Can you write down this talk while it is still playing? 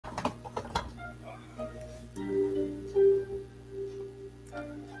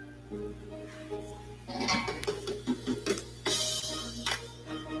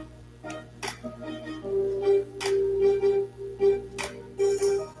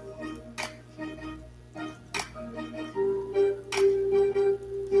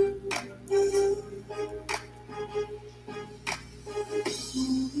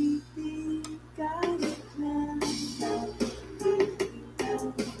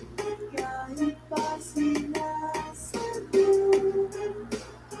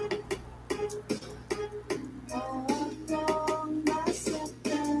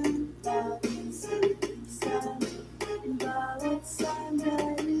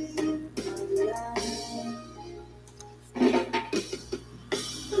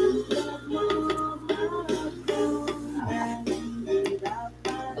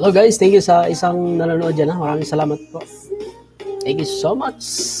Hello guys, thank you sa isang nanonood dyan. Maraming salamat po. Thank you so much.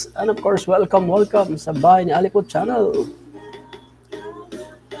 And of course, welcome sa Bahay ni Alipod Channel.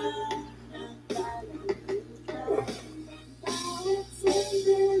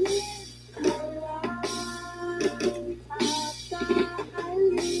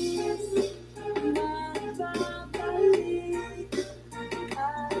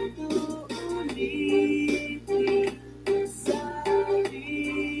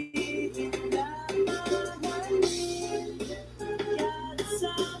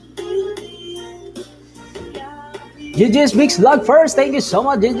 JJ's Mix Vlog first. Thank you so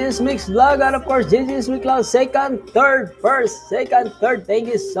much, JJ's Mix Vlog. And of course, JJ's Mix Vlog second, third, first, second, third.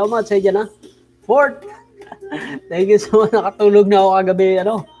 Thank you so much, dyan, fourth. Thank you so much. Nakatulog na ako kagabi.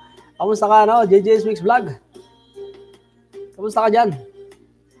 Kamusta ka, JJ's Mix Vlog? Kamusta ka dyan?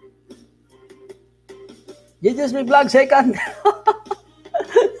 JJ's Mix Vlog second.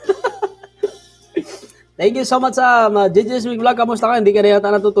 Thank you so much sa JJ's Mix Vlog. Kamusta ka? Hindi ka na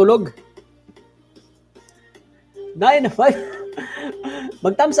yata natutulog. 9-5.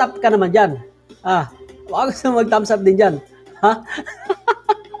 Mag-thumbs up ka naman dyan. Huwag gusto mag-thumbs up din dyan.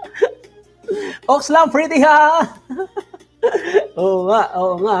 Oxlam, pretty ha! Oo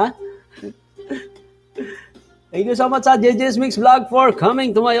nga. Thank you so much sa JJ's Mix Vlog for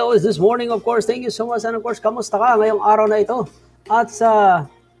coming to my office this morning. Of course, thank you so much. And of course, kamusta ka ngayong araw na ito? At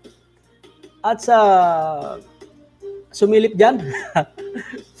sa sumilip dyan.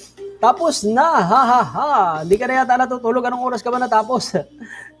 Tapos na, Hindi ka na yata natutulog. Anong oras ka ba natapos?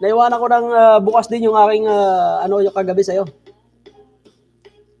 Naiwanan ko ng bukas din yung aking yung kagabi sa'yo.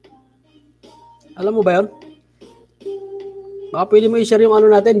 Alam mo ba yun? Baka pwede mo i-share yung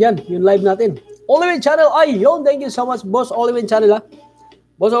natin dyan, yung live natin. Oliwin Channel, ayun, thank you so much, Boss Oliwin Channel, ha?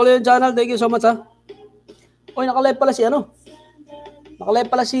 Boss Oliwin Channel, thank you so much, ha? Oy, naka-live pala si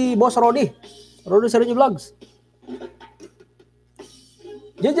Naka-live pala si Boss Rodi. Rodi Sergio Vlogs.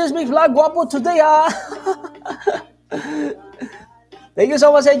 JJ's Mix Vlog, guwapo today, ha? Thank you so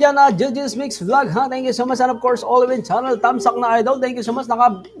much, dyan, JJ's Mix Vlog, ha? Thank you so much, and of course, Oliwin Channel, Tamsak na idol. Thank you so much.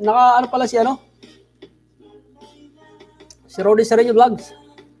 Naka pala si si Rodi Sergio Vlogs.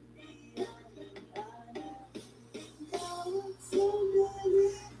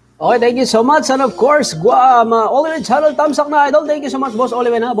 Okay, thank you so much. And of course, Oliwin Channel, Tamsak na idol. Thank you so much, Boss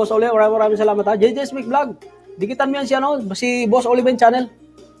Oliwin, ha? Boss Oliwin, maraming salamat, ha? JJ's Mix Vlog, dikitan mo yan si Boss Oliwin Channel.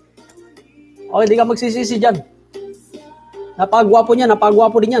 Okay, di ka magsisisi dyan. Napakagwapo niya,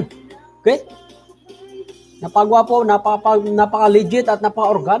 napakagwapo din yan. Okay? Napakagwapo, napaka-legit at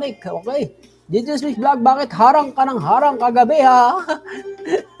napaka-organic. Okay. JJ's Mix Vlog, bakit harang ka ng harang kagabi, ha?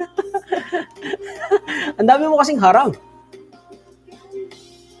 Ang dami mo kasing harang.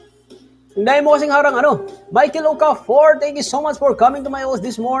 Ang dami mo kasing harang, Michael Okafor, thank you so much for coming to my house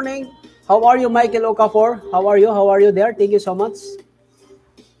this morning. How are you, Michael Okafor? How are you there? Thank you so much.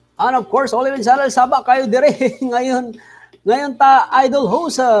 And of course, Oliwin Channel, saba kayo dire. Ngayon ta idol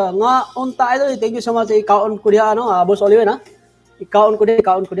host, nga unta idol. Thank you so much. Ikaon ko diha, Boss Oliwin, ha? Ikaon ko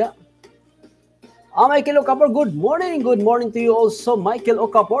diha. Michael Okafor, good morning. Good morning to you also, Michael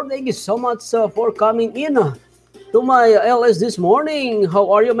Okafor. Thank you so much for coming in to my LS this morning.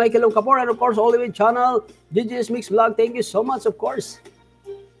 How are you, Michael Okafor? And of course, Oliwin Channel, JJ's Mix Vlog. Thank you so much, of course.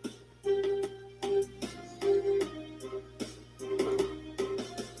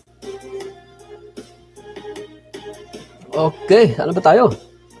 Okay, ano ba tayo?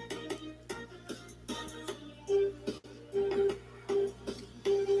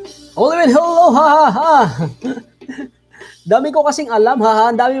 Oliwin, hello, ha. Dami ko kasing alam, ha.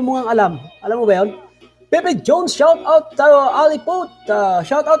 Ang dami mo ngang alam. Alam mo ba yun? Pepe Jones, shout out to Alipod.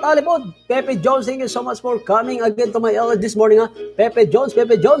 Shout out Alipod. Pepe Jones, thank you so much for coming again to my LS this morning, ha. Pepe Jones,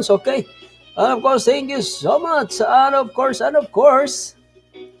 okay. And of course, thank you so much. And of course.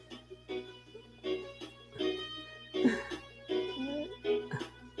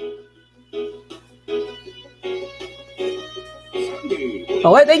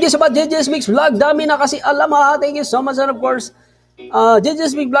 Okay, thank you so much, JJ's Mix Vlog. Dami na kasi alam, ha. Thank you so much, and of course,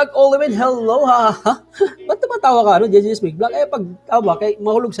 JJ's Mix Vlog, Oliwin, hello, ha. Ba't tumatawa ka, JJ's Mix Vlog? Kay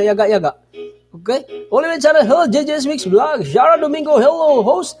mahulog sa yaga-yaga. Okay? Oliwin Channel, hello, JJ's Mix Vlog. Shara Domingo, hello,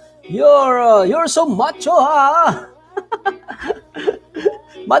 host. You're so macho, ha.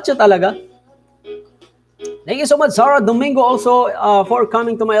 Macho talaga. Thank you so much, Zara Domingo, also for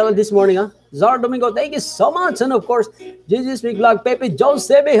coming to my LS this morning, ha. Zara Domingo, thank you so much. And of course, JJ's Mix Vlog, Pepe Jones,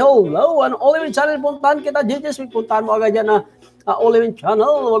 Sebe, hello. And Oliwin Channel, puntahan kita, JJ's Mix, puntahan mo agad yan na Oliwin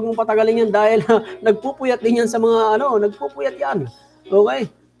Channel. Huwag mong patagalin yan dahil nagpupuyat din yan sa mga, nagpupuyat yan. Okay?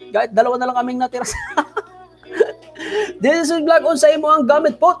 Kahit dalawa na lang kaming natira This is vlog on sa imo ang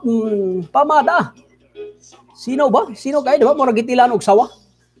gamit po. Pamada. Sino ba? Sino kayo, di ba? Mura gitilan og sawa.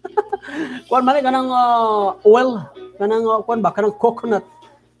 Kuan man kanang oil, kanang kuan ba kanang coconut.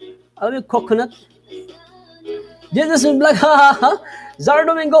 Alam mo coconut? Jesus is vlog. Zara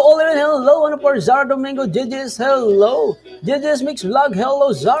Domingo, Oliver, hello. Ano po, Zara Domingo, JJ's, hello. JJ's Mix Vlog, hello,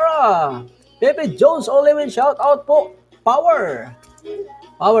 Zara. Pepe Jones, Oliver, shout out po. Power.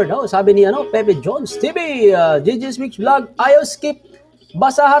 Power daw, sabi ni Pepe Jones. TV, JJ's Mix Vlog, ayaw skip.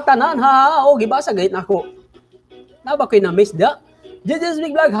 Basa hatanan, ha? O, gibasa, gait na ako. Naba ko'y na-miss da? JJ's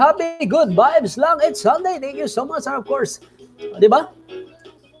Mix Vlog, happy, good vibes lang. It's Sunday, thank you so much, and of course. Di ba?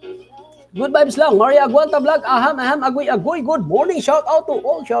 Good vibes lang. Maria Aguanta Vlog, aham, agoy. Good morning. Shout out to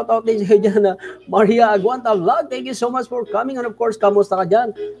all. Shout out din dyan. Maria Aguanta Vlog, thank you so much for coming. And of course, kamusta ka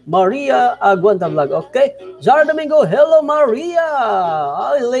dyan? Maria Aguanta Vlog. Okay. Zara Domingo, hello Maria.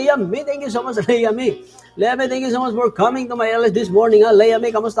 Leia Me, thank you so much, Leia Me. Leia Me, thank you so much for coming to my LS this morning. Leia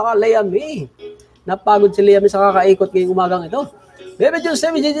Me, kamusta ka? Leia Me. Napagod si Leia Me sa kakaikot ngayong umagang ito. Baby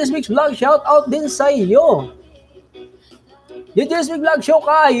Joseph, JJ's Mix Vlog, shout out din sa iyo. JJ's Big Vlog Show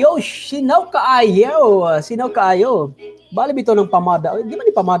kayo. Sinaw kaayo. Bali bito ng pamada. Di man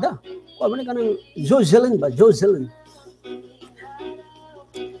ni pamada. Ano man ka ng Jocelyn ba? Jocelyn.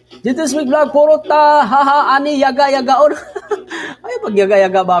 JJ's Big Vlog puro ani yaga-yagaon. Ay pag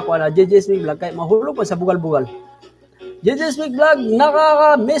yaga-yaga ba ako na? JJ's Big Vlog kay mahulog pa sa bugal-bugal. JJ's Big Vlog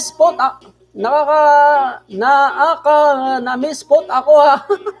nakaka-miss spot. Na-miss spot ako ha.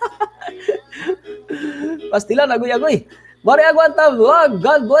 Pastilan agoy-agoy. Maria Aguanta Vlog,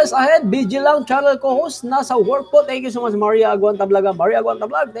 God bless ahead. BG lang channel co-host, nasa work po. Thank you so much, Maria Aguanta Vlog. Maria Aguanta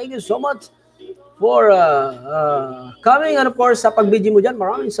Vlog, thank you so much for coming. And of course, sa pag-BG mo dyan,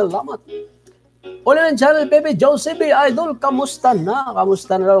 maraming salamat. Oliven Channel, Pepe Joseph, Idol, kamusta na?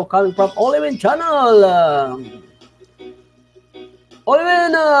 Kamusta na daw? Coming from Oliven Channel. Oliven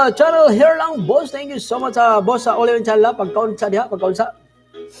Channel, here lang, boss. Thank you so much, boss, sa Oliven Channel. Pagkaunsa diha, pagkaunsa.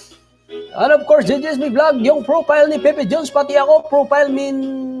 And of course, JJ's Big Vlog, yung profile ni Pepe Jones, pati ako, profile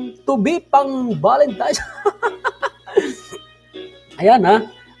mean to be pang Valentine's. Ayan ha.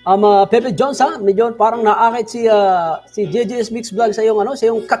 Pepe Jones ha, medyo parang naakit si JJ's Mix Vlog sa yung sa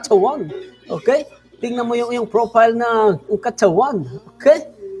yung katawan. Okay? Tingnan mo yung profile na yung katawan. Okay?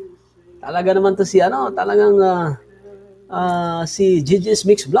 Talaga naman to si talagang si JJ's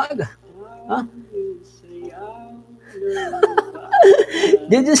Mix Vlog. Ha?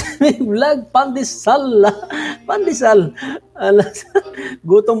 JJ's Mix Vlog pandesal.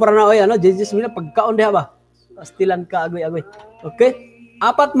 Gutom para na oy JJ's Mix pagkaon diha ba? Pastilan ka agoy. Okay?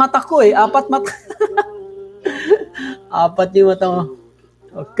 Apat mata ko apat mata. Apat yung mata mo.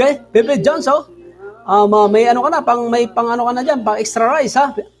 Okay? Pepe Jones may ka na may pang ka na diyan, pang extra rice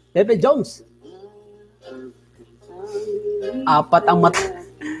ha. Pepe Jones. Apat ang mata.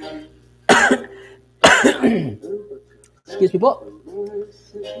 Excuse me po.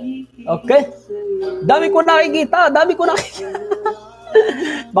 Okay. Dami ko nakikita.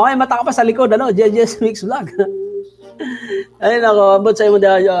 Baka may mata ka pa sa likod, JJ's Mix Vlog. Ay, nako, ambot sa imo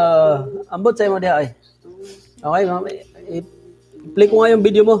diha. Okay, i-play ko nga yung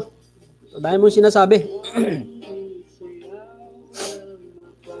video mo. Dahil mo sinasabi.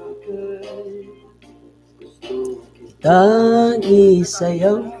 Kitang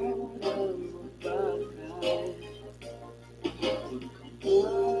isayaw.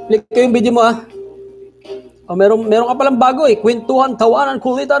 Click ko yung video mo meron ka palang bago kwentuhan, tawanan,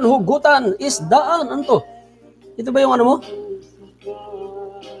 kulitan, hugutan, isdaan. Ano to? Ito ba yung mo?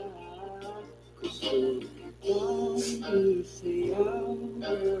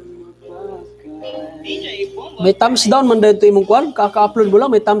 May thumbs down man dito imong kuan. Kaka-upload mo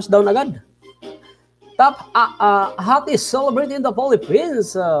lang, may thumbs down agad. Top hot is celebrating the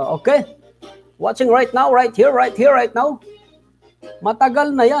Philippines. Okay. Watching right now, right here, right now.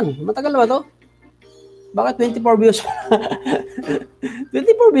 Matagal na yan. Matagal na ba to? Bakit 24 views pa?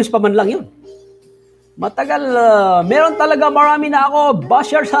 24 views pa man lang yun. Matagal. Meron talaga marami na ako.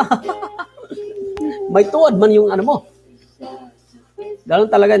 Basher sa... May tuwad man yung mo. Ganun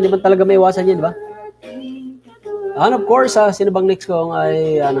talaga. Hindi man talaga may iwasan yun, di ba? And of course, sino bang next ko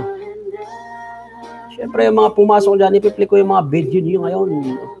ay Siyempre, yung mga pumasok dyan, ipiplay ko yung mga video niyo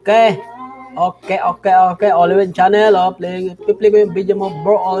ngayon. Okay. Oliven Channel. Ipiplay ko yung video mo,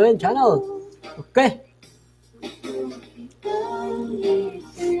 bro. Oliven Channel. Okay.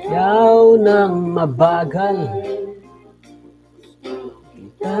 Yaw ng mabagal.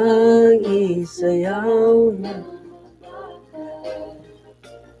 Kitang isayaw na.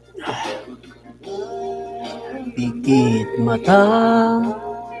 Pikit mata.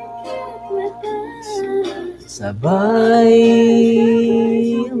 Sabay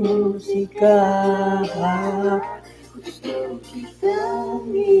musika.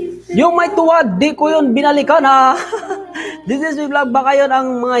 Yung may tuwad, di ko yun binalikan ha. This is my vlog. Baka yun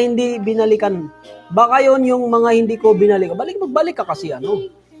ang mga hindi binalikan. Baka yun yung mga hindi ko binalikan. Magbalik ka kasi ano.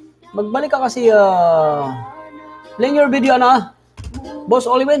 Magbalik ka kasi playing your video na. Boss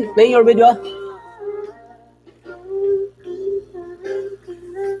Oliven, playing your video.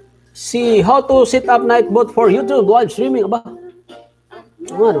 See how to set up night bot for YouTube live streaming. Aba.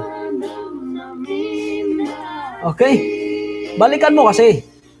 Ano? Okay. Balikan mo kasi.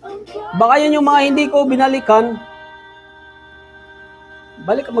 Baka yun yung mga hindi ko binalikan.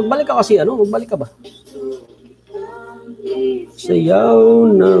 Magbalik ka kasi ano? Magbalik ka ba? Sayaw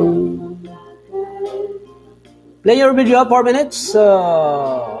ng... Play your video 4 minutes.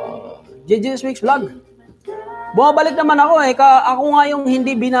 JJ's Mix Vlog. Bumabalik naman ako eh. Ako nga yung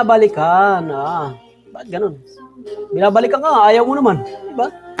hindi binabalikan. Ba't ganun? Binabalikan ka nga. Ayaw mo naman.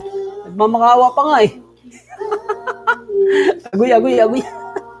 Diba? Nagmamakaawa pa nga eh. Agoy.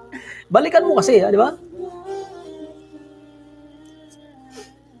 Balikan mo kasi, di ba?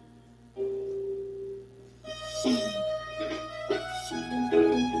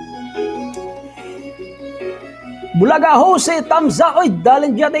 Bulaga Jose, thumbs up. Oy,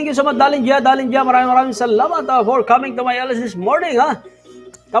 Dalinja, thank you so much, Dalinja. Maraming salamat for coming to my LS this morning, ha?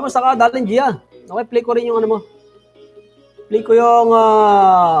 Kamusta ka, Dalinja? Okay, play ko rin yung ano mo. Play ko yung,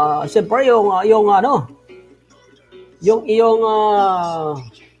 siyempre, yung ano, yung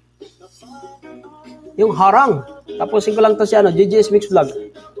harang. Tapusin ko lang to si ano, JJ's Mix Vlog.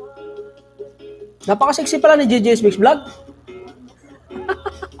 Napaka-sexy pala ni JJ's Mix Vlog.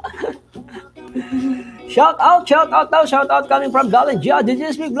 Shout out coming from Dalinja.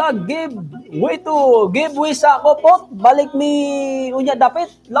 JJ's Mix Vlog. Give way sa kopot. Balik mi unya dapit.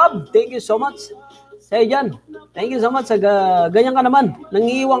 Love. Thank you so much. Say dyan. Thank you so much. Ganyan ka naman.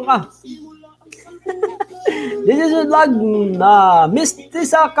 Nangiiwan ka. JJ's Mix Vlog. Miss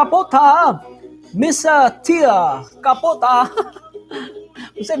Tisa Kapot ha. Miss Tia Kapot ha.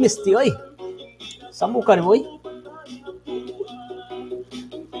 Kasi Miss Tia eh. Samu ka rin mo eh.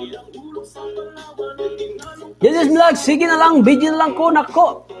 JJ's Vlog, sige na lang, video na lang ko,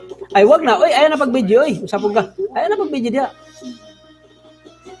 nako. Ay, wag na. Oy, ayaw na pag-video, oy. Usapog ka. Ayaw na pag-video dia.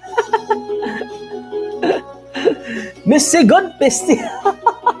 Miss Sigod, pesti.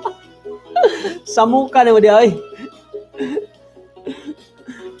 Samuka na mo dia, oy.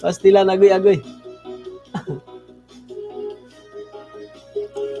 Pastila na agoy.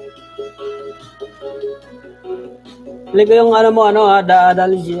 Balik ko yung ano mo,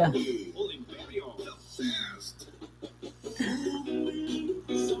 Dalinja.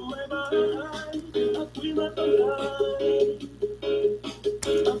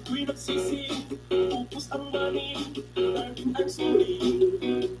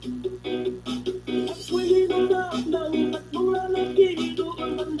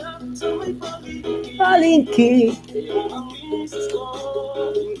 Palingki.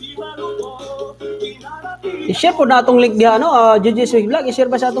 I-share po na itong link diyan, JJ's Mix Vlog.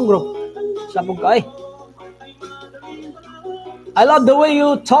 I-share ba sa itong group? Sapog ka eh. I love the way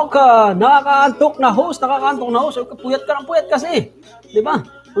you talk. Nakakaantok na host. Puyat ka ng puyat kasi. Di ba?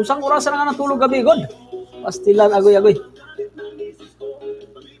 Kung saan oras na nga natulog gabi, God. Pastilan, agoy.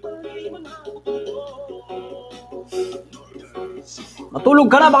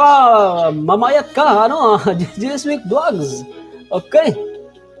 Matulog ka na, baka mamayat ka, JJ's Mix Vlogs. Okay.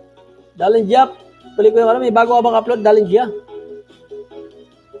 Dalinja, balik ko yung may bago ka bang upload, Dalinja?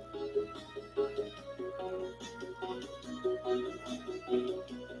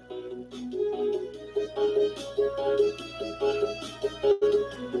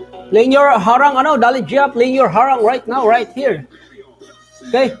 Playing your harang, Dalinja, playing your harang right now, right here.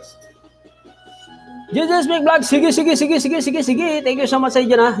 Okay. JJ's Mix Vlog, sige. Thank you so much sa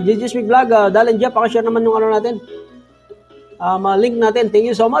inyo na. JJ's Mix Vlog, Dalinja, pakishare naman yung natin. Link natin.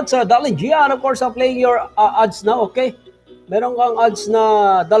 Thank you so much, Dalinja. And of course, playing your ads now, okay? Meron kang ads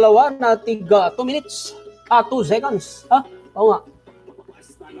na dalawa na tiga 2 minutes. 2 seconds. Oo nga.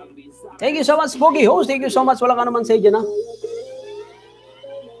 Thank you so much, Pogi Host. Thank you so much. Wala ka naman sa inyo na.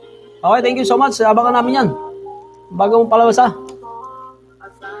 Okay, thank you so much. Abangan namin yan. Bago mong palabas ha.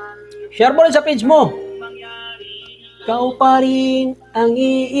 Share mo rin sa page mo. Ikaw pa rin ang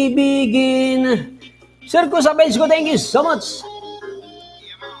iibigin. Share ko sa page ko. Thank you so much.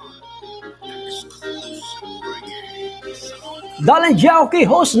 Dalinja, okay.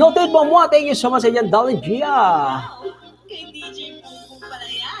 Host noted mo mo. Thank you so much sa inyan, Dalinja. Kay DJ Bubu pala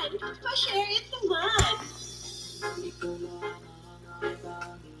yan. Pa-share it naman.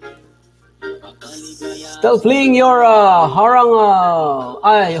 Still fleeing your harang,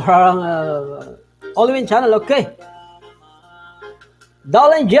 Olivin channel, okay.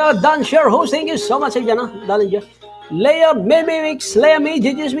 Dalinja, Dan Share Host, thank you so much, Dalinja. Leia Mix,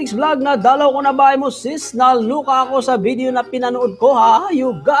 Gigi's Mix Vlog, na dalaw ko na ba mo sis, naluka ako sa video na pinanood ko, ha?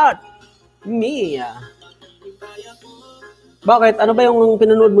 You got me. Bakit? Ano ba yung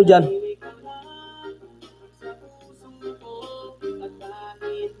pinanood mo dyan?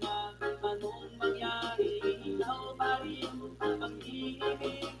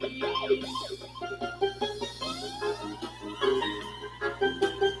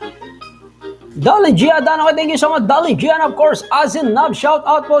 Darling Gia, thank you so much. Darling Gia, and of course, Azin Nab, shout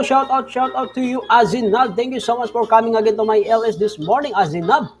out to you, Azin Nab. Thank you so much for coming again to my LS this morning, Azin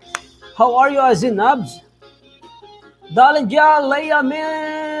Nab. How are you, Azin Nabs? Darling Gia, Leia me,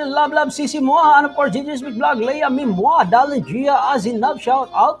 love, Sisi Moa, and of course, Gigi's Big Vlog, Leia me, Moa, Darling Gia, Azin Nab, shout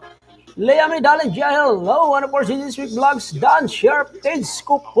out. Leia me, Darling Gia, hello, and of course, Gigi's Big Vlogs, Dan Sharp, Ted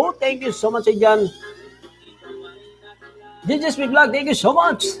Scoop, thank you so much again. Gigi's Big Vlog, thank you so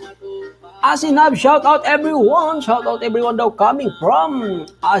much. Azinab, shout out everyone daw coming from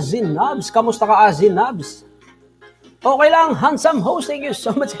Azinabs. Kamusta ka, Azinabs? Okay lang, handsome host, thank you so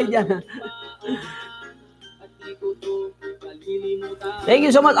much dyan. Thank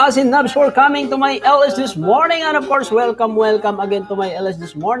you so much, Azinabs, for coming to my LS this morning, and of course, welcome again to my LS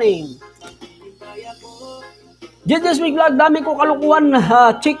this morning. Gigi's Big Vlog, dami ko kalukuhan,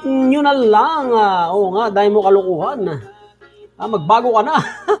 check nyo na lang. Oo nga, dami mo kalukuhan. Magbago ka na.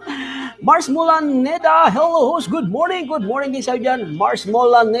 Mars Molaneda, hello host, good morning din sa'yo dyan. Mars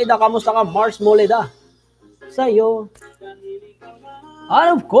Molaneda, kamusta ka, Mars Molaneda? Sa'yo.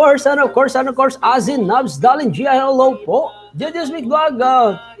 And of course, Azin Nabs, Dalin Gia, hello po. Gigi's Big Vlog,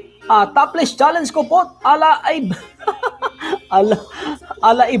 topless challenge ko po, ala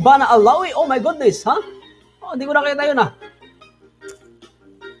Ibana Alawi, oh my goodness, ha? Oh, hindi ko nakita yun, ha?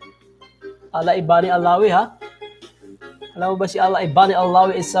 Ala Ibani Alawi, ha? Alam mo ba si Ala Ibani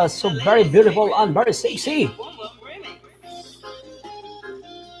Alawi is so very beautiful and very sexy.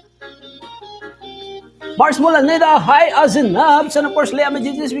 Mars Molaneda, hi Azin Nabs, and of course, Leia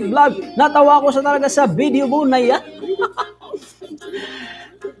Gigi's Big Vlog. Natawa ko talaga sa video mo na yan.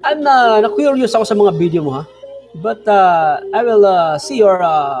 And na-curious ako sa mga video mo, ha? But I will see your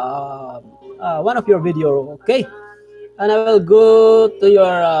one of your video, okay? And I will go to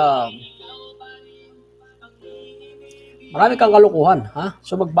your marami kang kalukuhan, ha?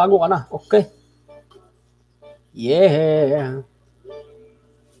 So magbago ka na, okay? Yeah.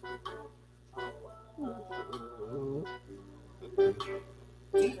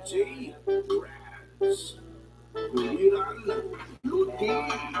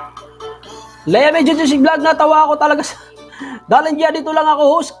 Leia Gigi's Vlog, natawa ako talaga sa Darling Gia, dito lang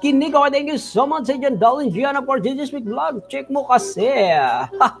ako host. Kinig ako, thank you so much sa dyan. Darling Gia na for Gigi's Vlog. Check mo kasi.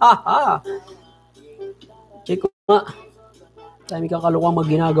 Check mo nga. Dami kang kalukang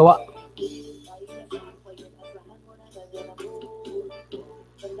magginagawa.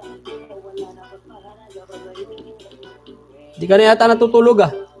 Di ka na yata natutulog,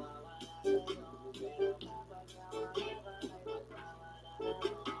 ah.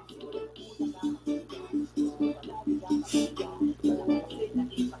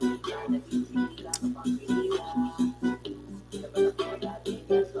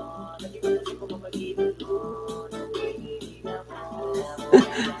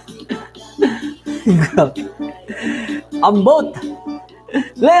 Ambot.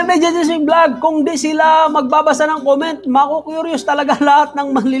 Leia Gigi's Vlog, kung di sila magbabasa ng comment, maku-curious talaga lahat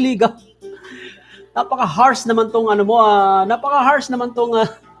ng manliligaw. Napaka-harsh naman tong ano mo, napaka-harsh naman tong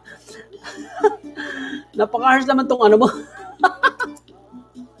napaka-harsh naman tong ano mo.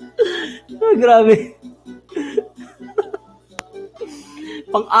 Grabe.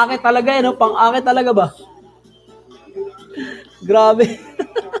 Pang-akit talaga eh, no? Pang-akit talaga ba? Grabe.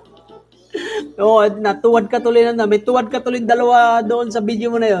 Oo, natuwad ka tuloy na. May tuwad ka tuloy dalawa doon sa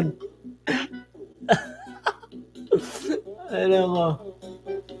video mo na yon. Ano ko.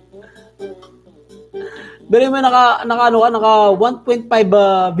 Pero may naka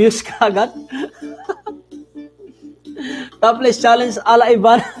 1.5 views ka agad. Topless challenge ala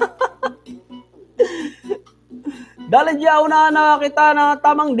Ivan. Dalin Gia, una na kita na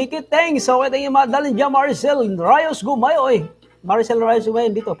tamang dikit. Thanks. So, kita yung Dalin Gia, Maricel Rayos Gumayo. Maricel Rayos Gumayo,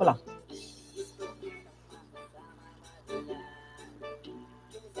 dito pala.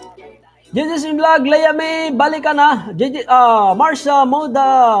 Gigi's Vlog, Leia May, balik ka na. Marsha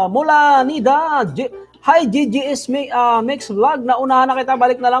Molanida. Hi, GGS Mix Vlog. Naunahan na kita,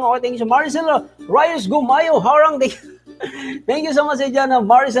 balik na lang. Okay, thank you. Maricel Rayos Gumayo, harang di. Thank you so much, Diana.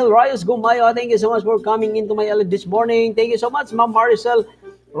 Maricel Rayos Gumayo. Thank you so much for coming into my LA this morning. Thank you so much, Ma'am Maricel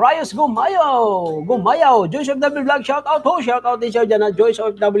Rayos Gumayo. Joyce of W Vlog, shout out ho. Shout out din siya dyan, Joyce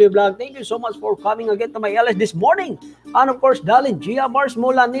of W Vlog. Thank you so much for coming again to my LS this morning. And of course, Dalin Gia Mars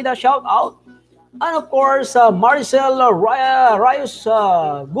Mulanida, shout out. And of course, Maricel Rayos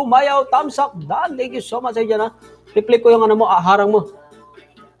Gumayo, thumbs up. Dan, thank you so much, dyan. Reply ko yung ano mo, harang mo.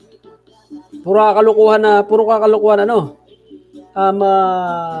 Puro kakalukuhan ano.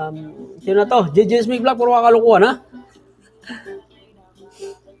 Sino na to? JJ Smith Vlog, puro kakalukuhan ha.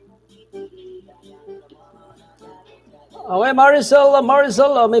 Okay, Maricel,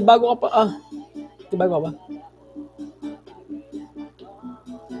 may bago ka pa. May bago ka pa?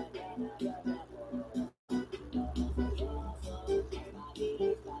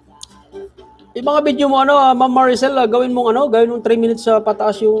 Yung mga video mo, Ma'am Maricel, gawin mong 3 minutes sa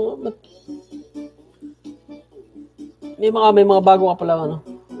pataas yung... May mga bago ka pala,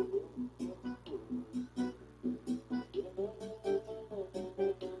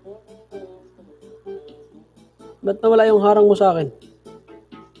 Ba't nawala yung harang mo sa akin?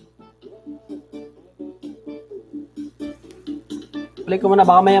 Play ko muna,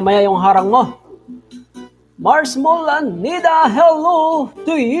 baka maya-maya yung harang mo. Mars Mulanida, hello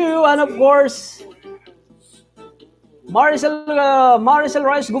to you. And of course, Maricel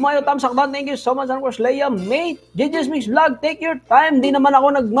Rice Gumayo, thumbs up. Thank you so much. And of course, Leia Mate, JJ's Mix Vlog, take your time. Di naman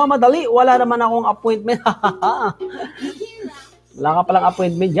ako nagmamadali. Wala naman akong appointment. Wala ka palang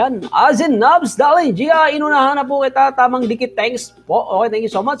appointment dyan. Azin Nubs, Dalin Gia, inunahan na po kita. Tamang dikit, thanks po. Okay, thank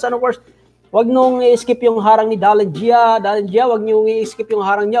you so much. And of course, wag nung i-skip yung harang ni Dalin Gia. Wag nyo i-skip yung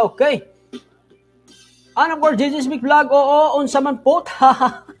harang niya. Okay. And of course, JJ's Mix Vlog, oo, unsa man po.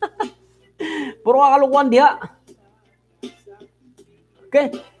 Puro kakalukuhan diha. Okay.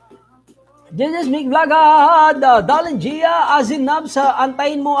 JJ's Big Vlog, Dalin Gia, Azin Nabs,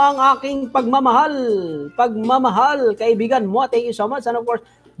 antayin mo ang aking pagmamahal, kaibigan mo. Thank you so much. And of course,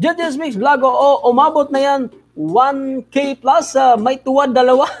 JJ's Big Vlog, umabot na yan, 1K plus, may tuwad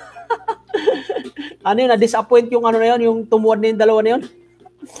dalawa. Ano yun, na-disappoint yung na yun, yung tumuwad na yung dalawa na yun?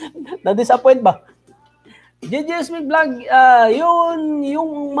 Na-disappoint ba? JJ's Big Vlog,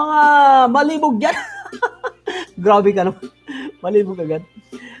 yung mga malibog dyan. Grabe ka naman. Malibog agad.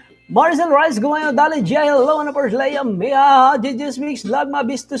 Maricel Rice, Gumayo, Dali, Gia, hello, and of course, Leia, Mea, JJ's Mix, Vlog,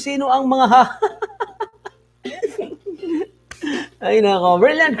 mabisto sino ang mga Ay nako,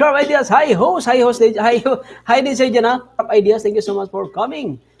 Brilliant Crop Ideas, hi din sa dyan ha, Crop Ideas, thank you so much for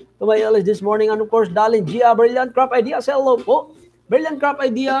coming to my LS this morning, and of course, Dali, Gia, Brilliant Crop Ideas, hello po, Brilliant Crop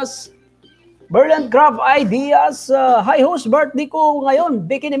Ideas, hi host, birthday ko ngayon,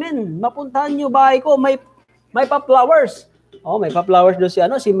 Bikini Men, mapuntahan nyo bahay ko, may pa-flowers. Oh, may pa-flowers doon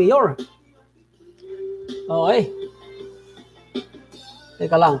si Mayor. Okay.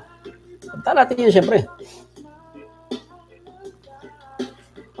 Teka lang. Punta natin yun siyempre.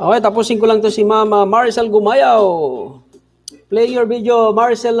 Okay, tapusin ko lang to si Mama Maricel Gumayaw. Play your video,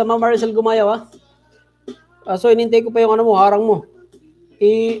 Mama Maricel Gumayaw ha. So, inintay ko pa yung harang mo.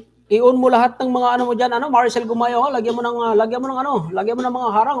 I-on mo lahat ng mga mo diyan, Maricel Gumayaw ha. Lagyan mo ng mga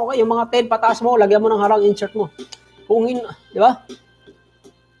harang, okay? Yung mga 10 pataas mo, lagyan mo ng harang, insert mo. Di ba?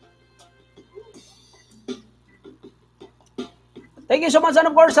 Thank you so much, and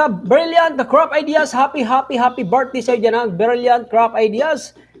of course, Brilliant Crop Ideas. Happy birthday sa dyan, Brilliant Crop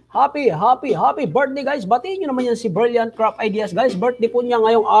Ideas. Happy birthday, guys. Batiin nyo naman yan si Brilliant Crop Ideas, guys. Birthday po niya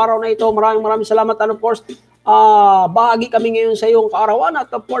ngayong araw na ito. Maraming salamat, and of course, bahagi kami ngayon sa iyong kaarawan. At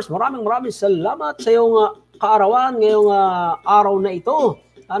of course, maraming salamat sa iyong kaarawan ngayong araw na ito.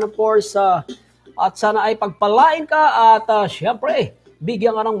 And of course, at sana ay pagpalain ka at syempre,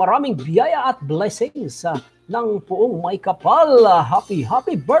 bigyan ka ng maraming biyaya at blessings ng buong may kapal. Happy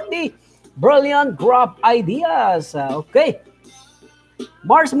birthday, Brilliant Crop Ideas. Okay.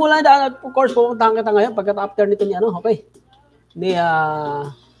 Mars Mulanda, of course, pupuntahan kita ngayon after nito ni okay.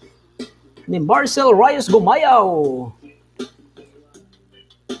 Ni Maricel Reyes Gumayaw.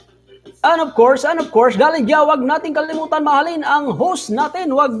 And of course, Dalin Gia, wag nating kalimutan mahalin ang host natin.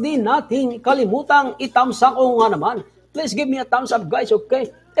 Wag din nating kalimutang itamsak ko nga naman. Please give me a thumbs up, guys,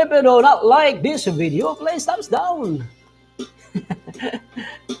 okay? If you do not like this video, please thumbs down.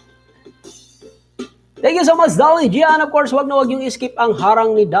 Thank you so much, Dalin Gia. And of course, wag yung skip ang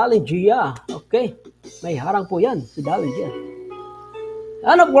harang ni Dalin Gia. Okay? May harang po yan, si Dalin Gia.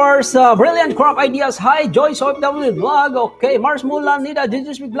 And of course, Brilliant Crop Ideas. Hi, Joyce of W Vlog. Okay, Mars Mulanida,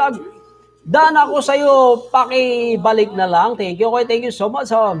 JJ's Big Vlog. Dan ako sa'yo, pakibalik na lang. Thank you. Okay, thank you so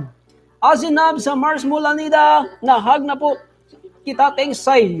much. Asinab sa Mars Mulanida, nahag na po. kita, thanks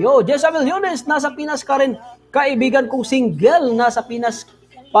sa'yo. Jezabel Yunes, nasa Pinas ka rin. Kaibigan kong single, nasa Pinas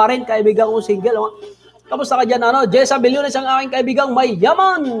pa rin, kaibigan kong single. Kamusta ka dyan, ano? Jezabel Yunes, ang aking kaibigang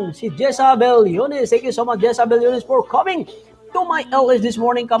mayaman. Si Jezabel Yunes. Thank you so much, Jezabel Yunes, for coming to my LS this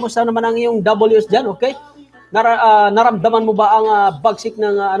morning. Kamusta naman ang iyong W's dyan, okay? Naramdaman mo ba ang bagsik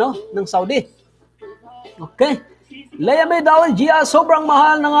ng Saudi? Okay. Leia May Dalin Gia, sobrang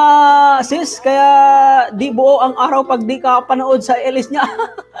mahal ng sis, kaya di buo ang araw pag di ka panood sa LS niya.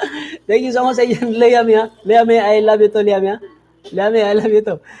 Thank you so much sa iyan, Leia May. Leia May, I love you to, Leia May. Leia May, I love you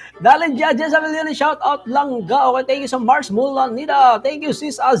to. Dalin Gia, Jezabel Yunes, shout out lang ga. Okay, thank you so much, Mulanida. Thank you,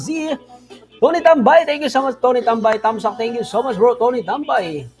 sis Aziz. Tony Tambay, thank you so much, Tony Tambay. Tamsak, thank you so much, bro, Tony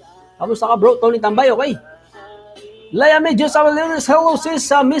Tambay. Kamusta ka, bro, Tony Tambay, okay? Leia May, Jezabel Yunes, hello sis,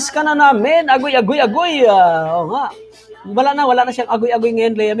 miss ka na namin, agoy. Oo nga, wala na siyang agoy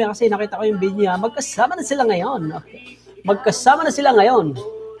ngayon, Leia May, kasi nakita ko yung video niya, magkasama na sila ngayon. Okay. Magkasama na sila ngayon.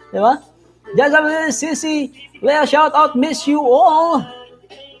 Di ba? Jezabel Yunes, Sisi, Leia, shout out, miss you all.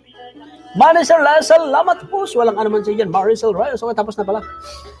 Marisol Reyes, salamat po. Walang anuman siya dyan, Marisol Reyes. Okay, tapos na pala.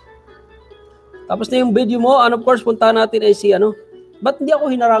 Tapos na yung video mo, and of course, punta natin ay si ba't hindi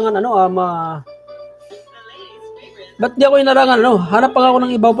ako hinarangan, ba't di ako hinarangan, hanap pa ako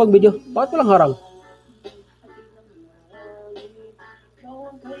ng ibaw pag video. Bakit walang harang?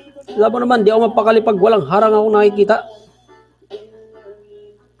 Alam mo naman, di ako mapakali pag walang harang ako nakikita.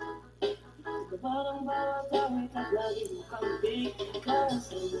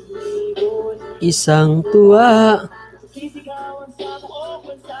 Isang tuwa.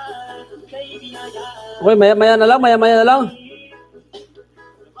 Okay, maya na lang.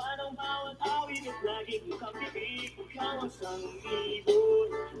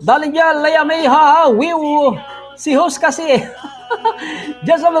 Dalin dyan, Leia May, haha, wiw. Si host kasi.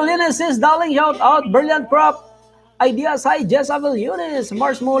 Jezabel Yunes says, darling, shout out, brilliant crop. Ideas, hi, Jezabel Yunes.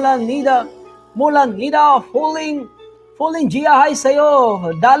 Mars Mulanida, Falling Gia, hi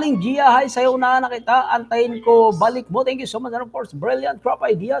sa'yo. Darling Gia, hi sa'yo na nakita. Antayin ko, balik mo. Thank you so much. And of course, brilliant crop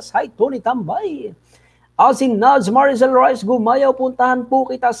ideas. Hi, Tony Tambay. Alcin Nads, Marisol Reyes, gumayaw, puntahan po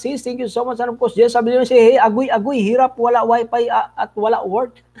kita sis. Thank you so much. And of course, Jezabel Yunes, hey, agoy, hirap, wala wifi at wala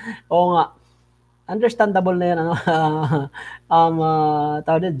work. Oo nga. Understandable na yan.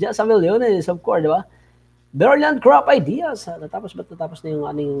 Jezabel Yunes, of course, di ba? Brilliant crop ideas. Natapos na yung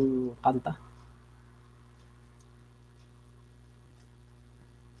aning kanta?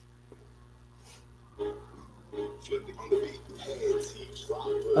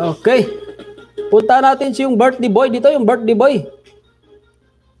 Okay. Punta natin si yung birthday boy dito, yung birthday boy.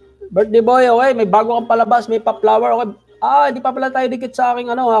 Birthday boy, okay, may bago kang palabas, may pa-flower, okay. Hindi pa pala tayo dikit sa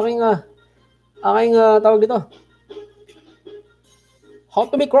aking tawag dito. How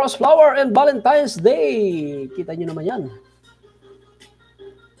to be cross flower and Valentine's Day. Kita nyo naman yan.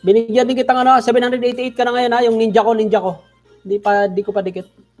 Binigyan din kita 788 ka na ngayon yung ninja ko. Hindi ko pa dikit.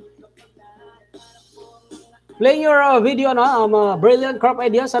 Playing your video brilliant crop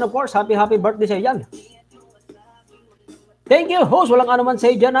ideas, and of course, happy birthday sa iyan. Thank you, host. Walang anuman sa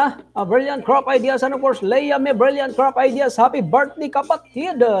iyan, brilliant crop ideas, and of course, Leia May, brilliant crop ideas. Happy birthday,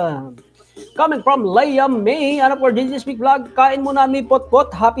 kapatid. Coming from Leia May, and of course, DJ Speak Vlog, kain muna mi pot.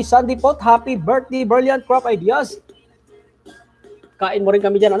 Happy Sunday pot. Happy birthday, brilliant crop ideas. Kain mo rin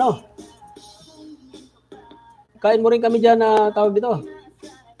kami dyan, Kain mo rin kami dyan, tawag dito.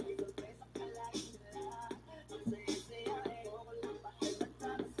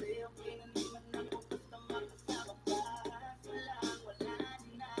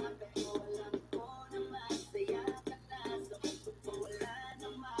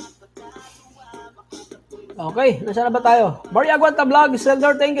 Okay, nasa na ba tayo? Maria Aguanta Vlog,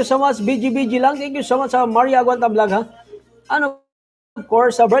 Seldor, thank you so much. BG lang, thank you so much sa Maria Aguanta Vlog, ha? Of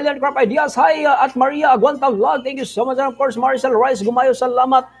course, brilliant crop ideas. Hi, at Maria Aguanta Vlog, thank you so much. And of course, Marisol Reyes, gumayo,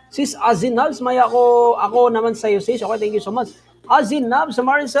 salamat. Sis Azinabs, may ako naman sa'yo, sis. Okay, thank you so much. Azinabs,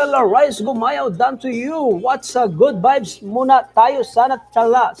 Marisol Reyes, gumayo, done to you. What's good vibes muna tayo, sana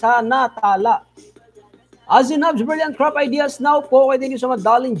tala. Azinabs, brilliant crop ideas now po. Okay, thank you so much.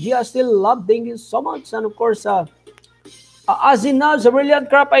 Darling Gia, still love. Thank you so much. And of course, Azinabs,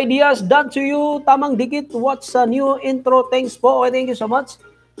 brilliant crop ideas done to you. Tamang dikit. What's a new intro? Thanks po. Okay, thank you so much.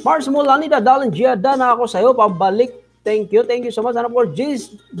 Mars Mulanida, Darling Gia, done ako sa'yo. Pabalik. Thank you so much. And of course,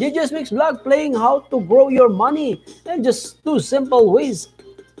 JJ's Mix Vlog, playing how to grow your money. And just 2 simple ways.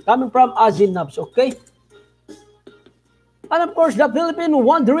 Coming from Azinabs, okay? And of course, the Philippine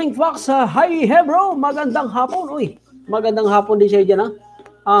Wandering Fox. Hi, bro. Magandang hapon. Uy, magandang hapon din siya dyan,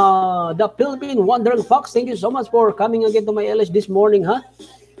 The Philippine Wandering Fox. Thank you so much for coming again to my LS this morning, ha?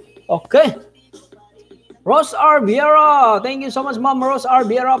 Okay. Rose R. Vieira. Thank you so much, Ma'am Rose R.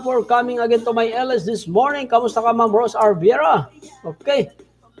 Vieira, for coming again to my LS this morning. Kamusta ka, Ma'am Rose R. Vieira? Okay.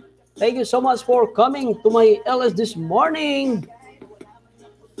 Thank you so much for coming to my LS this morning.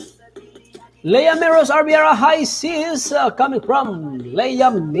 Leia May Rose R. Vieira. Hi, sis. Coming from Leia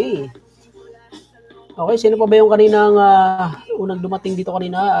May. Okay, sino pa ba yung kaninang unang dumating dito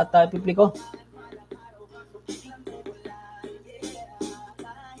kanina at pipli ko?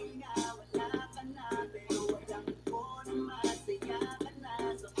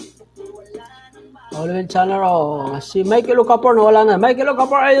 Oliver Chandler, si Michael Okafor, wala na. Michael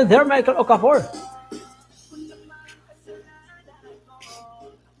Okafor, are you there, Michael Okafor?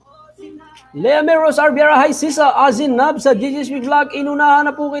 Lea Meros Arbiera, hi Sisa, Azin Nab sa GG's Week Vlog, inunahan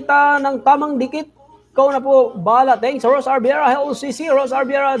na po kita ng tamang dikit. Ikaw na po, bahala. Thanks, Rose Arbiera, hello CC, Rose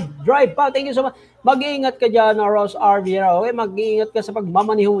Arbiera, drive pa. Thank you so much. Mag-iingat ka dyan, Rose Arbiera, okay? Mag-iingat ka sa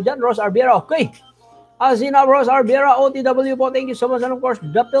pagmamaniho mo dyan, Rose Arbiera, okay? Azina Rose Arbiera, OTW po, thank you so much. And of course,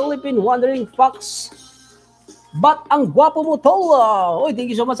 the Philippine Wandering Fox. But ang gwapo mo, tol. Uy,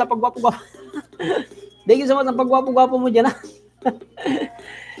 thank you so much sa pagwapo-gwapo. Thank you so much sa pagwapo-gwapo mo dyan.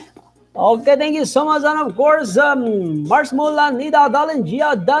 Okay, thank you so much. And of course, Mars Mulan, Nida, Dalen,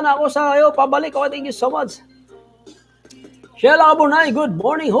 Gia, Dana, ako sa kayo. Pabalik. Okay, thank you so much. Sheila Abunay, good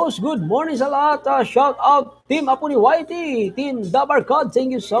morning, host. Good morning sa lahat. Shout out, Team Apo ni Whitey, Team Dabarcod.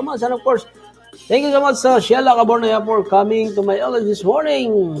 Thank you so much. And of course, thank you so much, Sheila Cabornea, for coming to my LS this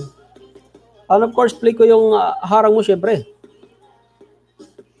morning. And of course, play ko yung harang mo, syempre.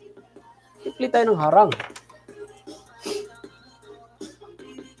 I-play tayo ng harang.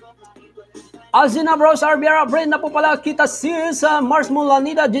 Azina Bros, Arbiera, friend na po pala kita sis, Mars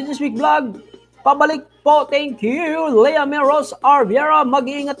Mulanida, GG's Week Vlog. Pabalik po, thank you. Leia May Rose Arbiera,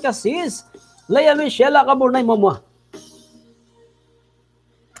 mag-iingat ka sis. Leia May Sheila Cabornea, mama.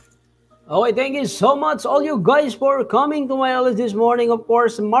 Okay, thank you so much all you guys for coming to my LS this morning. Of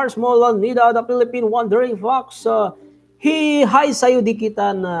course, Mars Molanida, the Philippine Wandering Fox. Hi sa'yo, di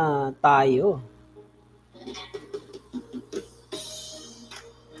kita na tayo.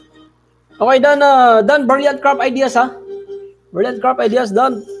 Okay, done Brilliant Craft Ideas, ha? Brilliant Craft Ideas,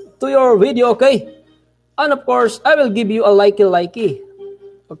 done to your video, okay? And of course, I will give you a likey.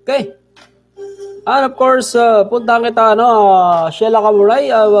 Okay? And of course, punta kita, Sheila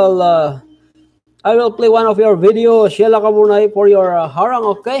Cabornea, I will play one of your video, Sheila Cabornea, for your harang,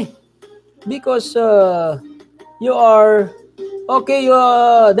 okay? Because you are, okay,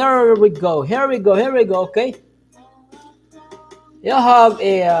 there we go, here we go, okay? You have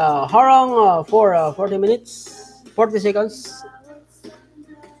a harang for 40 minutes, 40 seconds.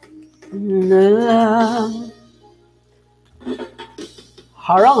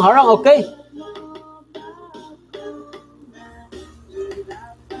 Harang, okay?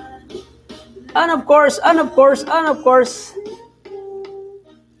 And of course,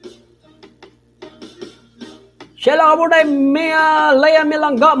 Sheila Cabornea, Leia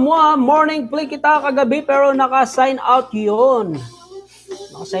Milangga mo, morning play kita kagabi pero naka-sign out yun.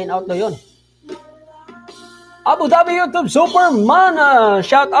 Naka-sign out na yun. Abu Dhabi YouTube Superman,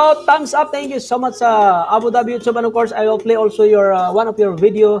 shout out, thumbs up, thank you so much sa Abu Dhabi YouTube. And of course, I will play also your one of your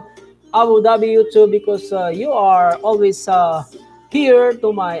video, Abu Dhabi YouTube, because you are always here to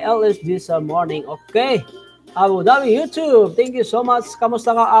my LS this morning, okay? Abu Dhabi YouTube, thank you so much.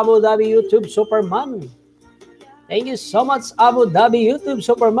 Kamusta ka, Abu Dhabi YouTube Superman? Thank you so much, Abu Dhabi YouTube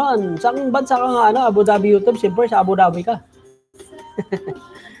Superman. Saan bansa ka nga, Abu Dhabi YouTube? Siyempre, sa Abu Dhabi ka.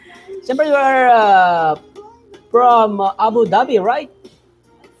 Siyempre, you are from Abu Dhabi, right?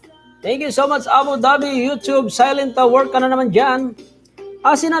 Thank you so much, Abu Dhabi YouTube. Silent work ka na naman dyan.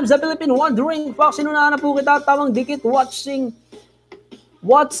 Asinab sa Philippine Wandering Fox. Sinunahan na po kita, tamang dikit, what's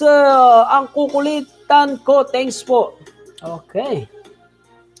ang kukulitan ko. Thanks po. Okay.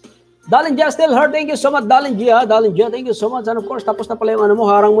 Dalin Gia still her. Thank you so much, Dalin Gia. Thank you so much. And of course, tapos na pala yung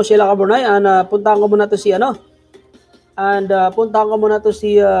harang mo, Sheila Cabornea. And puntahan ko muna to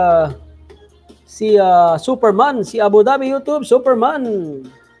si Superman, si Abu Dhabi YouTube Superman.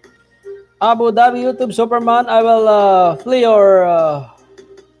 Abu Dhabi YouTube Superman, I will play your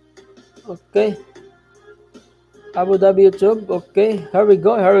okay. Abu Dhabi YouTube, okay. Here we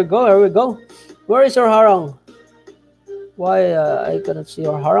go. Where is your harang? Why I cannot see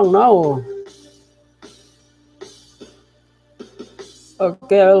your harang now?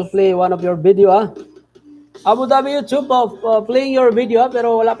 Okay, I will play one of your video, Abu Dhabi YouTube, playing your video,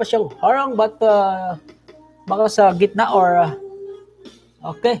 pero wala pa siyang harang, but baka sa gitna or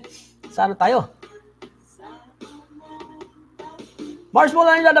okay, sana tayo. Mars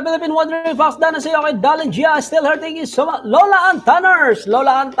Mulanida, the Philippine Wandering Fox, dana sa'yo kay Dalin Gia, still her, thank you so much. Lola Ann Tanners,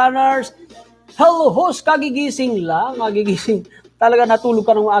 Hello, host, kagigising lang. Magigising. Talaga natulog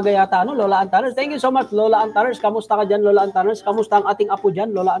ka ng maaga yata, no? Lola Antaners. Thank you so much, Lola Antaners. Kamusta ka dyan, Lola Antaners? Kamusta ang ating apo dyan,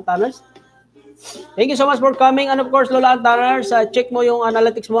 Lola Antaners? Thank you so much for coming. And of course, Lola Antaners, check mo yung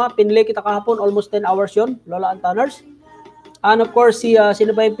analytics mo. Pinili kita kahapon. Almost 10 hours yun, Lola Antaners. And of course,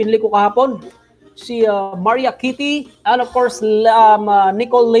 sino ba yung pinili ko kahapon? Si Maria Kitty. And of course,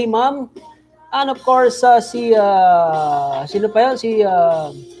 Nicole Limam. And of course, sino pa yun?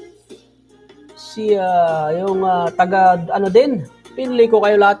 Yung taga ano din, pinili ko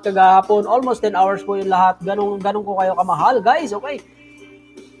kayo lahat kagahapon. Almost 10 hours po yung lahat. Ganun ko kayo kamahal, guys. Okay.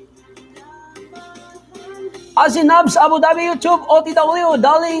 Azinabs, Abu Dhabi YouTube, OTW,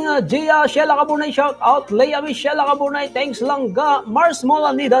 Darling, Gia, Sheila Kabunay, shout out, Leia Michelle Kabunay, thanks lang ga, Mars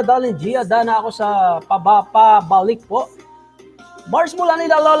Molanida, Darling Gia, dana ako sa pabalik po. Mars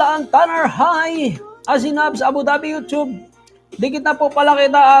Molanida, Lola Antaner, hi. Azinabs, Abu Dhabi YouTube, dikit na po pala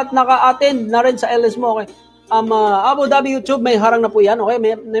kita at naka-attend na rin sa LS mo, okay? Abu Dhabi YouTube, may harang na po yan, okay?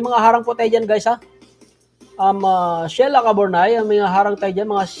 May mga harang po tayo dyan, guys, ha? Sheila Kabunay, may harang tayo dyan,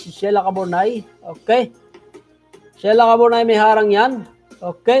 mga Sheila Kabunay, okay? Sheila Kabunay, may harang yan.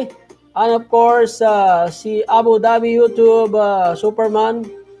 Okay. And of course, si Abu Dhabi YouTube, Superman,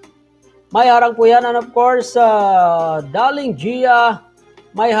 may harang po yan. And of course, Darling Gia,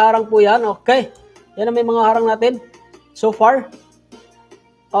 may harang po yan. Okay. Yan ang may mga harang natin so far.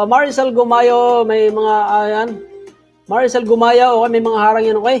 Maricel Gumayo, may mga, yan. Maricel Gumayo, okay, may mga harang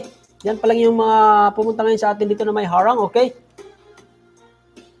yan. Okay. Yan pa lang yung mga pumunta ngayon sa atin dito na may harang. Okay.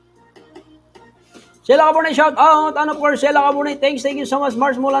 Sheila Kabunay, shout out. And of course, Sheila Kabunay, thank you so much.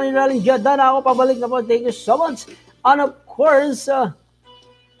 Mars mula ni Darling Jada na ako pabalik na po. Thank you so much. And of course,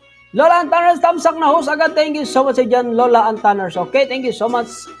 Lola Antaners, tamsak na host agad. Thank you so much sa dyan, Lola Antaners. Okay, thank you so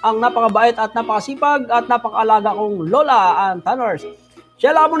much. Ang napakabait at napakasipag at napakaalaga kong Lola Antaners.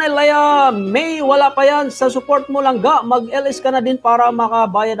 Sheila Kabunay, Leia, May, wala pa yan. Sa support mo lang ga, mag-LS ka na din para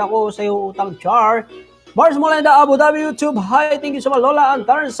makabayad ako sa iyo utang char. Mars Molenda, Abu Dhabi YouTube. Hi, thank you so much, Lola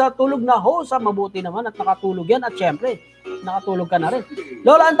Antares, sa tulog na host. Mabuti naman at nakatulog yan. At syempre, nakatulog ka na rin.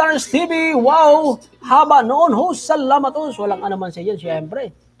 Lola Antares TV, wow! Haba noon, host. Salamat host. Walang anuman siya yan,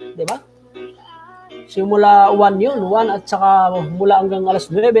 syempre. Diba? Simula 1 yun. 1 at saka mula hanggang alas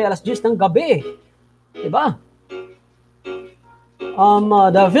 9, alas 10 ng gabi. Diba?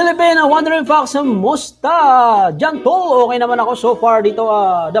 The Philippine Wandering Fox, musta? Jantol, okay naman ako so far dito.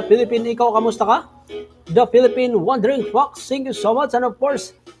 The Philippine, ikaw, kamusta ka? The Philippine Wandering Fox, thank you so much. And of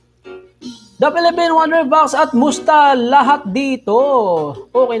course, The Philippine Wandering Fox at musta lahat dito.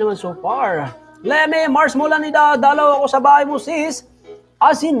 Okay naman so far. Leme, Mars Molanida, dalaw ako sa bahay mo sis.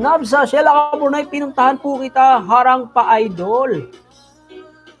 Asinab sa Sheila Kabunay, pinuntahan po kita, harang pa idol.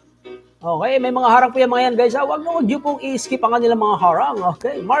 Okay, may mga harang po yan mga yan guys. Huwag nyo pong i-skip ang kanilang mga harang.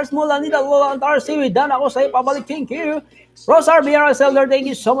 Okay, Mars Molanida, Lola Antar, Siwi, dan ako sa'yo, pabalik, thank you. Rose Arbiera Seller, thank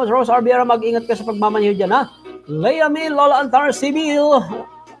you so much. Rose Arbiera, mag-ingat ka sa pagmamanyo dyan ha. Leia May, Lola Antar, Sibil.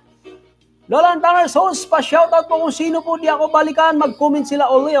 Lola Antar, host, pa-shoutout po kung sino po di ako balikan. Mag-comment sila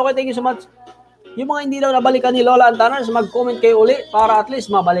uli. Okay, thank you so much. Yung mga hindi daw nabalikan ni Lola Antaners, mag-comment kayo uli para at least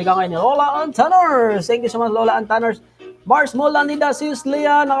mabalikan kayo ni Lola Antaners. Thank you so much, Lola Antaners. Mars Molanida, sis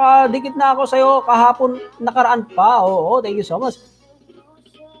Leia, nakadikit na ako sa'yo kahapon nakaraan pa. Oo, thank you so much.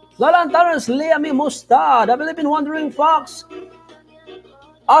 Lola Antaners, Leia May musta? The Philippine Wandering Fox.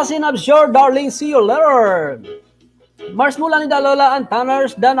 Asin Absure, darling, see you later. Mars Molanida, Lola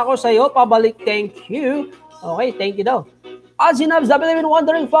Antaners, dan ako sa'yo, pabalik, thank you. Okay, thank you daw. Azinabs, the Philippine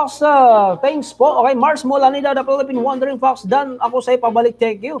Wandering Fox, thanks po. Okay, Mars Molanida, the Philippine Wandering Fox, dan ako sa'yo, pabalik,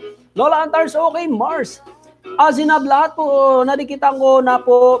 thank you. Lola Antaners, okay, Mars. Azinab, lahat po, nadikitan ko na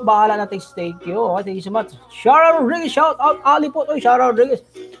po, bahala na, thank you. Okay, thank you so much. Shara Rodriguez, shout out, Ali po, Shara Rodriguez.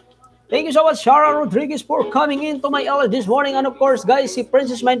 Thank you so much, Shara Rodriguez, for coming in to my LS this morning. And of course, guys, si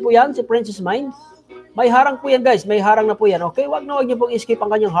Princess Mine po yan, si Princess Mine. May harang po yan, guys, may harang na po yan, okay? Wag niyo pong i-skip ang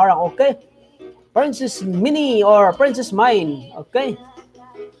kanyang harang, okay? Princess Mini or Princess Mine. Okay.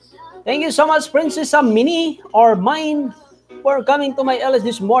 Thank you so much, Princess Mini or Mine, for coming to my LS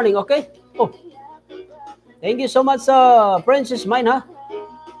this morning. Okay. Oh. Thank you so much, Princess Mine, ha?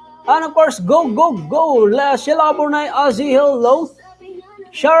 And of course, go. Sheila Kabunay, Ozzy, hello.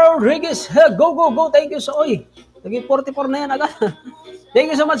 Shara Rodriguez, go. Thank you so much. Naging 44 na yan agad.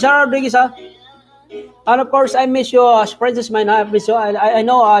 Thank you so much, Shara Rodriguez, ha? And of course, I miss you, Princess Mine. I miss you. I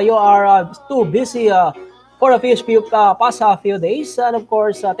know you are too busy for a few days. And of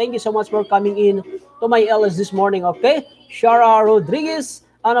course, thank you so much for coming in to my LS this morning. Okay, Shara Rodriguez,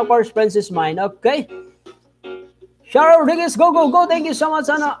 and of course, Princess Mine. Okay, Shara Rodriguez, go. Thank you so much.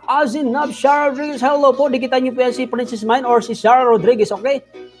 Ana Azinab, Shara Rodriguez, hello po. Dikitan niyo po yan si Princess Mine or si Shara Rodriguez. Okay,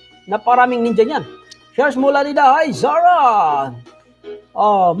 Naparaming ninja niyan. Shares mula nila, hi Zara!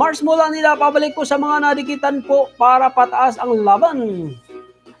 Mars mula nila, pabalik ko sa mga nadikitan po para pataas ang laban.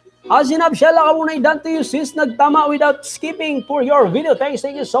 Azinab, Sheila ka muna done to you sis, nagtama without skipping for your video. Thank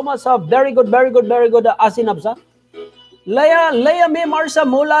you so much. Very good, Azinab sa. Leia May Marsa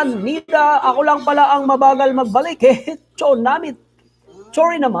mula nila, ako lang pala ang mabagal magbalik eh. Namit.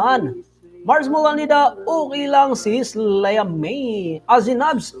 Sorry naman. Mars mula nila, okay lang sis, Leia May.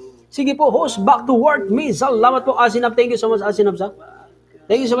 Azinabs, sige po host, back to work me. Salamat po Azinab, thank you so much Azinab sa.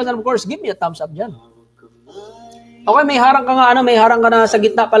 Thank you so much, and of course, give me a thumbs up dyan. Okay, may harang ka nga, may harang ka na sa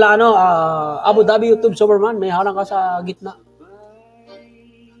gitna pala, Abu Dhabi YouTube Superman, may harang ka sa gitna.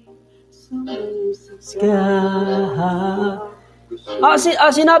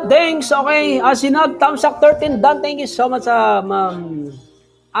 Asinab, thanks, okay. Asinab, thumbs up 13, done, thank you so much, ma'am.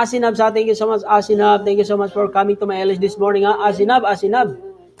 Asinab, thank you so much, Asinab, thank you so much for coming to my LS this morning, ha. Asinab,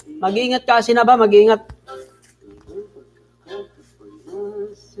 mag-iingat ka, Asinab, ha, mag-iingat.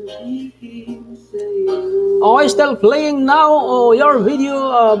 Okay, still playing now your video,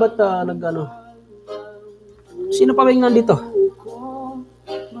 but sino pa ba yung nandito?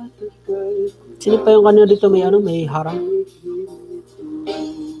 Sino pa yung kanina dito may harang?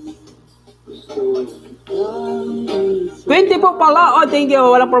 Quinty po pala, thank you,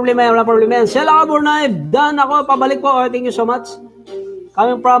 walang problema yan. Sheila Kaburnay, done ako, pabalik po, thank you so much.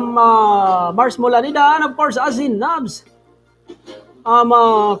 Coming from Mars Mulanida, and of course, Azinabs.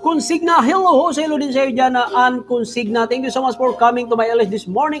 Consigna, hello din sa iyo dyan, Ann Consigna. Thank you so much for coming to my LS this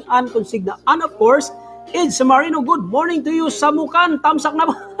morning, Ann Consigna. And of course, It's Marino, good morning to you, Samukan. Tamsak na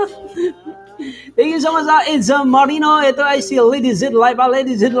ba? Thank you so much, It's Marino. Ito ay si Lady Z Live.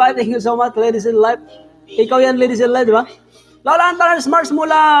 Lady Z Live, thank you so much, Lady Z Live. Ikaw yan, Lady Z Live, di ba? Lola Antares, Mars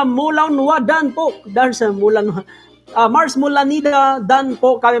Mulanwa, Dan po. Mars Mulanida, Dan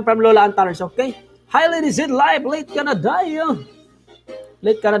po, coming from Lola Antares, okay? Hi, Lady Z Live, late ka na daw.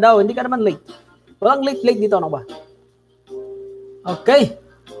 Late ka na daw, hindi ka naman late. Walang late dito, ano ba? Okay.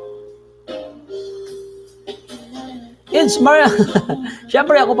 It's Maria.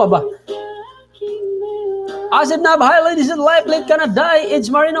 Siyempre ako pa ba? Asip na, hi ladies and live, late ka na die.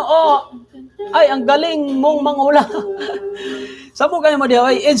 It's Marino. Ay, ang galing mong manghula. Saan po kayo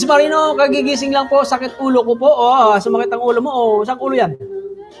madihay? It's Marino, kagigising lang po, sakit ulo ko po. Sumakit ang ulo mo. Saan ulo yan?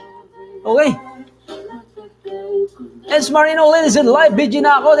 Okay. It's Marino, ladies and live, busy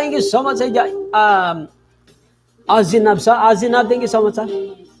na ako. Thank you so much, Azinab, thank you so much,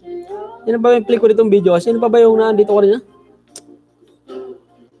 Sino ba yung play ko ditong video? Sino pa ba yung nandito ko rin, ha?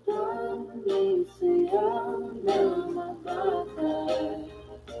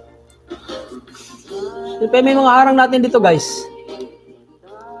 May mga harang natin dito, guys.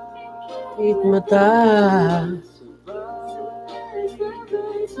 Mata.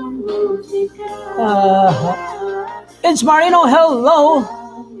 It's Marino, hello.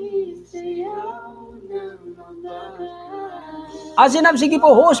 Azinab, sige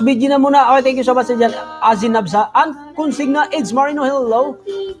po, host, busy na muna. Okay, thank you so much dyan. Azinab sa Consigna, It's Marino, hello.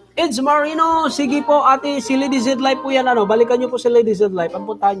 It's Marino, sige po, ate, si Lady Z Live po yan, balikan nyo po si Lady Z Live,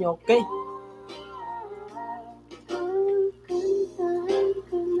 pampuntahan nyo, okay?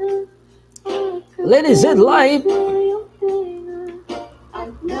 Lady Z Live.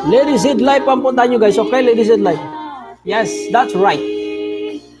 Lady Z Live, pampuntahan nyo guys, okay? Lady Z Live. Yes, that's right.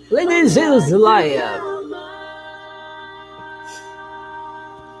 Lady Z Live.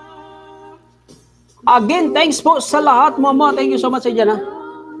 Again, thanks po sa lahat, mama. Thank you so much sa dyan, ha.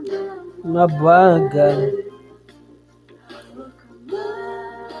 Mabagal.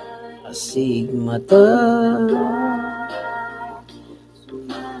 Asigmata.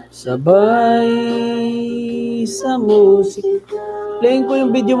 Sabay sa musik. Playin ko yung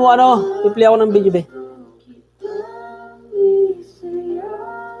video mo, i-play ako ng video, be.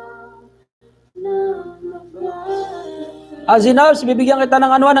 Azinabs, bibigyan kita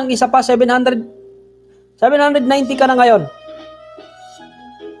ng ng isa pa, 790 ka na ngayon.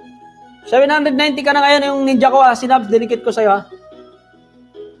 790 ka na ngayon yung ninja ko, Azinabs, dinikit ko sa'yo, ha.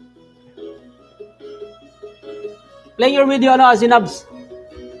 Play your video, Azinabs.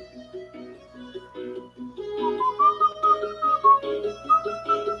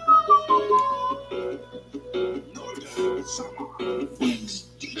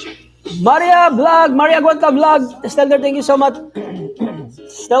 Maria Guanta Vlog, still there, thank you so much.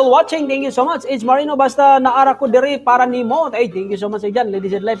 Still watching, thank you so much. It's Marino, basta naara ko diri para ni mo. Hey, thank you so much dyan,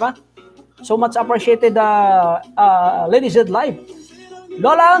 Ladies and Live, ha. So much appreciated, Ladies and Live.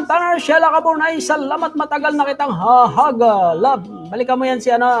 Lola Antaner, Sheila Kaburnay, salamat, matagal na kitang hahaga. Love, balikan mo yan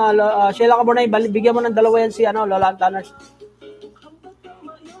si Sheila Kaburnay, bigyan mo ng dalawa yan si Lola Antaner.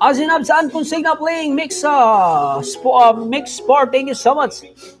 Azinab saan consigna playing mix mix sport. Thank you so much.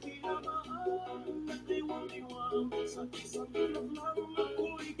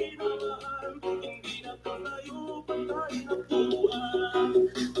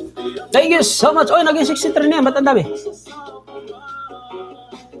 Thank you so much. Oy, naging 63 na yan. Ba't ang dami?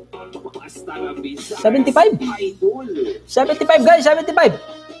 75? 75 guys,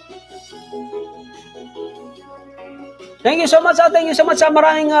 75. Thank you so much. Thank you so much sa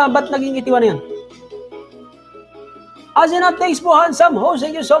maraming ba't naging itiwan yan. Azinab, thanks po handsome host.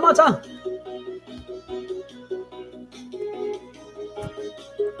 Thank you so much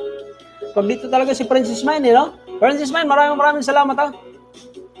Pag dito talaga si Princess Mine, no? Princess Mine, maraming salamat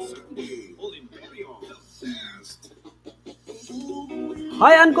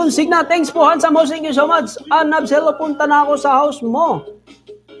Hi, Anconsigna. Thanks po handsome host. Thank you so much. Nabs, hello, punta na ako sa house mo.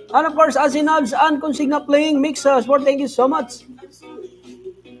 And of course, Azinabs and Consigna playing mix sport. Thank you so much.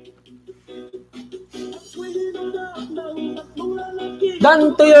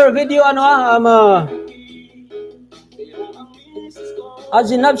 Done to your video,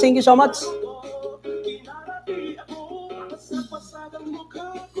 Azinabs, thank you so much.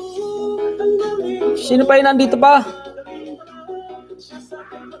 Sino pa yung nandito pa?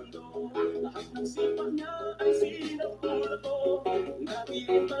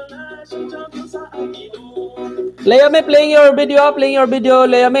 Leame, playing your video,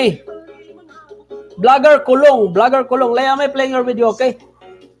 Leame. Vlogger Kulong, Leame, playing your video, okay?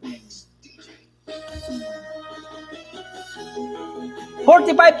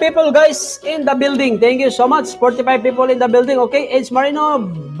 "45 people guys in the building. Thank you so much. 45 people in the building, okay? It's Marino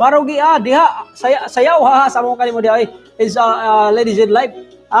Barugi diha sayaw sa mo kanimo diha is ladies in live.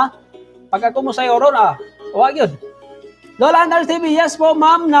 Pagka ko mo sayaw ron wag yun. Lola Andars TV, yes po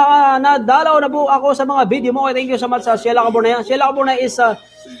ma'am, nadalaw na po ako sa mga video mo. Thank you so much sa Sheila Caburnay. Sheila Caburnay is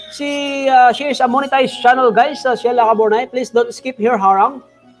she is a monetized channel guys. Sheila Caburnay, please don't skip her harang.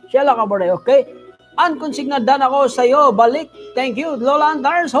 Sheila Caburnay, okay? Unconsigna dan ako sa iyo, balik. Thank you Lola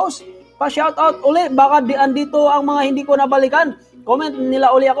Andars host. Pa-shout out uli, baka andito ang mga hindi ko nabalikan. Comment nila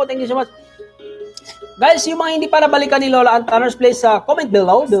uli ako. Thank you so much. Guys, yung mga hindi pa nabalikan ni Lola Andars, please comment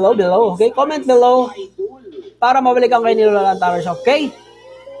below, okay? Comment below para mabalikan kayo ni Lola Antanars, okay?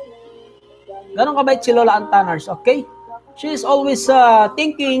 Ganon kabait si Lola Antanars, okay? She is always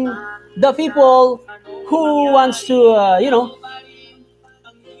thinking the people who wants to,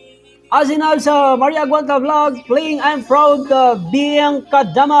 Azinab sa Maria Aguanta vlog, playing I'm proud being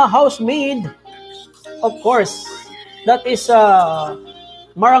Kadama housemaid. Of course, that is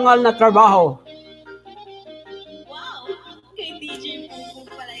marangal na trabaho.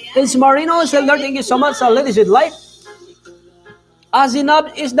 It's Marino Seldar, thank you so much sa ladies with life.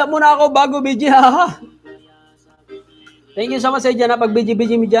 Azinab, isda muna ako bago BG. Thank you so much sa dyan pag BG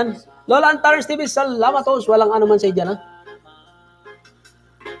mo dyan. Lola Antares TV, salamat host. Walang ano man sa dyan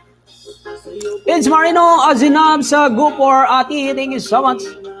It's Marino Azinab sa Go for Ati. Thank you so much.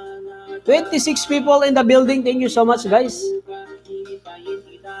 26 people in the building. Thank you so much guys.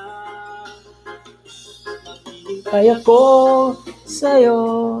 Kaya ko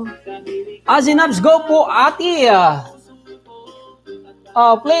sa'yo. Azinabs, go po, ati.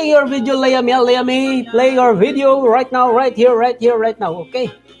 Play your video, Leame. Play your video right now, right here, right now. Okay.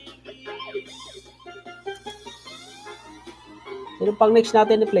 Sino pang next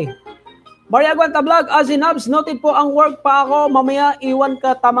natin i-play? Maria Aguanta Vlog, Azinabs, noted po ang work pa ako. Mamaya, iwan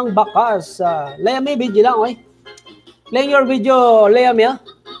ka tamang bakas. Leame, video lang, okay? Play your video, Leame.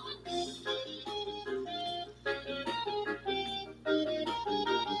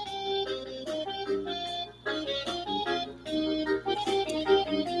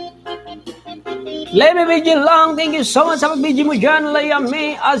 Leame video lang. Thank you so much sa pag-video mo dyan.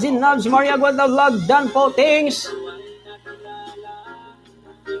 Leame, Azinabs, Maria Aguanta Vlog, done po. Thanks.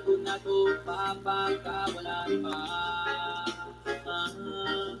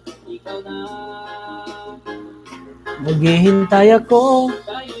 Maghihintay ako.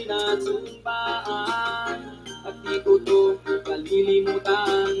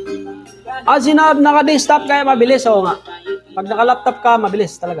 Azinab, naka-desktop kaya mabilis. Oo nga. Pag naka-laptop ka,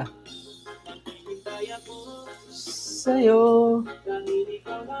 mabilis talaga. Sa'yo.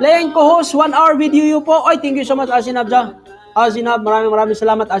 Playing co-host, 1 hour video you po. Oy, thank you so much, Azinab. Azinab, maraming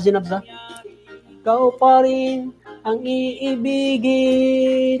salamat, Azinab. Ikaw pa rin ang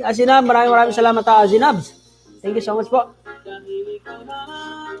iibigin. Azinab, maraming salamat, Azinab. Thank you so much po.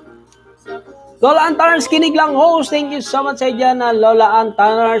 Lola Antanars, kinig lang host. Thank you so much sa dyan, Lola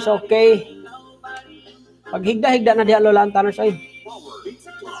Antanars. Okay. Pag higda na diya, Lola Antanars. Ay.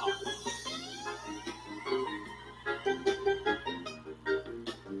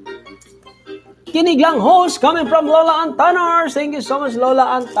 Kinig lang host coming from Lola Antanars. Thank you so much,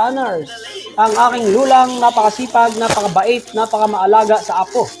 Lola Antanars. Ang aking lulang napakasipag, napakabait, napakamaalaga sa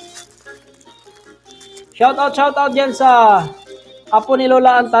apo. Shout out dyan sa apo ni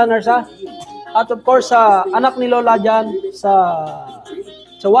Lola Antanars, ha? At of course sa anak ni Lola dyan sa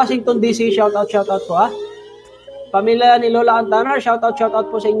Washington DC. Shout out po, ha? Pamilya ni Lola Antanars, shout out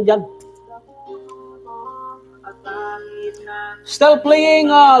po sa inyo dyan. Still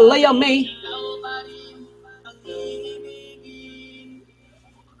playing Leia May.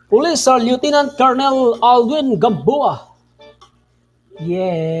 Police Lieutenant Colonel Alwin Gamboa.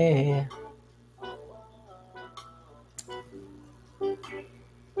 Yeah.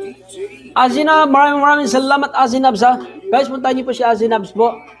 Azinab, maraming salamat Azinab sa. Guys, puntahan niyo po si Azinab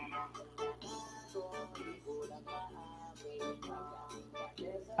po.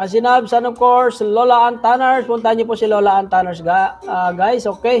 Azinab, and of course, Lola Antanars. Puntahan niyo po si Lola Antanars, guys,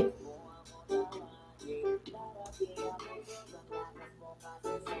 okay?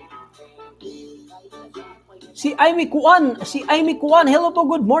 Si Amy Kuan, hello po,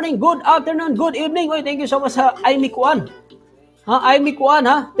 good morning, good afternoon, good evening. Oy, thank you so much sa Amy Kuan. Amy Kuan,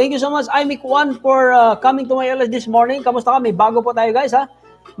 ha? Thank you so much, Amy Kuan, for coming to my LS this morning. Kamusta ka? May bago po tayo, guys, ha?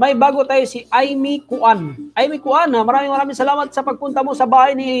 May bago tayo si Amy Kuan. Amy Kuan, ha? Maraming salamat sa pagpunta mo sa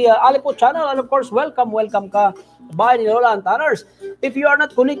bahay ni Alipo Channel. And of course, welcome ka sa bahay ni Lola Antanars. If you are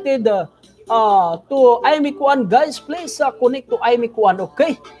not connected to Amy Kuan, guys, please connect to Amy Kuan,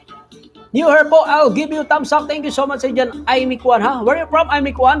 okay? New here po, I'll give you thumbs up. Thank you so much sa dyan, Amy Kuan, ha? Where are you from,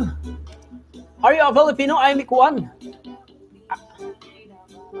 Amy Kuan? Are you a Filipino, Amy Kuan?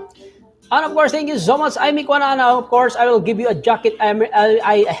 And of course, thank you so much, Amy Kuan. And of course, I will give you a jacket.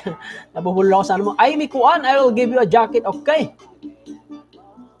 Nabubulong ako sa ano mo. Amy Kuan, I will give you a jacket, okay?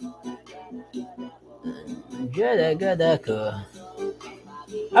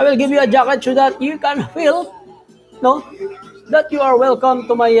 I will give you a jacket so that you can feel, no, that you are welcome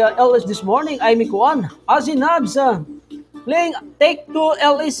to my LS this morning, Amy Kuan. Azinabs, playing Take to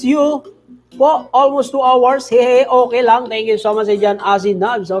LSU po, almost 2 hours. Hey, okay lang. Thank you so much dyan,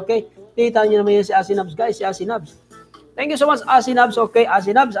 Azinabs, okay? Kita niyo naman yun si Azinabs, guys, si Azinabs. Thank you so much, Azinabs, okay?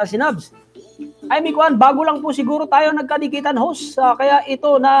 Azinabs. Amy Kuan, bago lang po siguro tayo nagkadikitan, host. Kaya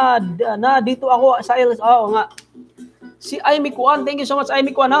ito, na dito ako sa LS. Oo nga. Si Amy Kuan, thank you so much,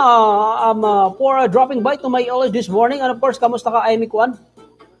 Amy Kuan, for dropping by to my LS this morning. And of course, kamusta ka, Amy Kuan?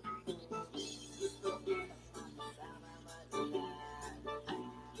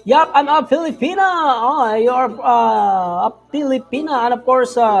 Yup, I'm a Filipina. You're a Filipina. And of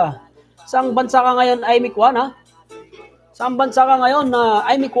course, saang bansa ka ngayon, Amy Kuan, ha? Saang bansa ka ngayon,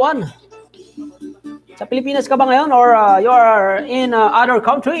 Amy Kuan? Sa Pilipinas ka ba ngayon or you're in other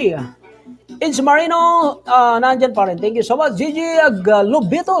country? It's Marino, nandyan pa rin. Thank you so much, Gigi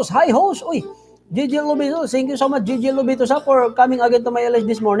Lubitos. Hi, host. Uy, Gigi Lubitos. Thank you so much, Gigi Lubitos, for coming again to my LS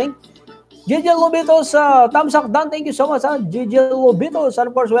this morning. Gigi Lubitos, thumbs up down. Thank you so much, Gigi Lubitos. And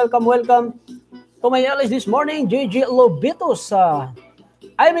of course, welcome to my LS this morning, Gigi Lubitos.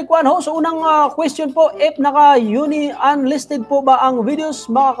 Amy Kuan, host, unang question po, if naka-uni unlisted po ba ang videos,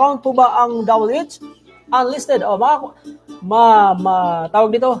 maka-count po ba ang WH? Unlisted, tawag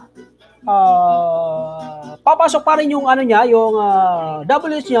dito, papasok pa rin yung ano niya, yung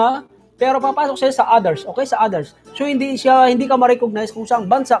WH niya, pero papasok siya sa others, okay, sa others. So hindi ka ma-recognize kung saan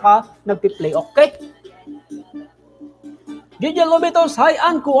bansa ka nagpi-play, okay? Gigi Lubitos, hi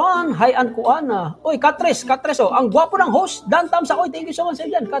Ankuan. Uy, Katres, ang gwapo ng host. Dan thumbs up. Thank you so much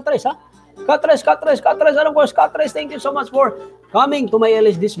dyan, Katres, ha? Katres. And of course, Katres, thank you so much for coming to my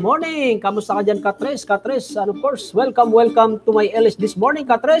LS this morning. Kamusta ka dyan, Katres? And of course, welcome to my LS this morning,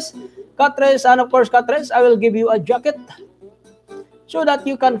 Katres. And of course, Katres, I will give you a jacket so that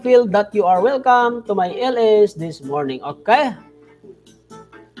you can feel that you are welcome to my LS this morning, okay?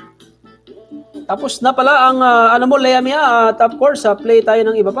 Tapos na pala ang Leia Mia, at of course, play tayo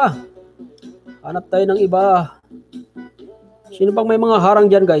ng iba pa. Hanap tayo ng iba. Sino pang may mga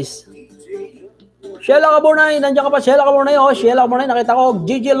harang dyan, guys? Sheila Caburnay, nandiyan ka pa, Sheila Caburnay. Sheila Caburnay, nakita ko,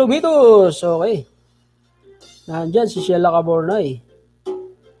 Gigi Lubitos. Okay. Nandiyan si Sheila Caburnay.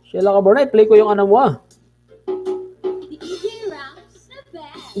 Play ko yung mo,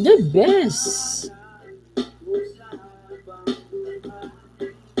 The best.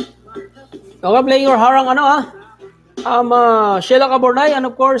 Okay, playing your harang Sheila Caburnay, and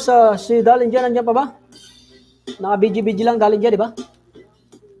of course, si Dalin dyan, nandiyan pa ba? Naka-BG lang Dalin dyan, di ba?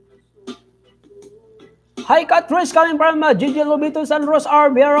 Hi, Catrice, coming from Gigi Lubitos and Rose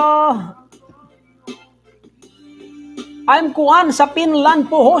Arbera. I'm Kuan sa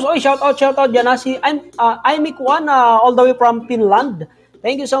Finland po, host. Oy, shout out dyan, si Amy Kuan, all the way from Finland.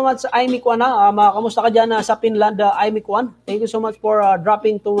 Thank you so much, Aimee Kwan. Kamusta ka dyan sa Finland, Aimee Kwan? Thank you so much for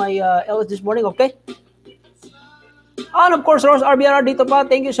dropping to my LS this morning, okay? And of course, Rose Arbiara dito pa.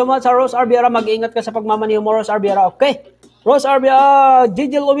 Thank you so much, Rose Arbiara. Mag-iingat ka sa pagmamaneho mo, Rose Arbiara, okay? Rose Arbiara,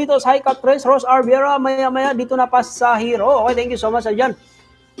 Gigi Lobitos, hi Catres. Rose Arbiara, maya-maya dito na pa sa Hero. Okay, thank you so much dyan.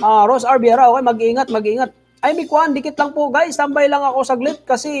 Rose Arbiara, okay, mag-iingat. Aimee Kwan, dikit lang po guys. Tambay lang ako saglit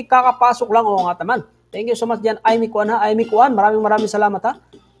kasi kakapasok lang. Oo nga taman. Thank you so much dyan, Aimee Kwan. Aimee Kwan, maraming salamat ha.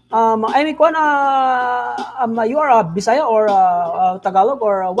 Aimee Kwan, you are Bisaya or Tagalog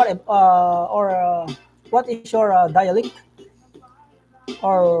or what? What is your dialect?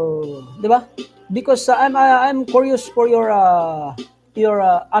 Or, di ba? Because I'm curious for your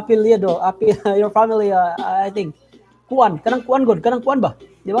apelyido, your family. I think Kuan, kanang Kuan ba?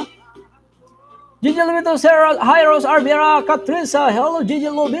 Di ba? Gigi Lobitos, hi Rose Arbiera, Catrice, hello Gigi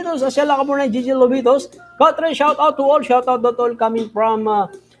Lobitos, Asiala ka muna Gigi Lobitos. Catrice, shout out to all coming from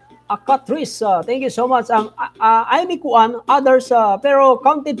Catrice. Thank you so much. Aimee Kwan, others, pero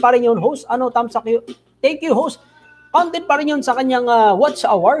counted pa rin yun, host. Ano, tamsak yun? Thank you, host. Counted pa rin yun sa kanyang watch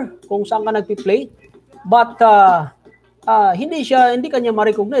hour, kung saan ka nagpi-play. But, hindi kanya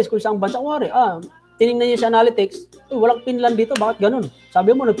ma-recognize kung saan bansa. Tinignan niya sa analytics, walang Finland dito, bakit ganun?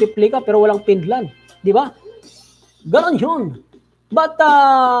 Sabi mo, nagpi-play ka pero walang Finland. Di ba? Ganun yun. But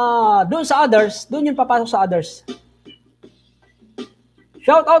doon sa others, doon yun papasok sa others.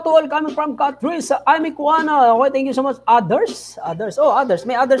 Shout out to all coming from Catrice, Aimee Kwan. Okay, thank you so much. Others. Others.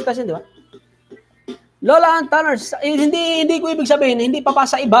 May others kasi, di ba? Lola Antaners, hindi ko ibig sabihin, hindi pa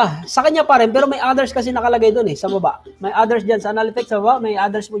sa iba. Sa kanya pa rin, pero may others kasi nakalagay doon sa baba. May others dyan sa analytics sa baba, may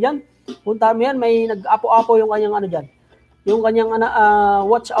others mo dyan. Punta mo yan, may nag-apo-apo yung kanyang dyan. Yung kanyang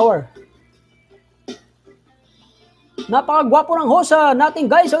watch hour. Napakagwapo ng host natin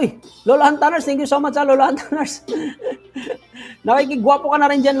guys. Oy, Lola Antaners, thank you so much Lola Antaners. Nakikigwapo ka na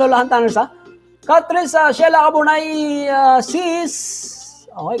rin dyan, Lola Antaners Catrice, Sheila Kabunay, sis.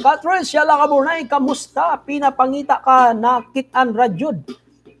 Okay, Catrice, Sheila Kabunay, kamusta? Pinapangita ka, nakitaan radyod.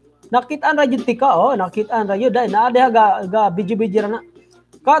 Nakitaan radyod tika, nakitaan radyod. Naadya ga bidyo-bidyo na.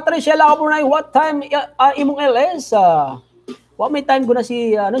 Catrice, Sheila Kabunay, what time imong LS? What may time ko na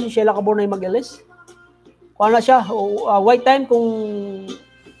si Sheila Kabunay mag-LS? Kung na siya, white time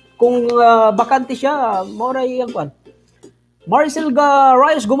kung bakante siya, moray yung kwan. Maricel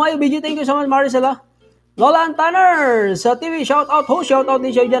Reyes Gumayo, BG, thank you so much Maricel Lola Antaners sa TV, shout out din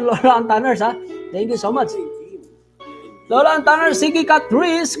siya dyan, Lola Antaners Thank you so much. Lola Antaners, sige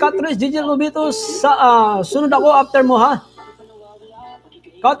Catrice, Gigi Lobitos, sunod ako after mo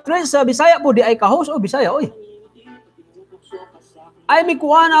Catrice, Bisaya po, di ay ka-host, Bisaya, Aimee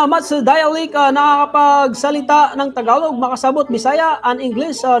Kwan, mas dialect, nakakapagsalita ng Tagalog, makasabot Bisaya, and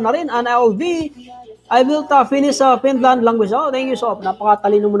English na rin, and LV, I will finish Finland language. Thank you so much.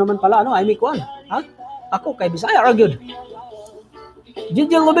 Napakatalino mo naman pala, Aimee Kwan. Ako kay Bisaya, good.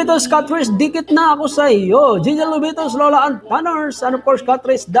 Gigi Lobitos, Catrice, dikit na ako sa iyo. Gigi Lobitos, Lola Antaners, and of course,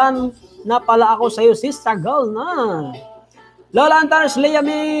 Catrice, Dan, na pala ako sa iyo, Sister Girl na. Lola Antaners, Leia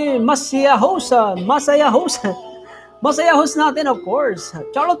may Masaya host. Masaya host natin, of course.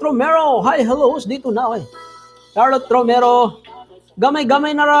 Charlotte Romero, hi, hello host, dito na, Charlotte Romero, gamay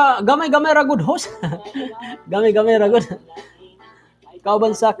ra good host. gamay ra good.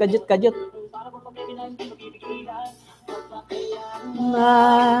 Kauban sa kajit.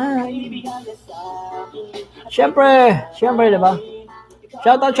 Siyempre, diba?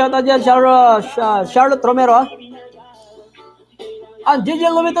 Shout out dyan, Charlotte Romero, Gigi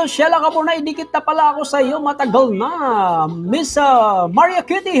Lobitos, Sheila Kabunay, dikit na pala ako sa iyo, matagal na. Miss Maria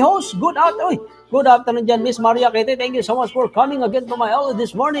Kitty, host, good afternoon dyan, Miss Maria Kitty. Thank you so much for coming again to my house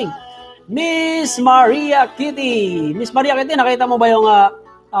this morning. Miss Maria Kitty, nakita mo ba yung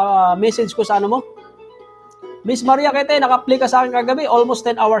message ko sa mo? Miss Maria Kitty, naka-play ka sa akin kagabi, almost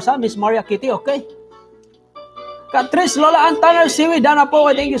 10 hours Miss Maria Kitty, okay? Catrice, Lola Antaner, Siwi, Dana po,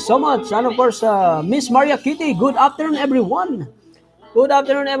 thank you so much. And of course, Miss Maria Kitty, good afternoon everyone. Good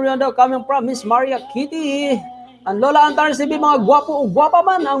afternoon everyone daw, coming from Miss Maria Kitty. Ang Lola Antaner, Siwi, mga gwapa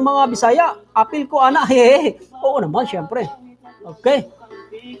man ang mga Bisaya. Apil ko, Oo naman, syempre. Okay.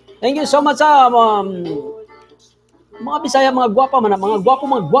 Thank you so much mga Bisaya, mga gwapa man, mga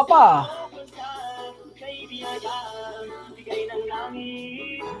gwapa.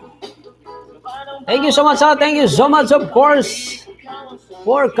 Thank you so much, of course,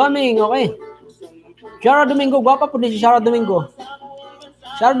 for coming, okay? Shara Domingo, gwapa po din si Shara Domingo.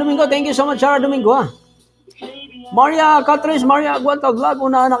 Thank you so much, Shara Domingo, Maria Catrice, Maria Aguanta Vlog,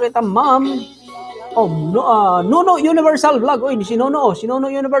 una nakita, ma'am. Nuno Universal Vlog. Si Nuno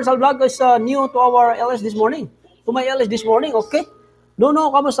Universal Vlog is new to our LS this morning. To my LS this morning, okay?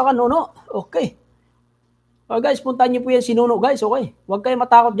 Nuno, kamusta ka, Nuno? Okay. Guys, puntahan niyo po yan si Nuno, guys. Okay. Huwag kayo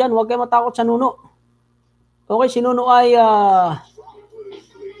matakot dyan. Huwag kayo matakot sa Nuno. Okay, si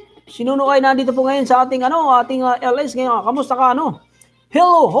Nuno ay nandito po ngayon sa ating LS ngayon. Kamusta ka,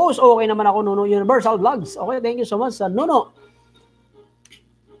 Hello, host. Okay naman ako, Nuno Universal Vlogs. Okay, thank you so much, Nuno.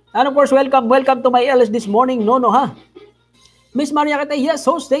 And of course, welcome to my LS this morning, Nuno, ha? Miss Maria Kitty, yes,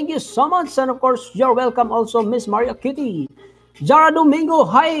 host, thank you so much. And of course, you're welcome also, Miss Maria Kitty. Jara Domingo,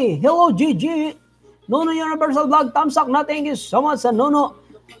 hi. Hello, Gigi. Nuno Universal Vlog, thumbs up na. Thank you so much, Nuno.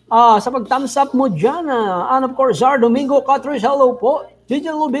 Sa pag-thumbs up mo dyan. And of course, Jara Domingo, Catrice, hello po.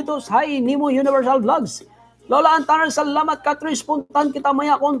 Gigi Lubitos, hi. Nemo Universal Vlogs. Lola Antanar, salamat, Catrice. Puntan kita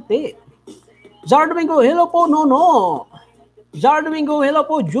maya konti. Jara Domingo, hello po, Nuno. Jara Domingo, hello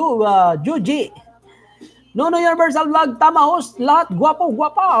po, Juji. Nuno Universal Vlog, tama host. Lahat,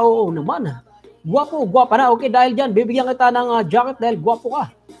 gwapo-gwapa. Oo naman. Gwapo-gwapa na. Okay, dahil dyan, bibigyan kita ng jacket dahil gwapo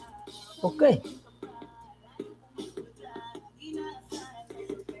ka. Okay.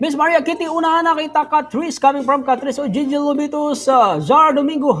 Miss Maria Kitty, unahan na kita, Catrice, coming from Catrice. O, Gigi Lubitos, Zara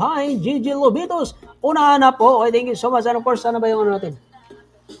Domingo, hi, Gigi Lubitos. Unahan na po. Okay, thank you so much. And of course, sana ba yung natin?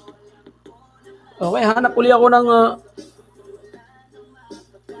 Okay, hanap uli ako ng...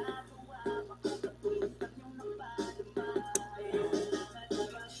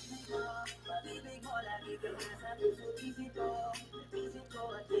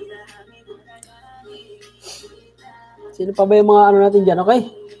 Sino pa ba yung mga natin dyan, okay?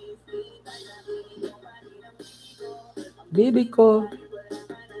 Bibi ko.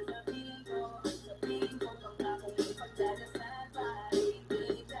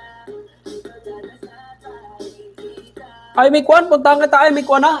 Ay, Mikwan, puntahan kita. Ay,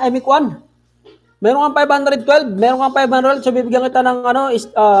 Mikwan na. Ay, Mikwan. Meron kang 512. Meron kang 512. So, bibigyan kita ng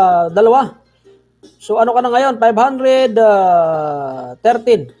dalawa. So, ano ka na ngayon?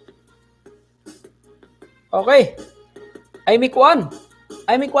 513. Okay. I make one,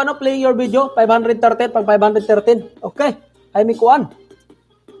 play your video, 513, pag 513. Okay, I make one.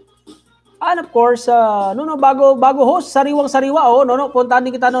 And of course, Nuno, bago host, sariwang-sariwa. Oh, Nuno, puntahan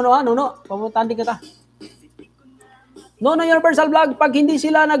din kita, Nuno, ha? Nuno, pupuntahan din kita. Nuno Universal Vlog, pag hindi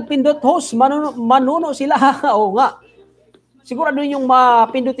sila nagpindot host, manuno sila. Oo nga. Sigurado yung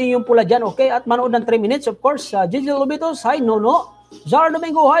mapindutin yung pula dyan, okay? At manood ng 3 minutes, of course. Gigi Lubitos, hi, Nuno. Zara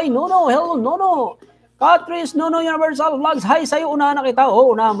Domingo, hi, Nuno. Hello, Nuno. Catrice, Nuno Universal Vlogs, hi sa'yo, unahan na kita.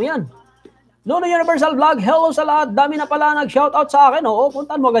 Oo, unahan mo yan. Nuno Universal Vlog, hello sa lahat. Dami na pala nag-shoutout sa akin. Oo,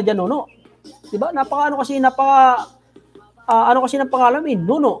 puntahan mo agad dyan, Nuno. Diba? Ano kasi ng pangalan,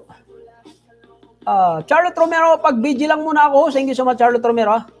 Nuno. Charlotte Romero, pag-BG lang muna ako. Thank you so much, Charlotte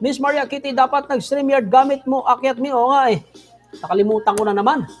Romero. Miss Maria Kitty, dapat nag-StreamYard gamit mo, akyat mo. Oo nga eh. Nakalimutan ko na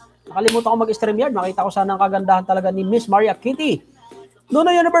naman. Nakalimutan ko mag-StreamYard. Makita ko sana ang kagandahan talaga ni Miss Maria Kitty. Nuno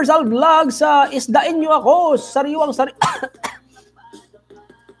Universal Vlogs, isdain nyo ako, sariwang-sari.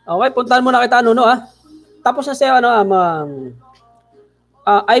 Okay, puntahan muna kita, Nuno, ha? Tapos na siya,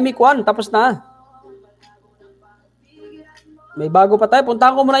 I make one, tapos na. May bago pa tayo.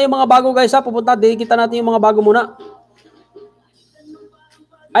 Puntahan ko muna yung mga bago, guys, ha? Kita natin yung mga bago muna.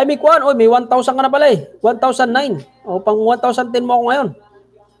 I make one, may 1,000 ka na pala, 1,009. O, pang 1,010 mo ako ngayon.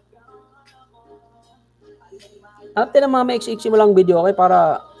 Atin ang mga maiksi-iksi mo lang video, okay?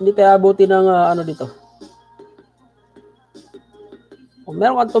 Para hindi tayo abuti ng dito. O,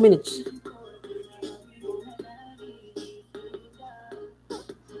 meron kang 2 minutes.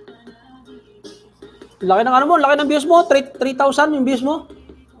 Laki ng laki ng views mo. 3,000 yung views mo.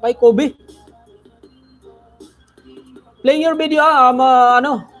 Kay Kobe. Playing your video,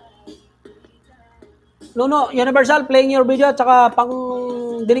 Nuno, Universal, playing your video, tsaka pang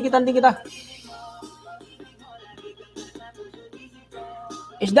dinikitan din kita.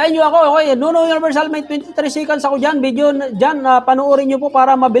 Isdain nyo ako, okay? Nuno Universal, may 23 seconds ako dyan. Video dyan, panoorin nyo po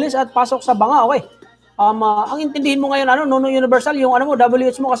para mabilis at pasok sa banga, okay? Ang intindihin mo ngayon, Nuno Universal, yung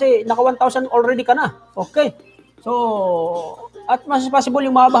WH mo kasi naka 1,000 already ka na. Okay. So, at mas possible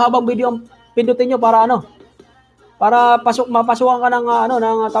yung mahaba-habang video ang pindutin nyo para para mapasukan ka ng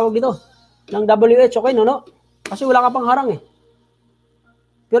tawag dito, ng WH, okay, Nuno? Kasi wala ka pang harang eh.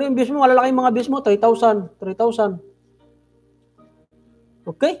 Pero yung views mo, malalaki yung mga views mo, 3,000.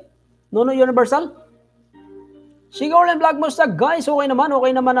 Okay? Nuno Universal? Si Girlin Vlog, musta guys? Okay naman.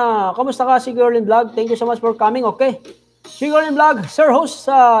 Kamusta ka si Girlin Vlog? Thank you so much for coming, okay? Si Girlin Vlog, Sir Host,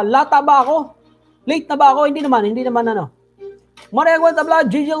 lata ba ako? Late na ba ako? Hindi naman Maria Guenta Vlog,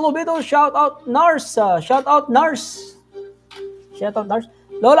 Gigi Lubito, shout out Nars.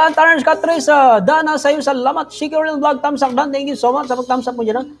 Lola Antanar, Catrice, Dana, sa'yo salamat. Si Girlin Vlog, thumbs up dan. Thank you so much sa pag-thumbs up mo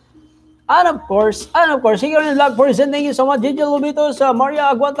dyan. And of course, here in vlog presenting you so much, Gigi Lubitos,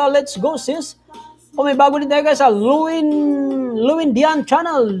 Maria Aguanta, let's go sis. O may bago din tayo guys sa Luwin Dian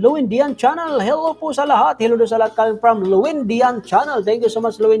Channel. Luwin Dian Channel. Hello po sa lahat. Hello do sa lahat coming from Luwin Dian Channel. Thank you so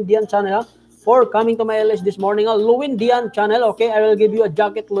much Luwin Dian Channel for coming to my LS this morning. Luwin Dian Channel. Okay, I will give you a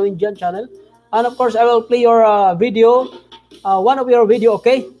jacket Luwin Dian Channel. And of course, I will play your video. One of your video,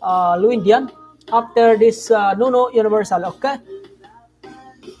 okay? Luwin Dian. After this Nuno Universal, okay?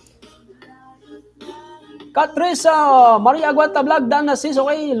 Catrice, Maria Aguanta Vlog, Dan Nasis,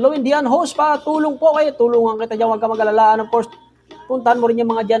 okay, Luwin Dian, host pa, tulong po kayo, tulungan kita dyan, huwag ka mag-alala. And of course, puntahan mo rin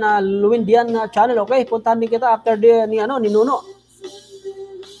yung mga dyan na Luwin Dian channel, okay, puntahan din kita after ni Nuno.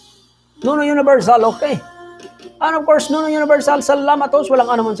 Nuno Universal, okay. And of course, Nuno Universal, salamat host,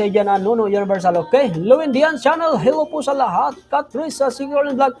 walang ano man sa dyan na Nuno Universal, okay. Luwin Dian channel, hello po sa lahat. Catrice,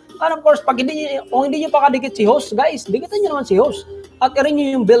 Sigurd Vlog, and of course, pag hindi nyo pa kadikit si host, guys, dikitan nyo naman si host. At i-ring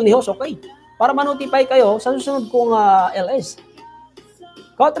nyo yung bell ni host, okay. Para ma-notify kayo sa susunod kong LS.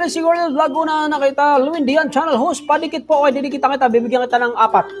 Katri siguro vlog ko na nakita, Luwin Dian Channel host, padikit po ako, didikitan kita, bibigyan kita ng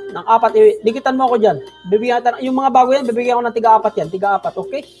apat. Dikitan mo ako dyan. Bibigyan kita, yung mga bago yan, bibigyan ko ng tiga-apat yan, tiga-apat,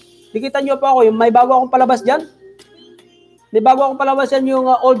 okay? Dikitan nyo po ako, yung may bago akong palabas dyan. May bago akong palabas yan yung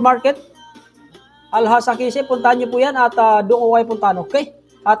Old Market. Alhasa Kisi, puntahan nyo po yan at doon ko kayo puntahan, okay?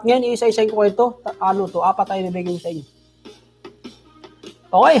 At ngayon, isa-isayin ko ito, apat tayo bibigyan sa inyo.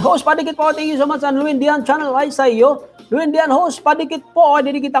 Okay, host, padikit po. Thank you so much. Luwin Dian Channel ay sa iyo. Luwin Dian, host, padikit po.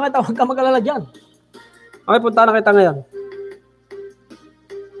 Didikita kita. Huwag ka mag-alala dyan. Okay, punta na kita ngayon.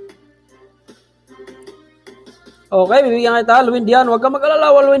 Okay, bibigyan kita. Luwin Dian, huwag ka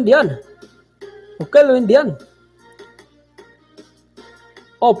mag-alala. Luwin Dian. Okay, Luwin Dian.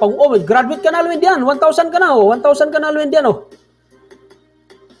 Graduate ka na, Luwin Dian. 1,000 ka na, 1,000 ka na, Luwin Dian,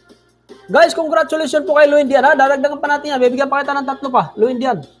 Guys, congratulations po kay Luwin Dian, ha? Dadagdagan pa natin yan. Bibigyan pa kita ng 3 pa, Luwin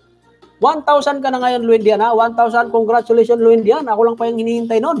Dian. 1,000 ka na ngayon, Luwin Dian, ha? 1,000, congratulations, Luwin Dian. Ako lang pa yung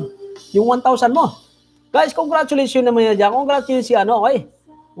hinihintay nun. Yung 1,000 mo. Guys, congratulations naman yan dyan. Congratulations okay?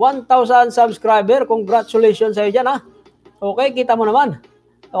 1,000 subscriber. Congratulations sa'yo dyan, ha? Okay, kita mo naman.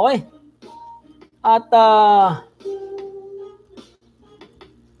 Okay. At,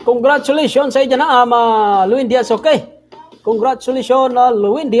 congratulations sa'yo dyan, ha? Luwin Dian, okay? Congratulations,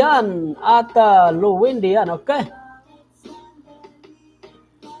 Luwin Dian at Luwin Dian, okay?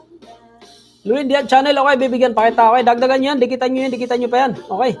 Luwin Dian channel, okay, bibigyan pa kita, okay? Dagdagan nyo yan, dikitan nyo pa yan,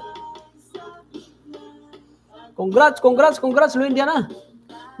 okay? Congrats, Luwin Dian, ha?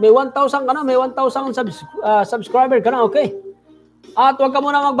 May 1,000 ka na, may 1,000 subscriber ka na, okay? At huwag ka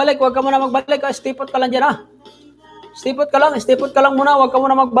muna magbalik, stipot ka lang dyan, ha? Stipot ka lang muna, huwag ka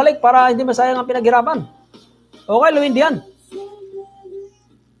muna magbalik para hindi masayang ang pinaghirapan. Okay, Luwin Dian.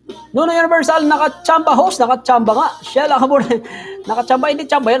 Nuno Universal, nakachamba host, nakachamba nga. Shell, nakachamba, hindi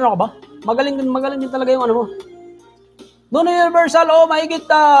chamba yan, ano ka ba? Magaling din talaga yung ano mo. Nuno Universal, mahigit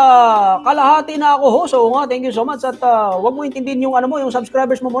kalahati na ako host. Oo nga, thank you so much. At wag mo intindihin yung ano mo, yung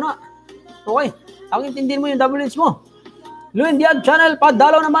subscribers mo muna. Okay, ang intindihin mo yung double mo. Luwin Dian Channel,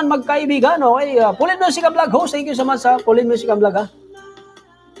 padalaw naman magkaibigan. Okay, Pulin Music Vlog host, thank you so much sa Pulin Music Vlog, ha.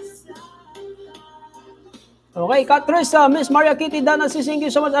 Okay, Catrice, Miss Maria Kitty, Dana, thank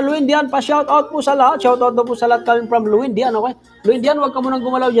you so much. Luwin Dian, pa-shoutout po sa lahat. Shoutout po sa lahat coming from Luwin Dian, okay? Luwin Dian, huwag ka munang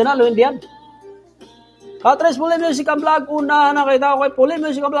gumalaw dyan, ha, Luwin Dian. Catrice, Pulin Music Vlog, una nakita, okay? Pulin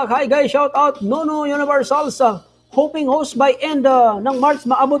Music Vlog, hi guys, shoutout. Nuno Universal, hoping host by end ng March,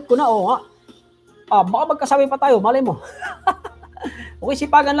 maabot ko na, nga. Baka magkasabi pa tayo, malay mo. Okay,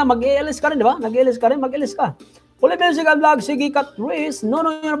 sipagan lang, mag-ELS ka rin, di ba? Mag-ELS ka. Pulin Music Vlog, sige, Catrice,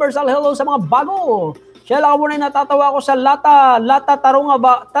 Nuno Universal, hello sa mga bago. Siya lang muna natatawa ko sa lata talong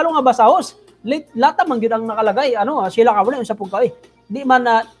nga ba sa host? Lata man yun ang nakalagay. Sila ka muna yung sa pagkain. Di man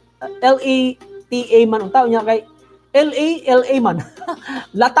L-A-T-A man ang tao niya kay L-A man.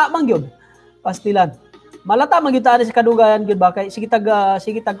 Lata man yun. Pastilan. Malata man yun tayo sa kadugayan yun ba? Kay sige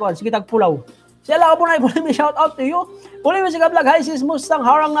tag pulaw. Siya lang muna may shout out to you. Puli mo si Vlog. Hi sis Mustang,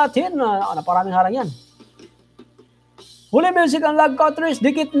 harang natin. Naparaming harang yan. Huli Music ang Vlog, Catrice,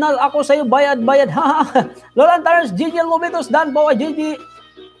 dikit na ako sa'yo, bayad, ha. Lolan Tarns, Gigi Lubitos, Dan po, Gigi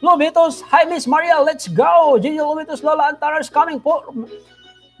Lubitos, hi Miss Maria, let's go. Gigi Lubitos, Lolan Tarns, coming po.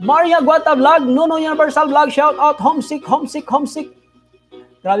 Maria Guata Vlog, Nuno Universal Vlog, shout out, homesick.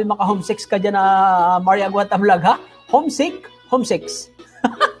 Grabe maka-homesick ka dyan na Maria Guata Vlog, ha. Homesicks.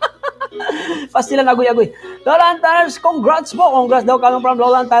 Pastilan agoy. Lolan Tarns, congrats po. Congrats daw coming from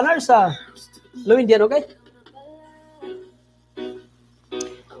Lolan Tarns, Luwin Dian, okay?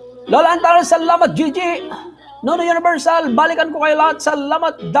 Lola Antaran, salamat Gigi. Nuno Universal, balikan ko kayo lahat.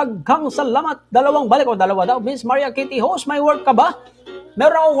 Salamat, daghang salamat. Dalawang balik o dalawa daw. Miss Maria Kitty, host, may work ka ba?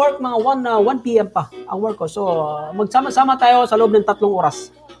 Meron akong work mga 1 p.m. pa ang work ko. So, magsama-sama tayo sa loob ng 3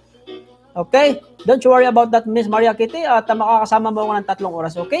 oras. Okay? Don't you worry about that, Miss Maria Kitty. At makakasama mo ako ng 3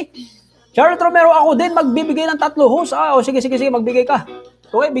 oras. Okay? Charlotte Romero, ako din magbibigay ng 3 host. Sige, magbigay ka.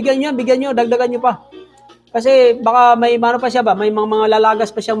 Okay, bigyan nyo, dagdagan nyo pa. Kasi baka may mano pa siya ba? May mga lalagas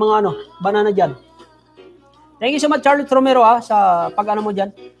pa siyang mga banana dyan. Thank you so much, Charlotte Romero, sa pag-ano mo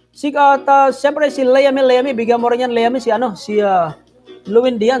dyan. Siyempre si Leami, bigyan mo rin yan, Leami, si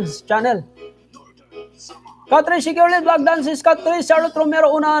Luwin Dian's channel. Catherine Securely Vlog Dances, Catherine Charlotte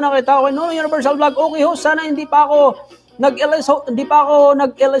Romero, una nakita ko. Nuno Universal Vlog, okay host, sana hindi pa ako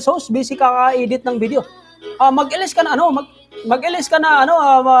nag-LS host, busy kaka-edit ng video. Mag-LS ka na, mag-LS ka na,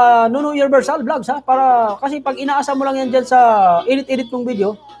 Nuno Universal Vlogs, para, kasi pag inaasa mo lang yan dyan sa edit ng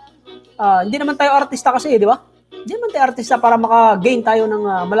video, hindi naman tayo artista kasi, di ba? Hindi naman tayo artista para maka-gain tayo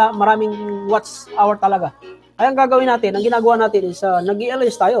ng maraming watch hour talaga. Kaya ang gagawin natin, ang ginagawa natin is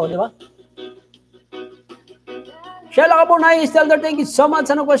nag-LS tayo, di ba? Sheila Kabunay, Stelter, thank you so much.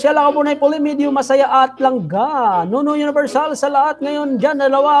 Ano ko, Sheila Kabunay, Polymedium, masaya at langga. Nuno Universal, sa lahat ngayon dyan,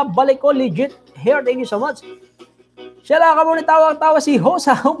 dalawa, balik ko, legit here. Thank you so much. Sheila Kabunay, tawa si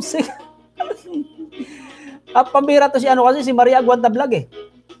Hosa, homesick. At pambira to si kasi si Maria Aguanta Vlog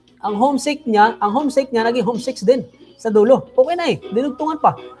Ang homesick niya, naging homesick din sa dulo. Okay na dinugtungan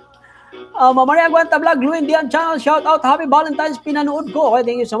pa. Maria Aguanta Vlog, Luwin Dian Channel, shout out, happy Valentine's, pinanood ko. Okay,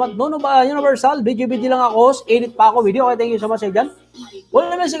 thank you so much. Nuno Universal, video lang ako, edit pa ako video. Okay, thank you so much, dyan.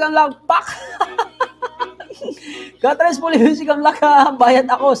 Wala music ang lag, pak! Katres, Puli music ang lag, bayad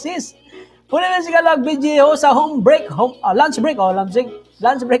ako, sis. Puli music ang lag, video sa lunch break,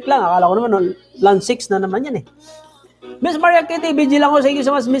 lunch break lang. Akala ko naman, lunch 6 na naman yan Miss Maria Kitty, video lang ako, thank you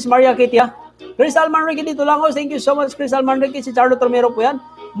so much, Miss Maria Kitty, Crystal Manrique, dito lang ako, thank you so much, Crystal Manrique, si Charlotte Romero po yan.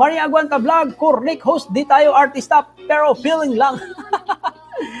 Maria Aguanta Vlog, Cornick host, di tayo artista, pero feeling lang.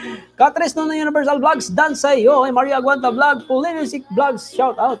 Katres Nuno Universal Vlogs, dance sa'yo. Okay, Maria Aguanta Vlog, Puli Music Vlogs,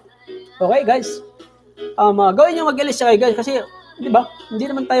 shout out. Okay, guys. Gawin nyo mag-ilis siya guys, kasi, di ba, hindi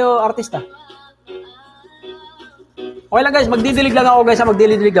naman tayo artista. Okay lang guys, magdidilig lang ako guys,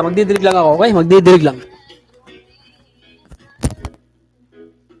 magdidilig lang ako, okay? Magdidilig lang.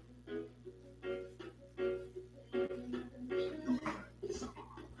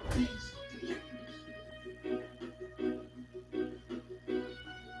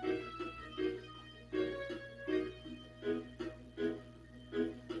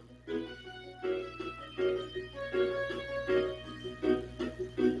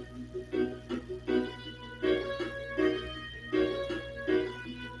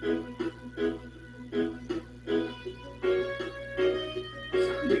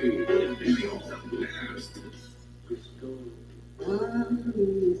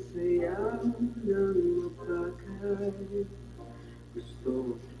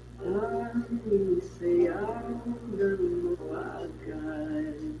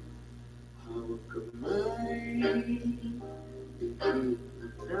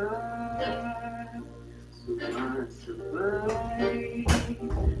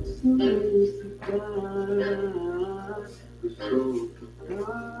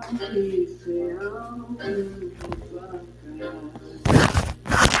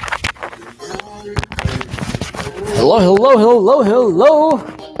 Hello.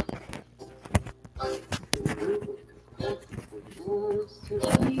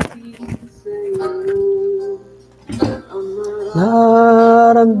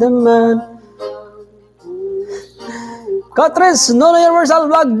 Naramdaman. Katres, Nuno Universal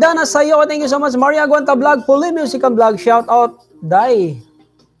Vlog, Dana sa'yo. Thank you so much. Maria Aguanta Vlog, Puli Music and Vlog, shout out. Dai.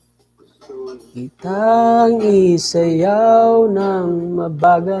 Kitang isayaw ng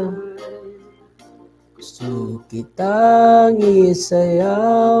mabagal. Gusto kitang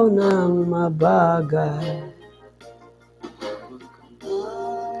isayaw ng mabagal.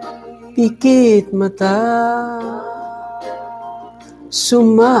 Pikit mata,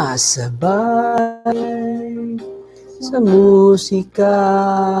 sumasabay sa musika.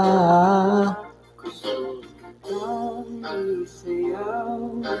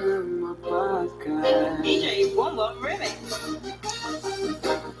 DJ Bomba Remix.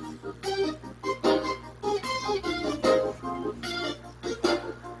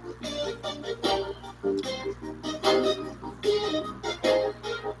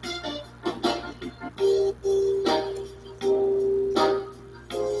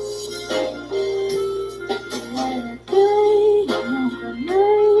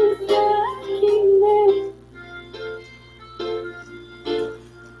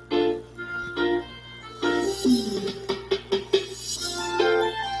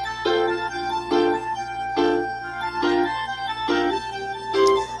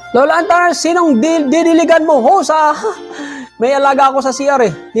 Lola Antanas, sinong didiligan mo? Host, may alaga ako sa CR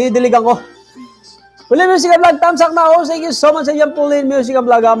eh. Didiligan ko. Pulin Music Vlog, thumbs up na host. Thank you so much sa dyan, Pulin Music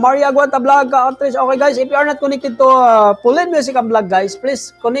Vlog. Maria Aguanta Vlog, actress. Okay guys, if you are not connected to Pulin Music Vlog guys,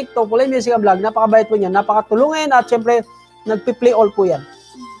 please connect to Pulin Music Vlog. Napakabait po niyan, napakatulungin at syempre, nagpi-play all po yan.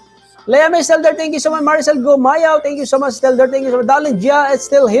 Lea May Stelder, thank you so much. Maricel Gumayaw, thank you so much. Stelder, thank you so much. Darlene Gia, it's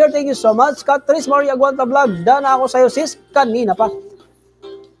still here, thank you so much. Catrice Maria Aguanta Vlog, dana ako sa'yo sis, kanina pa.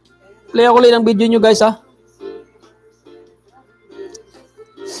 Play ako lang ang video nyo guys ha.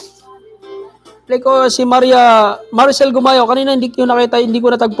 Play ko si Maricel Gumayo. Kanina hindi ko nakita, hindi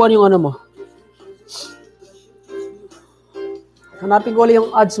ko natagpuan yung ano mo. Hanapin ko ulit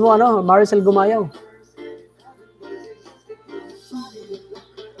yung ads mo, Maricel Gumayo.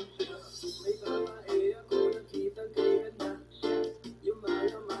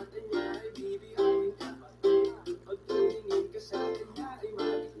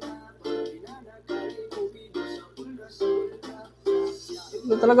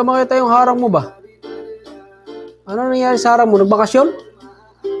 Talaga makita yung harang mo ba? Ano nangyari sa harang mo? Nagbakasyon?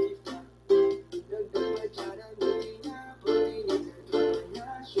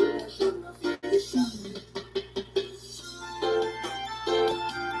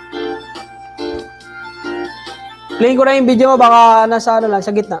 Play ko na yung video mo, baka nasa lang,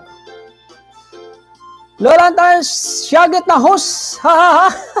 sa gitna. Lola Antanas, siya gitna host. Ha ha ha.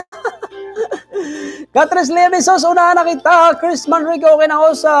 Catrice Levisos, unahan na kita. Chris Manrique, okay na ako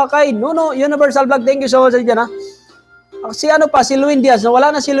sa kay Nuno Universal Vlog. Thank you so much dyan ha. Si si Luin Diaz.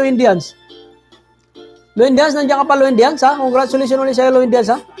 Wala na si Luin Diaz. Luin Diaz, nandiyan ka pa Luin Diaz ha. Congratulations ulit sa'yo Luin Diaz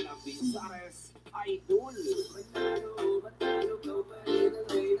ha.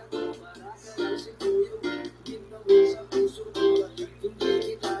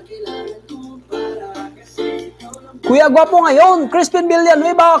 Kuya Gwapo ngayon, Crispin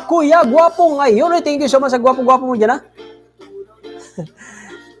Villanueva, Kuya Gwapo ngayon. Thank you so much sa gwapo-gwapo mo dyan, ha?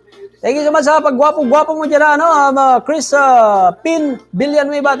 Thank you so much sa pag-gwapo-gwapo mo dyan, Chris Pin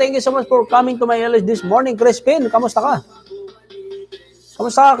Villanueva. Thank you so much for coming to my LS this morning. Crispin, kamusta ka?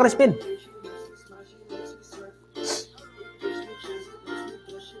 Kamusta ka, Crispin?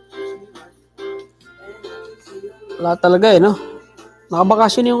 Wala talaga no?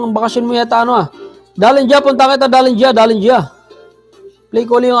 Nakabakasyon yung bakasyon mo yata, Darlene Gia, punta kita, Darlene Gia. Play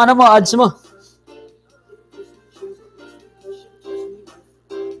ko yung mo, ads mo.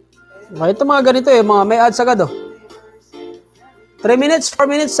 Ito mga ganito mga may ads agad 3 minutes, 4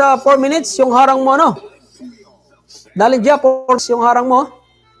 minutes, 4 minutes yung harang mo, Darlene Gia, 4 yung harang mo.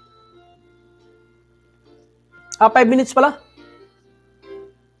 5 minutes pala.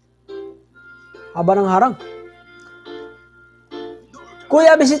 Haba ng harang.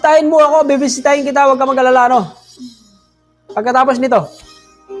 Kuya, bisitahin mo ako. Bibisitahin kita. Huwag ka mag-alala, Pagkatapos nito.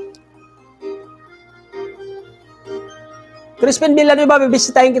 Crispin Villanueva,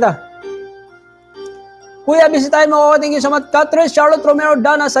 bibisitahin kita. Kuya, bisitahin mo ako. Thank you so much. Catrice, Charlotte Romero,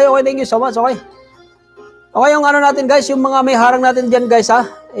 Dana, sa'yo. Okay, thank you so much. Okay. Okay, yung natin, guys. Yung mga may harang natin dyan, guys, ha.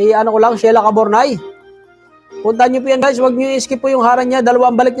 Ko lang, Sheila Cabornay. Puntahan nyo po yan, guys. Huwag nyo i-skip po yung harang niya.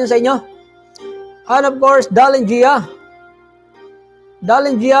 Dalawa ang balik niya sa inyo. And of course, Darlene Gia.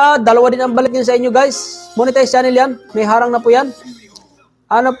 Darlene Gia, dalawa din ang balik niya sa inyo, guys. Monetize channel yan. May harang na po yan.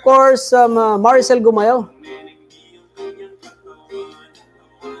 And of course, Maricel Gumayo.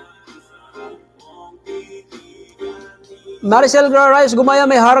 Maricel Rice Gumayo,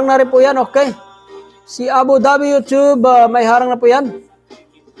 may harang na rin po yan. Okay. Si Abu Dhabi YouTube, may harang na po yan.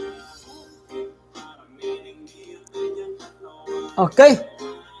 Okay.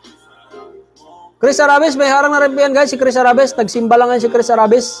 Chris Arabes, may harang na rin po yan, guys. Si Chris Arabes, nagsimba lang yan si Chris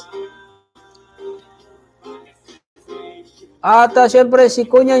Arabes. At syempre, si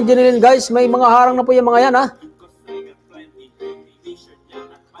Kuya Jeneline, guys, may mga harang na po yung mga yan, ha.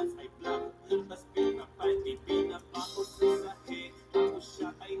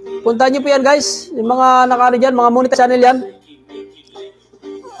 Puntahan nyo po yan, guys. Yung mga nakaano dyan, mga monetize channel yan.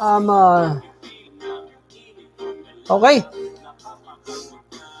 Okay.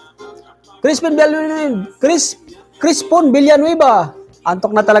 Crispin Villanueva. Crispon Villanueva.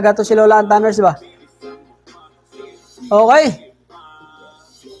 Antok na talaga to si Lola Antaners, ba? Okay.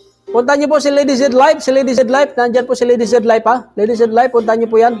 Puntahan niyo po si Lady Z Live. Si Lady Z Live. Nandyan po si Lady Z Live, ha? Lady Z Live, puntahan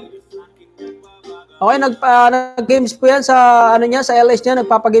niyo po yan. Okay, nag-games po yan sa, sa LS niya.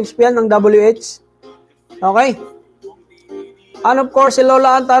 Nagpapagames po yan ng WH. Okay. And of course, si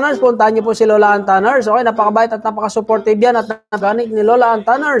Lola Antaners, puntahan niyo po si Lola Antaners. Okay, napakabait at napaka-supportive yan at napakanik ni Lola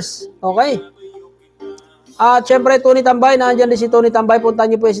Antaners. Okay. At syempre, Tony Tambay, nandiyan din si Tony Tambay. Puntahan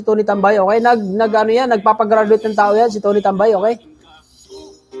niyo po yan si Tony Tambay. Okay, nagpapagraduate ng tao yan, si Tony Tambay. Okay.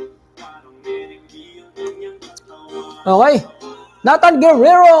 Okay. Nathan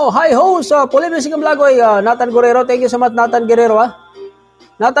Guerrero, hi host, Pulin Music Vlog, Nathan Guerrero, thank you so much, Nathan Guerrero, ha.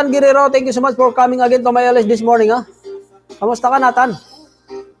 Nathan Guerrero, thank you so much for coming again to my LS this morning, ha. Kamusta ka, Nathan?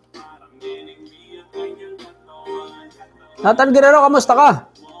 Nathan Guerrero, kamusta ka?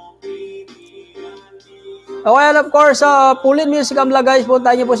 Okay, and of course, Pulin Music Vlog, guys,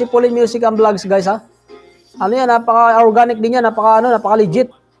 puntahan niyo po si Pulin Music Vlogs, guys, ha. Ano yan, napaka-organic din yan, napaka-legit.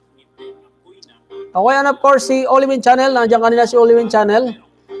 Okay, and of course, si Oliwin Channel, nandiyan kanina si Oliwin Channel.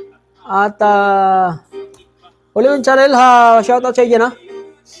 At, Oliwin Channel, shoutout sa iyo dyan, ha.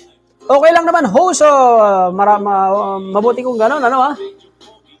 Okay lang naman, host, mabuti kong gano'n, ano, ha.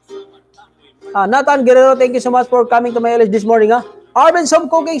 Nathan Guerrero, thank you so much for coming to my LS this morning, ha. Arvin's Home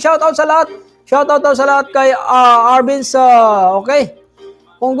Cooking, shoutout sa lahat. Shoutout sa lahat kay Arvin's, okay.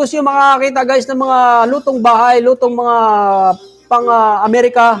 Kung gusto nyo makakita, guys, ng mga lutong bahay, lutong mga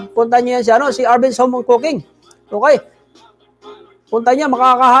pang-Amerika, punta nyo yan si Arvin's Home Cooking. Okay. Punta nyo,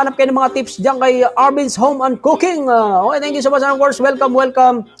 makakahanap kayo ng mga tips dyan kay Arvin's Home and Cooking. Okay, thank you so much. And of course, welcome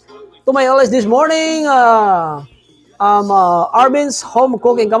to my LS this morning. Arvin's Home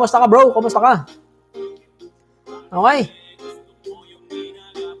Cooking. Kamusta ka, bro? Kamusta ka? Okay.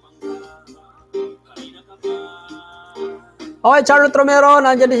 Okay, Charlotte Romero.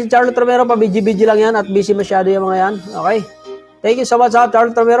 Nandiyan din si Charlotte Romero. Pa-BG-BG lang yan at busy masyado yung mga yan. Okay. Thank you so much,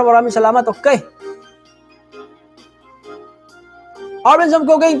 Charlotte Romero. Maraming salamat. Okay. Arvin's Home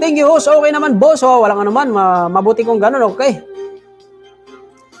Cooking. Thank you, host. Okay naman, boss. Walang anuman. Mabuti kong ganun. Okay.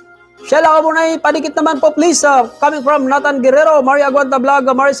 Sheila Kabunay, padikit naman po, please. Coming from Nathan Guerrero, Maria Aguanta Vlog,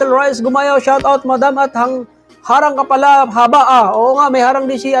 Maricel Rice, Gumayo, shout out, madam, at harang ka pala, haba. Oo nga, may harang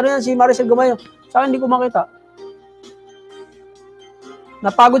din si Maricel Gumayo. Sa akin, hindi ko makita.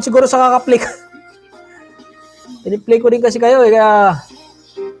 Napagod siguro sa kaka-play. Piniplay ko din kasi kayo, kaya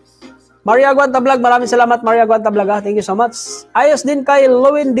Maria Aguanta Vlog, maraming salamat, Maria Aguanta Vlog, ha. Thank you so much. Ayos din kay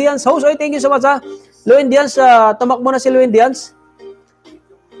Lewin Diaz, host. Thank you so much, ha. Lewin Diaz, tumakbo na si Lewin Diaz.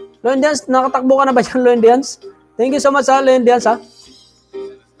 Lewin Diaz, nakatakbo ka na ba dyan, Lewin Diaz? Thank you so much, ha, Lewin Diaz, ha.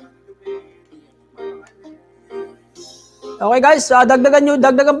 Okay, guys,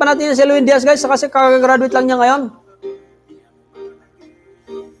 dagdagan pa natin si Lewin Diaz, guys, kasi kakagraduate lang niya ngayon.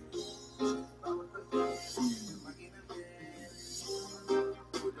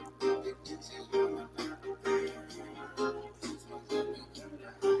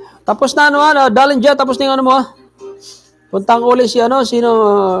 Tapos na, Dalin Jet, tapos na yung mo, ha. Puntang uli si sino, sino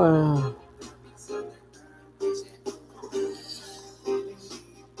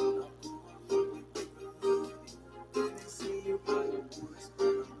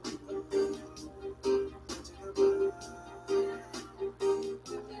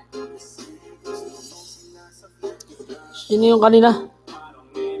yung kanina?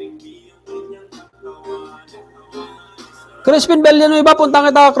 Crispin Villanueva,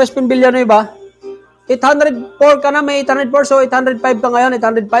 puntang kita, Crispin Villanueva. 804 ka na, may 804, so 805 ka ngayon,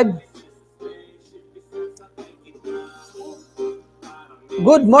 805.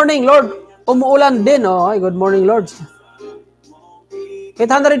 Good morning, Lord. Umuulan din, okay, good morning, Lord.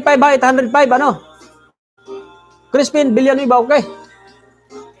 805 ba? 805, ano? Crispin Villanueva, okay.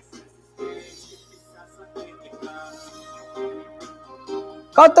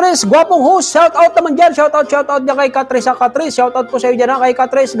 Katris, gwapong host, shout out naman dyan, shout out dyan kay Katris, Katris, shout out po sa iyo dyan, kay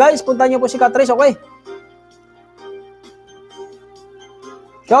Katris, guys, punta niyo po si Katris, okay?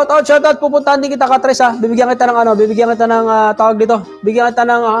 Shout out, pupuntahan din kita, Katris, ha, bibigyan kita ng tawag dito, bibigyan kita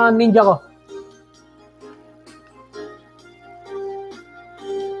ng ninja ko.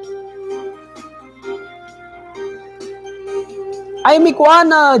 Amy Kuan,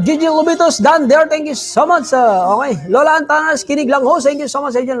 Gigi Lubitos, Dan there, thank you so much. Okay, Lola Antanas, kinig lang host, thank you so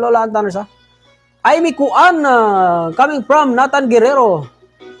much sa inyo, Lola Antanas, ha. Amy Kuan, coming from Nathan Guerrero.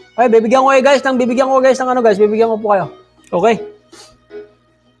 Okay, bibigyan ko guys ng bibigyan ko po kayo. Okay.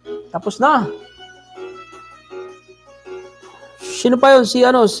 Tapos na. Sino pa yun? Si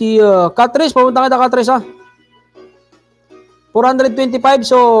Katris, pumunta kita, Katris, ha. 425,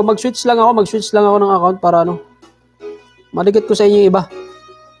 so mag-switch lang ako ng account para madikit ko sa inyo yung iba.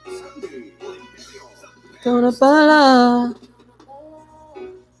 Ikaw na pala.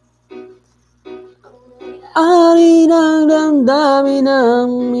 Ari ng damdamin ng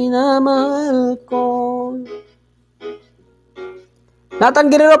minamahal ko.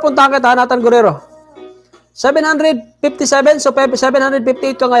 Nathan Guerrero, punta kita, Nathan Guerrero. 757, so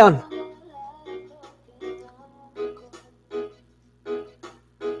 758 ka ngayon.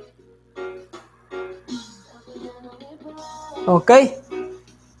 Okay.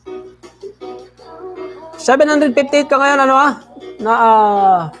 758 ka ngayon,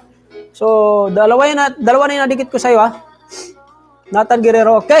 So, dalawa na yung nadikit ko sa'yo, ha? Nathan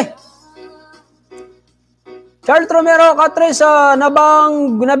Guerrero, okay. Charles Romero, Katris,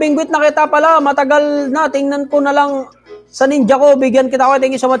 nabingwit na kita pala. Matagal na, tingnan ko na lang sa ninja ko. Bigyan kita ko.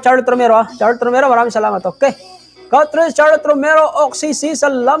 Thank you so much, Charles Romero, ha? Charles Romero, maraming salamat, okay. Katris, Charles Romero, Oxyc,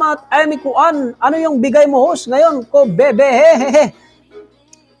 salamat. Amy Kuan, ano yung bigay mo, host? Ngayon ko, bebe, hehehe.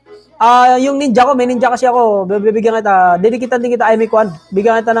 Yung ninja ko, may ninja kasi ako. Bibigyan kita. Didikitan din kita, Amy Kuan.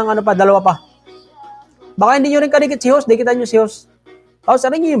 Bigyan kita ng dalawa pa. Baka hindi nyo rin kadikit si host. Dikitan nyo si host. Tapos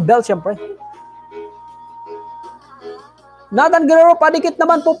sarin nyo yung belt, syempre. Nathan Guerrero, padikit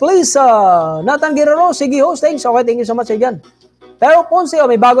naman po, please. Nathan Guerrero, sige host, thanks. Okay, thank you so much sa dyan. Pero Ponce,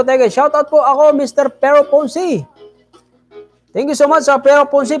 may bago tayo guys. Shoutout po ako, Mr. Pero Ponce. Thank you so much, Pero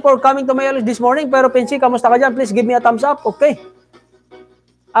Ponce, for coming to my LS this morning. Pero Ponce, kamusta ka dyan? Please give me a thumbs up. Okay.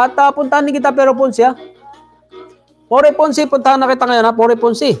 At puntahan din kita, Pero Ponce, ha? Pore Ponce, puntahan na kita ngayon, ha? Pore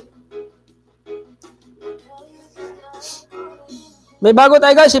Ponce. May bago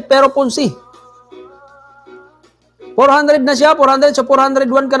tayo guys, si Pero Ponce. 400 na siya, 400. So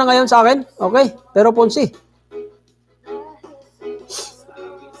 401 ka na ngayon sa akin. Okay, Pero Ponce.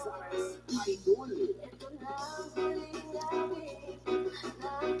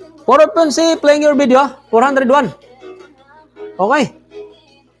 Pero Ponce, playing your video, ha? 401. Okay.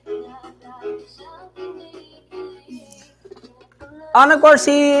 Of course,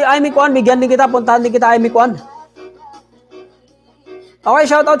 si Amy Kuan, bigyan din kita, puntahan din kita, Amy Kuan. Okay,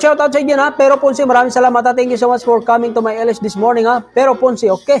 shoutout sa inyo, ha. Pero Ponce, maraming salamat, ha. Thank you so much for coming to my LS this morning, ha. Pero Ponce,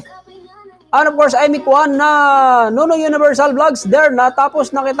 okay. And of course, Amy Kuan na Nuno Universal Vlogs there.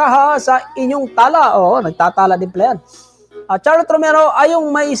 Natapos na kita, ha, sa inyong tala. Oo, nagtatala din pala yan. Charlotte Romero,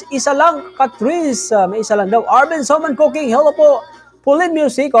 ayong may isa lang. Katris, may isa lang daw. Arvin Soman Cooking, hello po. Pulin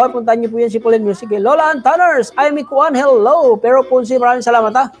Music, puntahan niyo po yan si Pulin Music. Lola Antaners, Amy Kuan, hello. Pero Ponce, maraming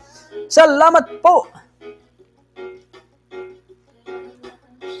salamat, ha. Salamat po.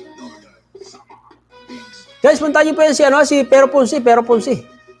 Guys, puntahan niyo po yan si Pero Ponce, Pero Ponce.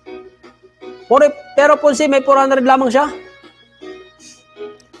 Pero Ponce, may 400 lamang siya.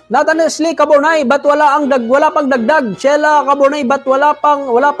 Nathan Leslie Cabonay, ba't wala pang dagdag? Sheila Cabonay, ba't wala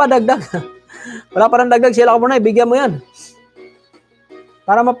pa dagdag? Wala pa ng dagdag, Sheila Cabonay, bigyan mo yan.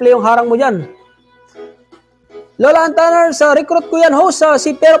 Para ma-play yung harang mo dyan. Lola Antaners, recruit ko yan, host,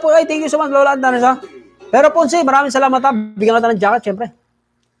 si Pero Ponce. Thank you so much, Lola Antaners, ha. Pero Ponce, maraming salamat, ha. Bigyan ka ng jacket, syempre.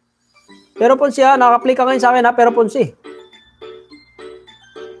 Pero Ponce, ha, naka-play ka ngayon sa akin, ha, Pero Ponce.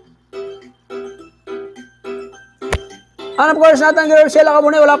 And of course, Nathan Guerrero, Sheila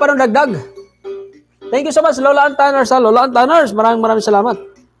Cabonay, wala pa ng dagdag. Thank you so much, Lola Antaners, ha. Lola Antaners, maraming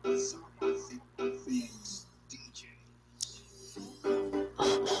salamat.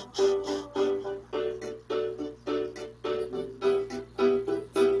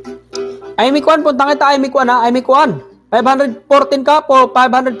 Amy Kuan, punta kita, Amy Kuan, ha. Amy Kuan, 514 ka po,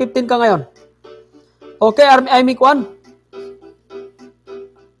 515 ka ngayon. Okay, Amy Kuan.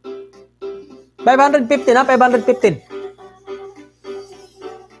 515, ha, 515.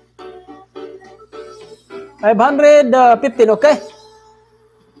 515, okay?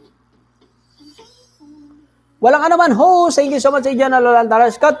 Walang anuman, host. Thank you so much sa inyo na Lola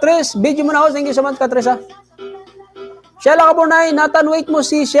Antares. Katris, video mo na, host. Thank you so much, Katris, ha. Sheila Cabonay, Nathan, wait mo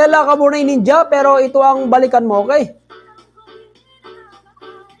si Sheila Cabonay Ninja, pero ito ang balikan mo, okay?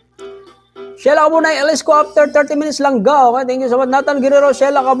 Sheila Cabonay, alis ko after 30 minutes lang ga, okay? Thank you so much. Nathan Guerrero,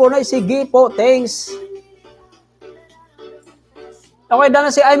 Sheila Cabonay, sige po, thanks. Okay, dana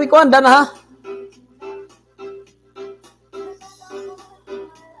si Amy Kuan, dana, ha?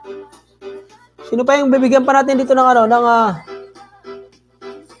 Sino pa yung bibigyan pa natin dito ng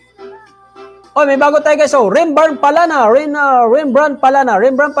Oh, may bago tayo guys. So, Rembrandt Palana. Rembrandt Palana.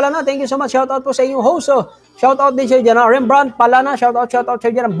 Thank you so much. Shout out po sa inyong host. So, shout out din siya dyan. Rembrandt Palana. Shout out siya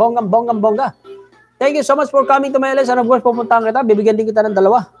dyan. Bonggang. Thank you so much for coming to my LS. And of course, pupuntahan kita. Bibigyan din kita ng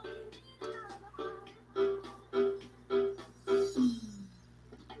dalawa.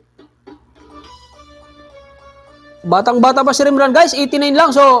 Batang-bata pa si Rembrandt guys. 89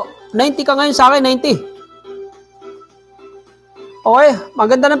 lang. So, 90 ka ngayon sa akin, 90. Okay,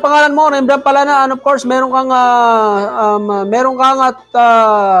 maganda ng pangalan mo, Rembrandt Palana, and of course, meron kang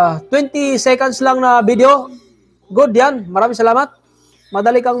 20 seconds lang na video. Good yan, maraming salamat.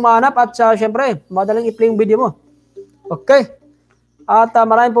 Madali kang mahanap at syempre, madaling i-play yung video mo. Okay, at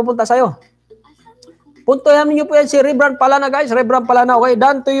maraming pupunta sa'yo. Puntuhan niyo po yan si Rembrandt Palana guys, Rembrandt Palana. Okay,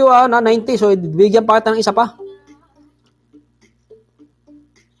 done to you na 90, so bigyan pa kita ng isa pa.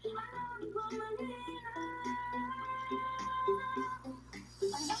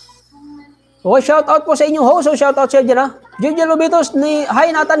 Okay, shout out po sa inyong host. So, shout out sa dyan, ha. Gigi Lubitos ni Hi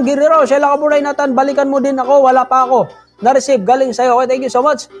Nathan Guerrero. Sheila Kaburay Nathan, balikan mo din ako. Wala pa ako. Na-receive. Galing sa'yo. Okay, thank you so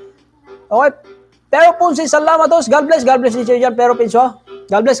much. Okay. Pero Punsi, salamat tos. God bless. God bless din sa'yo dyan. Pero Pinso,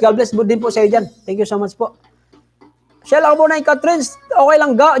 God bless. God bless din po sa'yo dyan. Thank you so much po. Sheila Kaburay Catherine. Okay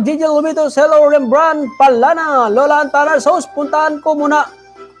lang ga. Gigi Lubitos. Hello Rembrandt Palana. Lola Antanas host. Puntahan ko muna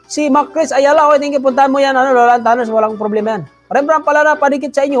si Mac Chris Ayala. Okay, thank you. Puntahan mo yan. Lola Antanas. Walang problema yan. Rembrandt Palana.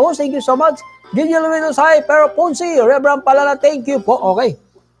 Padikit sa inyo host. Thank you so much. Gigi Luminos, hi, pero Punsi, Reverend Palana, thank you po. Okay.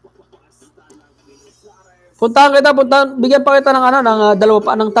 Puntahan, bigyan pa kita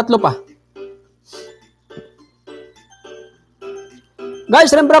ng tatlo pa.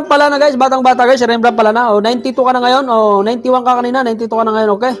 Guys, Rembrandt Palana, guys, batang-bata, guys, Rembrandt Palana. 92 ka na ngayon, 91 ka kanina, 92 ka na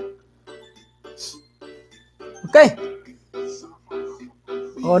ngayon, okay? Okay.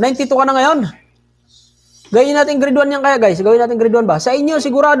 92 ka na ngayon. Gawin natin grade 1 yan kaya, guys. Gawin natin grade 1 ba? Sa inyo,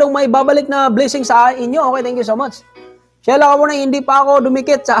 siguradong may babalik na blessing sa inyo. Okay, thank you so much. Sheila Kabunay, hindi pa ako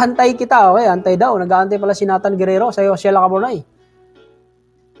dumikit sa antay kita. Okay, antay daw. Nag-aantay pala si Nathan Guerrero. Sa'yo, Sheila Kabunay.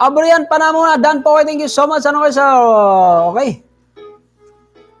 Abrihan pa na muna. Dan po, okay, thank you so much. Ano kayo sa... Okay.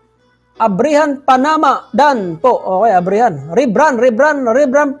 Abrihan Panama. Dan po. Okay, Abrihan. Rebran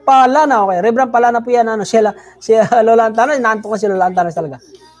Palana. Okay, Rebran Palana po yan. Sheila, si Lola Antanas. Inaanto ko si Lola Antanas talaga.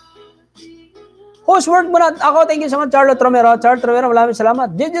 Whose work mo na? Ako, thank you so much, Charlotte Romero. Charlotte Romero, maraming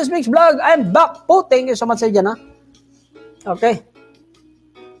salamat. JJ's Mix Vlog, I'm back po. Thank you so much sa dyan, ha? Okay.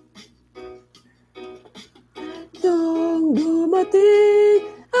 Nung dumating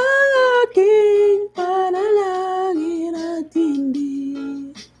ang aking panalangin at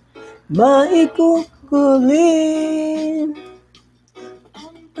hindi maikukulin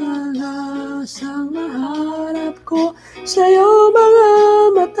ang asang maharap ko sa'yo mga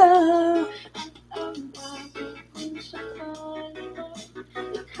mata.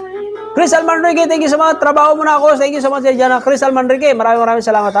 Crystal Manrique, thank you so much. Trabaho muna ako. Thank you so much, Jana. Crystal Manrique, maraming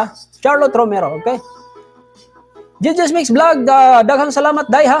salamat, ha. Charlotte Romero, okay? JJ's Mix Vlog, daghang salamat,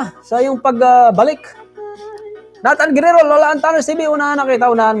 Day, ha, sa iyong pagbalik. Nathan Guerrero, Lola Antanas TV, unahan na kita,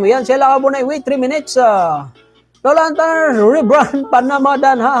 unahan mo yan. Sheila Kabunay, wait 3 minutes. Lola Antanas, Rebran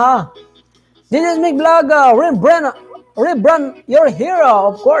Panamadan, ha. JJ's Mix Vlog, Rebran, your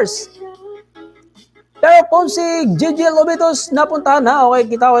hero, of course. Pero kung si Gigi Lobitos napuntahan na, okay,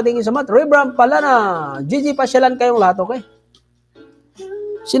 kita ko tingin sa mat. Rebran Palana, Gigi, pasyalan kayong lahat, okay?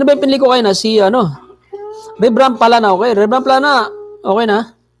 Sino ba yung pinili ko kayo na? Si, Rebran Palana, okay? Rebran Palana, okay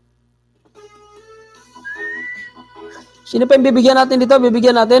na? Sino pa yung bibigyan natin dito?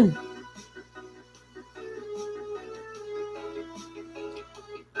 Bibigyan natin.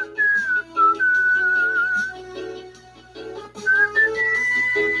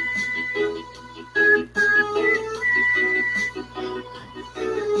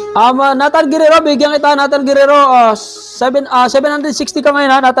 Nathan Guerrero, bigyan kita, Nathan Guerrero, 760 ka ngayon,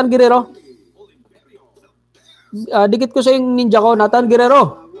 ha, Nathan Guerrero. Dikit ko sa yung ninja ko, Nathan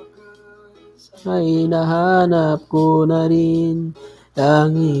Guerrero. Ay, nahanap ko na rin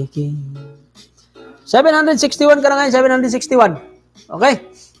ang iking. 761 ka na ngayon, 761. Okay?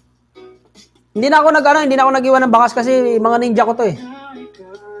 Hindi na ako nag-iwan ng bakas kasi mga ninja ko to eh.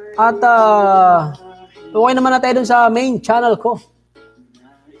 At, okay naman na tayo dun sa main channel ko.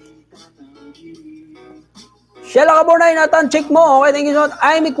 Sheila Kabunay, Nathan, check mo. Okay, thank you so much.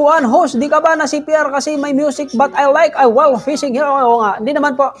 I'm Ikuan, host. Di ka ba na CPR kasi may music but I while fishing here. Oo nga. Hindi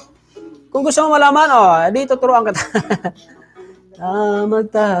naman po. Kung gusto mo malaman, dito turuan ka.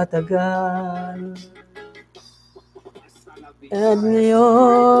 Magtatagal. At ngayon,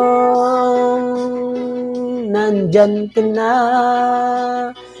 nandyan ka na.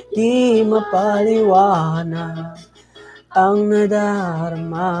 Di mapaliwanag ang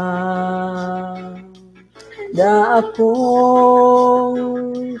nadarama. Da akong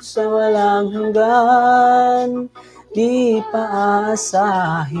sa walang hanggan, di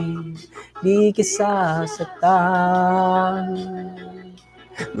paasahin, di kisasaktan.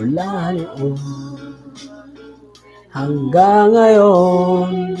 Mula noon hanggang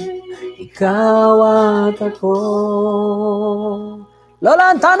ngayon, ikaw at ako.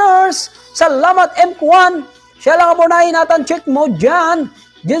 Lola Antanas, salamat M1. Sheila Kabunay, Nathan, check mo dyan.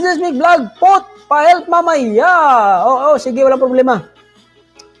 Jesus Mick Vlog, pot. Pa-help mamaya. Oo, sige, walang problema.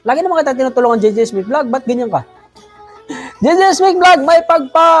 Lagi naman kita tinutulungan JJ Smith Vlog. Ba't ganyan ka? JJ Smith Vlog, may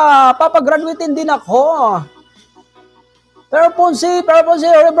papagraduatein din ako. Pero Ponsi,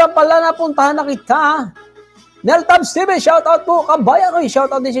 Rebran pala napuntahan na kita. Neltabs TV, shoutout po. Kabayan ko,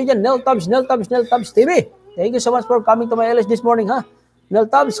 shoutout din siya dyan. Neltabs TV. Thank you so much for coming to my LS this morning, ha?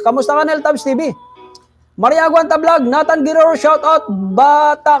 Neltabs, kamusta ka, Neltabs TV? Maria Aguanta Vlog, Nathan Guerrero, shout out.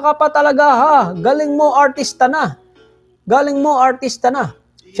 Bata ka pa talaga, ha. Galing mo, artista na. Galing mo, artista na.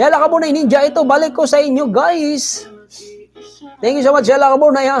 Sheila Kabunay Ninja, ito, balik ko sa inyo, guys. Thank you so much, Sheila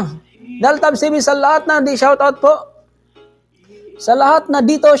Kabunay, ha. Daltab CB sa lahat na di shoutout po. Sa lahat na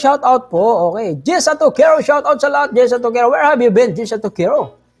dito, shoutout po. Okay. Jessa Tokero, shoutout sa lahat. Jessa Tokero, where have you been, Jessa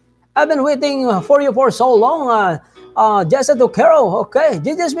Tokero? I've been waiting for you for so long. Jessa Tokero, okay.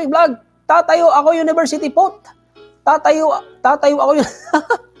 Jesus Big Vlog, tatayo ako University Pot. Tatayo ako yun.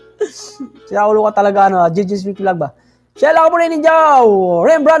 Siya ulo ka talaga, ano, Jesus Big Vlog ba? Sheila Kabunay Ninja,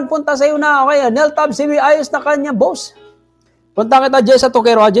 Rembrandt, punta sa'yo na. Okay, Neltab CB, ayos na kanya, boss. Punta kita, Jessa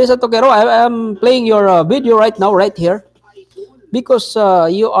Tokero. Jessa Tokero, I am playing your video right now, right here. Because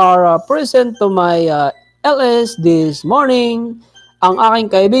you are present to my LS this morning. Ang aking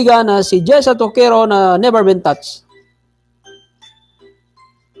kaibigan na si Jessa Tokero na never been touched.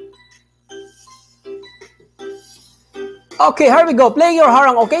 Okay, here we go. Playing your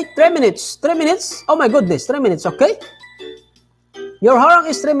harang, okay? 3 minutes. 3 minutes? Oh my goodness, 3 minutes, okay? Your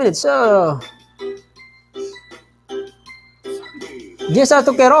harang is 3 minutes. Jessa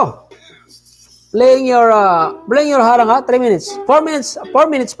Tokero. Playing your harang, ha? 3 minutes. 4 minutes. 4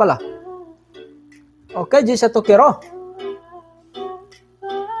 minutes pala. Okay, Jessa Tokero.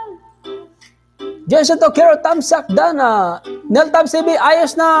 Jessa Tokero, tamsak dana. Neltab CB,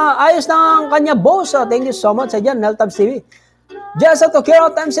 ayos na ang kanya boss. Thank you so much. Ayan, Neltab CB. Jessa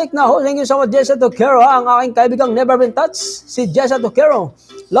Tokero, tamsak na ho. Thank you so much, Jessa Tokero. Ang aking kaibigang never been touched, si Jessa Tokero.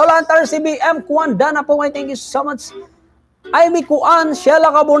 Lola Antar CB, M. Kuan, dana po kayo. Thank you so much. Amy Kuan,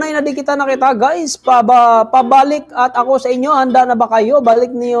 Sheila Kabunay, na di kita nakita, guys. Pabalik at ako sa inyo. Handa na ba kayo?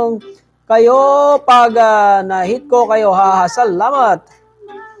 Balik niyong kayo pag na-hit ko kayo. Salamat.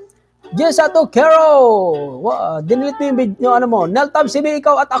 Jessa Tokero. Dinelete mo yung video, ano mo. Neltab CB,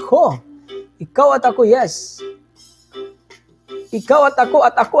 ikaw at ako. Ikaw at ako, yes. Ikaw at ako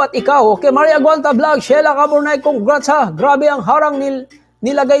at ako at ikaw. Okay, Maria Gualta Vlog, Sheila Kabunay, congrats ha. Grabe ang harang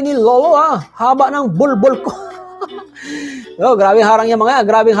nilagay ni Lolo ha. Haba ng bulbul ko. Oh, grabe harang niya mga.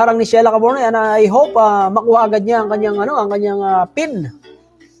 Grabe harang ni Sheila Kabunay. And I hope makuha agad niya ang kanyang pin.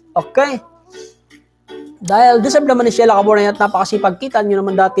 Okay. Dahil deserve naman ni Sheila Kabunay at napakasipag. Kita nyo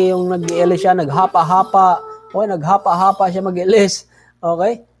naman dati yung nag-i-LS siya, naghapa-hapa. Okay, naghapa-hapa siya mag-LS.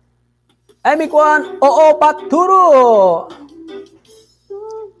 Okay? Amy Kwan, oo, paturo.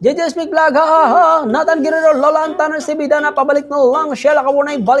 JJ Speak Vlog, ha. Nathan Guerrero, Lola Antaner, si Bidana, pabalik na lang. Sheila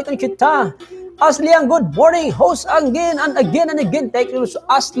Kabunay, balikan kita. Ashley Ang, good morning. Host again and again and again. Thank you,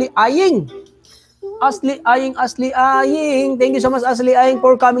 Ashley Aying. Ashley Aying. Thank you so much, Ashley Aying,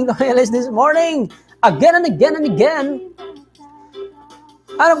 for coming to my LS this morning. Again and again and again.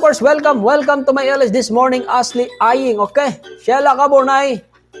 And of course, welcome to my LS this morning, Ashley Aying, okay? Sheila Kabunay,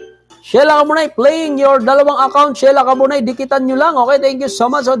 playing your dalawang account, Sheila Kabunay, dikitan nyo lang, okay? Thank you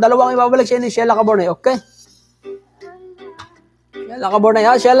so much. So, dalawang ibabalik siya ni Sheila Kabunay, okay? Sheila Kabunay,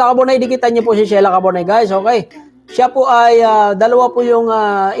 ha? Sheila Kabunay, dikitan nyo po si Sheila Kabunay, guys, okay? Siya po ay, dalawa po yung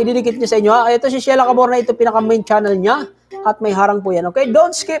ididikit niya sa inyo, ha? Ito si Sheila Kabunay, ito pinaka-main channel niya, at may harang po yan, okay?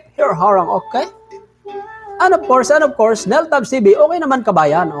 Don't skip your harang, okay? And of course, Neltab TV, okay naman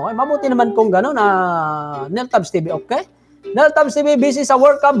kabayan, okay? Mabuti naman kung gano'n na Neltab TV, okay? Neltab TV, busy sa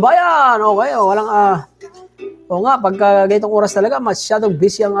work kabayan, okay? O nga, pagka ganitong oras talaga, masyadong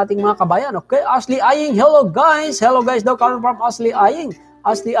busy ang ating mga kabayan, okay? Ashley Aying, hello guys daw, coming from Ashley Aying.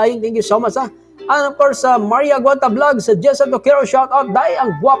 Ashley Aying, thank you so much, ha? And of course, Maria Guanta Vlog, sa Jessa Tokero, shout out, dahil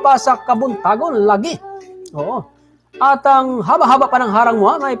ang gwapa sa Kabuntagon, lagi. Oo. At ang haba-haba pa ng harang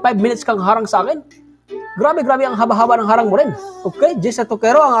mo, ha? May 5 minutes kang harang sa akin. Grabe ang haba-haba ng harang mo rin. Okay, Jessa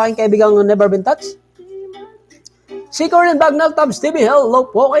Tokero, ang aking kaibigang never been touched. Si Corlin Vlog, Neltab TV, hello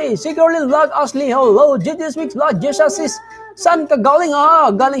po. Okay, si Corlin Vlog, Ashley, hello. JJ Speaks Vlog, Jessa sis, saan ka galing?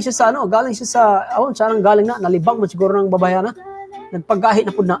 Galing siya sa saan galing na? Nalibang mo siguro ng babayan na. Nagpagkahit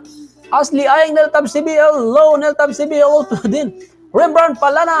na po na. Ashley Aying, Neltab TV, hello. Neltab TV, hello to din. Rembrandt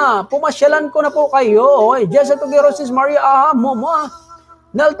pala na, pumasyalan ko na po kayo. Okay, Jessa Tokero, sis Maria, momo.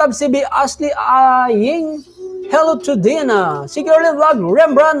 Neltab CB, Ashley Aying, hello to Dina. Securely Vlog,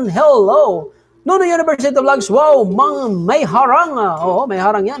 Rembrandt, hello. Nuno University Vlogs, wow, may harang. Oo, may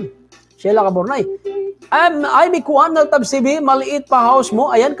harang yan. Sheila Kabunay. Amy Kuan, Neltab CB, maliit pa house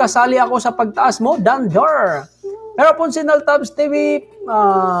mo. Ayan, kasali ako sa pagtaas mo, Dandor. Pero po si Neltab TV,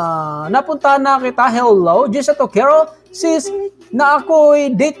 napunta na kita, hello. Jessa Tokero, sis, na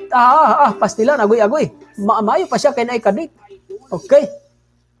ako'y date, pastilan, agoy-agoy. Mayo pa siya, kaya na ika-date. Okay.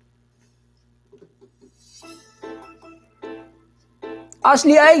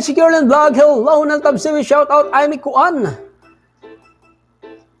 Ashley Aying, si Caroline Vlog, hello, Neltab TV, shout out, Amy Kuan.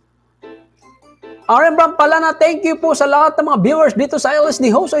 Rembrandt pala na, thank you po sa lahat ng mga viewers dito sa LS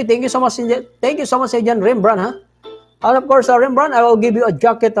ni Hosoy. Thank you so much, Jan Rembrandt, ha? And of course, Rembrandt, I will give you a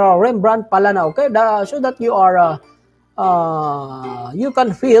jacket, Rembrandt Palana, okay? So that you are, you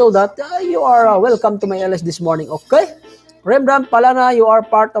can feel that you are welcome to my LS this morning, okay? Rembrandt Palana, you are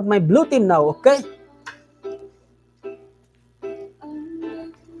part of my blue team now, okay?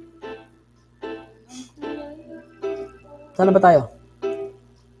 Saan ba tayo?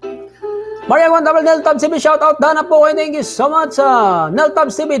 Maria Guantabal, Neltabs TV, shoutout. Dana po kayo. Thank you so much.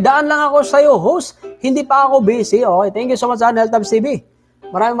 Neltabs TV, daan lang ako sa iyo, host. Hindi pa ako busy. Okay, thank you so much, Neltabs TV.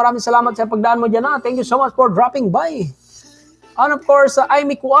 Maraming salamat sa pagdaan mo dyan. Thank you so much for dropping by. And of course,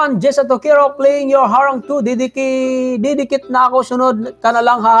 Aimee Kuan, Jessa Tokiro, playing your harang 2. Didikit na ako. Sunod ka na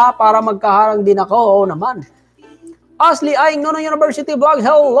lang, ha, para magkaharang din ako. Oo naman. Ashley Aing, Nono University Vlog,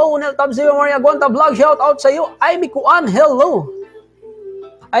 hello. Neltabs TV, Maria Guanta Vlog, shoutout sa iyo. Aimee Kuan, hello.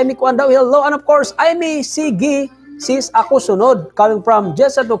 Aimee Kuan daw, hello. And of course, Aimee Sige, sis, ako sunod. Coming from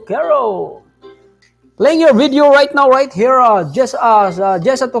Jessa Tokiro. Playing your video right now, right here,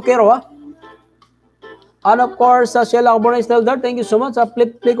 Jessa Tokiro, ha. And of course, Sheila Caborna is still there. Thank you so much.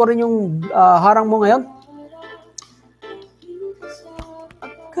 Play ko rin yung harang mo ngayon.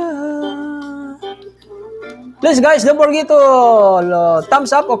 Please guys, don't forget to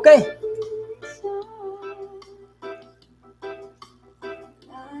thumbs up, okay?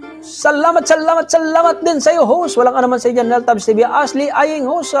 Salamat din sa iyo, host. Walang naman sa iyo, Neltabs TV. Ashley Aying,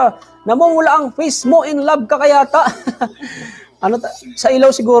 host. Namumula ang face mo, in love ka kaya ta. Sa ilaw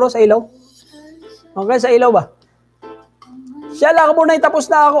siguro, sa ilaw. Okay, sa ilaw ba? Sheila Cabornay, tapos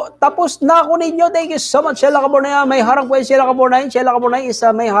na ako ninyo. Thank you so much, Sheila Cabornay. May harang po yan, Sheila Cabornay. Sheila Cabornay is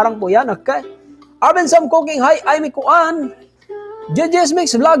may harang po yan, okay? Arvin Sam Cooking, hi, Aimee Kuan. JJ's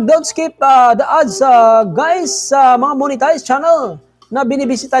Mix Vlog, don't skip the ads, guys, mga monetized channel na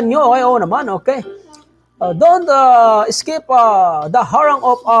binibisitan nyo, okay? Oo naman, okay? Don't skip the harang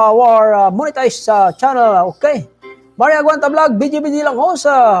of our monetized channel, okay? Maria Guanta Vlog, BGBG lang ho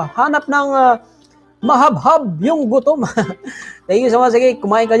sa hanap ng mahabhab yung gutom. Thank you so much, sige,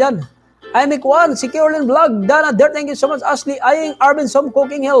 kumain ka dyan. Aimee Kuan, si Carolyn Vlog, Dana Der, thank you so much. Ashley Aying, Arvin Som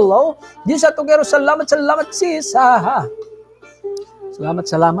Cooking, hello. Jessa Tokiro, salamat sis.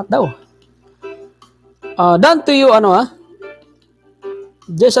 Salamat daw. Done to you,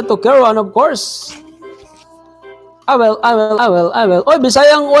 Jessa Tokiro, and of course, I will. Oy,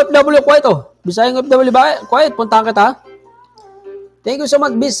 Bisayang OFW quiet, Bisayang OFW quiet, puntahan kita. Thank you so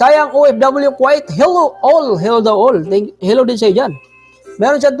much, Bisayang OFW quiet. Hello all. Hello din sa'yo dyan.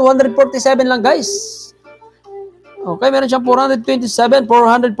 Meron siya 247 lang, guys. Okay, meron siya 447.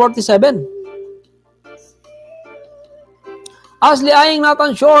 Ashley Aying,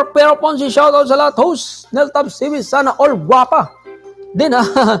 Nathan Shore, Pero Ponzi, shoutout sa lahat, host. Neltabs TV, sana all guwapa. Din, ha?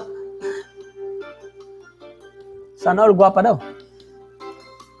 Sana all guwapa daw.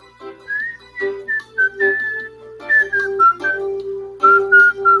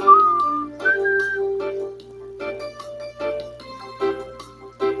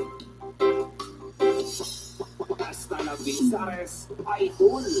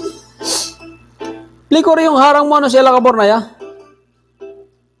 Play ko rin yung harang mo, Sheila Cabornay, ha?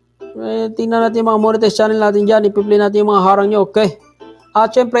 Tingnan natin yung mga monetized channel natin dyan. Ipi-play natin yung mga harang nyo, okay?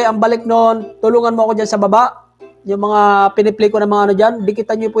 At syempre, ang balik nun, tulungan mo ako dyan sa baba. Yung mga piniplay ko na mga dyan.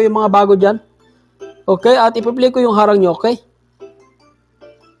 Dikitan nyo po yung mga bago dyan. Okay? At ipi-play ko yung harang nyo, okay?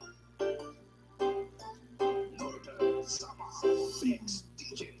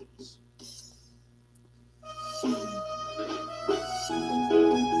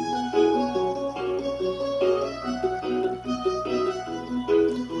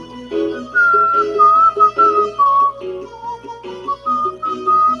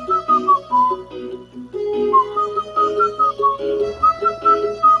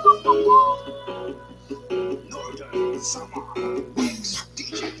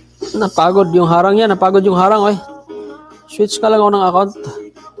 Napagod yung harang yan. Oy. Switch ka lang ako ng account.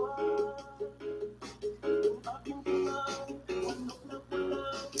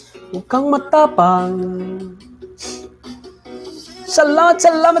 Huwag kang matapang. Salamat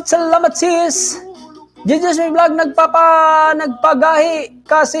sis. JJ's Vlog, nagpagahi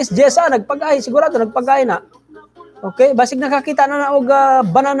ka sis Jessa. Nagpagahi, sigurado nagpagahi na. Okay, basig nakakita na og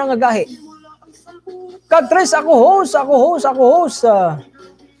banana nga gahi. Katres, ako host.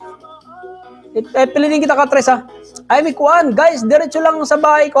 Piliin kita, Katres, ha. Aimee Kuan, guys, diretso lang sa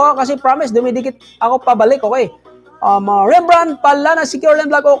bahay ko, ha, kasi promise, dumidikit ako pabalik, okay? Rembrandt, Palana, si Carolyn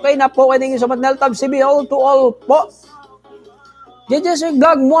Vlog, okay na po. Thank you so much, Neltabs TV, all to all po. JJ's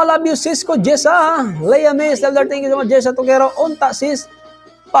Vlog, mo love you, sis ko, Jessa, ha. Leia May, Stelter, thank you so much, Jessa Tokero, unta, sis.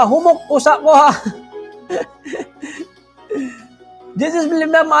 Pahumok usa ko, ha. JJ's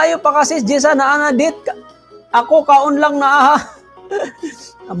believe na maayo pa kasi, Jessa, na anadit ka. Ako kaon lang na aha.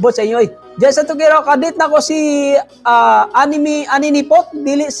 Ambot sa inyo eh. Jessa Tugero, kadit na ko si Aninipot,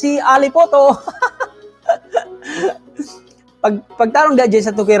 dili si Alipot o. Pagtarong da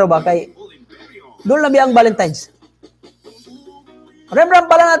Jessa Tugero ba kay doon na biyang Valentine's.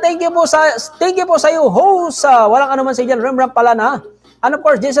 Rembrandt pala na, thank you po sa iyo, host. Walang ano man sa dyan, Rembrandt pala na. And of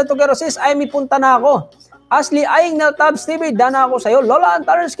course, Jessa Tugero, sis, ay may punta na ako. Ashley Aying na Tabs TV, dana ako sa iyo. Lola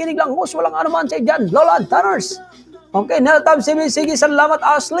Antaners, kinig lang, host, walang ano man sa dyan. Lola Antaners. Okay, Nel Tabs TV, sige, salamat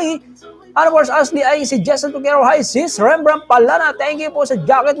Ashley. And of course, Ashley Aying, si Jessa Tugero, hi sis, Rembrandt pala na, thank you po sa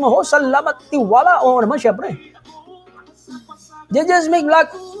jacket mo, host, salamat, tiwala. Oo naman, syempre. Just make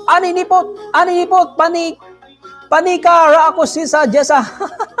luck, Aninipot, panikara ako si sa Jessa.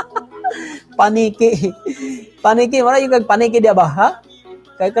 Paniki. Wala yung paniki dia ba, ha?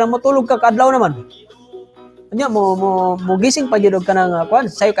 Kaya ka matulog ka kadlaw naman. Anya mo gising pa jud ka nang kuan,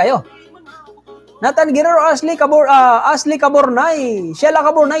 sayo kayo. Nathan Guerrero, Ashley Cabornay, Sheila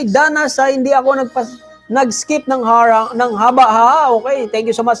Cabornay, dana sa hindi ako nag-skip ng haba ha. Okay, thank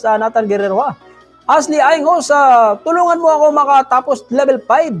you so much Nathan Guerrero ha. Ashley Aying host, tulungan mo ako makatapos level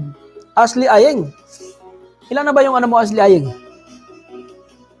 5. Ashley Aying. Ilan na ba yung ano mo, Ashley Aying?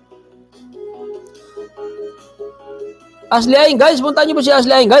 Ashley Aying, guys. Puntaan niyo po si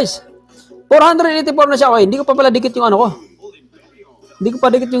Ashley Aying, guys. 484 na siya. Okay, hindi ko pa pala dikit yung ano ko. Hindi ko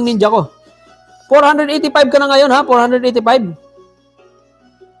pa dikit yung ninja ko. 485 ka na ngayon, ha? 485.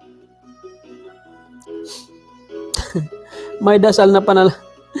 May dasal na panala.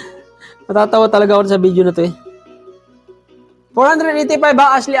 Matatawa talaga ako sa video na to eh. 485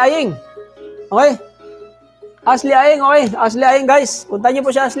 ha, Ashley Aying. Okay? Ashley Aying, okay. Ashley Aying, guys. Punta niyo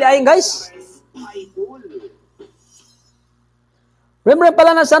po siya, Ashley Aying, guys. Remember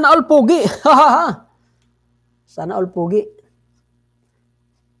pala na sana all pugi. Sana all pugi.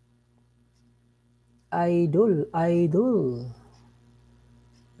 Idol.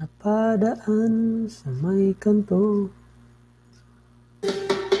 Napadaan sa may kanto.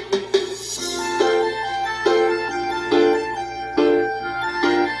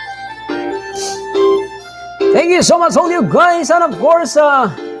 Thank you so much all you guys. And of course,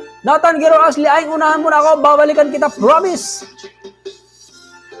 Nathan Guerrero, Ashley Aying, unahan mo na ako. Babalikan kita, promise.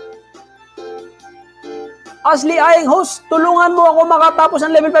 Ashley Aying, host, tulungan mo ako makatapos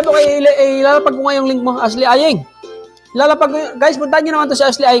ng level 5. Okay, ilalapag ko nga yung link mo, Ashley Aying. Ilalapag ko, guys, puntahan nyo naman to si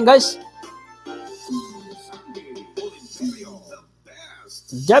Ashley Aying, guys.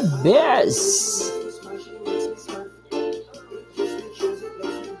 The best.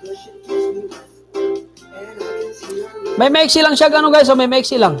 May maiksi lang siya, gano'n guys, o may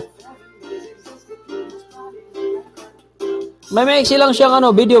maiksi lang. May maiksi lang siya,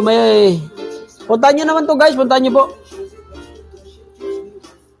 ano, video, may... Puntahan nyo naman to guys, puntahan nyo po.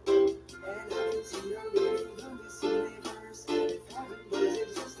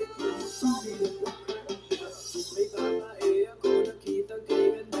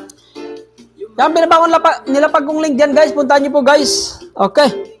 Yan, nilapag kong link dyan guys, puntahan nyo po guys. Okay.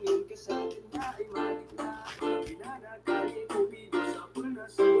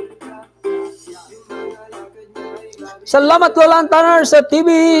 Salamat Lola Antaner sa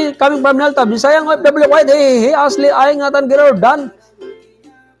TV, coming from Neltab. Bisayang OFW White. Hey, Ashley Aying, Nathan Guerrero, Dan.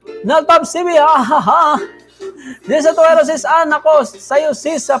 Neltab TV, This is Tuero sis, nako, sayo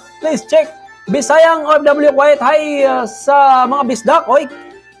sis, please check. Bisayang OFW White, hi sa mga bisdak, oy.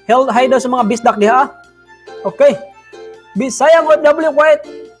 Hi daw sa mga bisdak diha. Okay. Bisayang OFW White,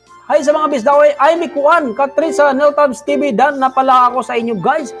 hi sa mga bisdak, oy. Ay, mikuan, Katrin sa Neltab TV, Dan, napala ako sa inyo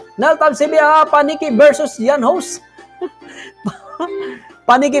guys. Neltab TV, Paniki versus Yan host.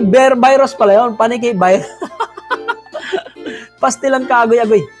 Paniki virus pala yun. Paniki virus. Pastilan ka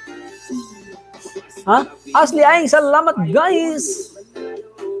agoy-agoy. Ha? Ashley Aying, salamat guys.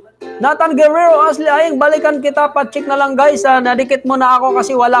 Nathan Guerrero, Ashley Aying, balikan kita, pa-check na lang guys. Nadikit mo na ako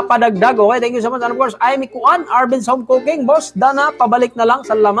kasi wala pa dagdag. Okay, thank you so much. And of course, Amy Kuan, Arvin's Home Cooking, boss, Dana, pabalik na lang.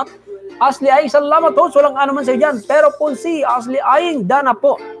 Salamat. Ashley Aying, salamat host. Walang ano man sa'yo dyan. Pero Punsi, Ashley Aying, Dana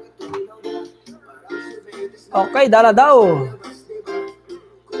po. Okay, Dana daw.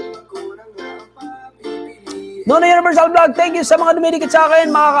 Nono Universal Vlog, thank you sa mga dumidikit sa akin.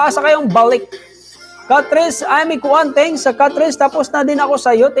 Makakaasa kayong balik. Katris, Amy Kuan, thanks sa Katris. Tapos na din ako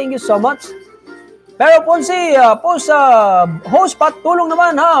sa iyo. Thank you so much. Pero Ponsi, host, patulong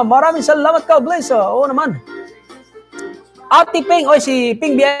naman ha. Maraming salamat ka, bless. Oo naman. Ate Ping, si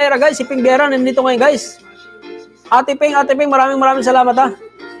Ping Biera guys. Si Ping Biera nandito ngayon guys. Ate Ping, maraming salamat ha.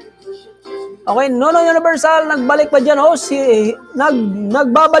 Okay, Nono Universal, nagbalik ba dyan, host?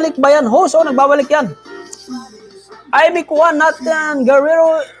 Nagbabalik ba yan, host? O nagbabalik yan? Amy Kuan, Nathan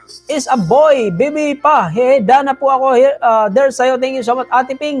Guerrero is a boy. Baby pa. Hey, Dana po ako here. There sa'yo. Thank you so much.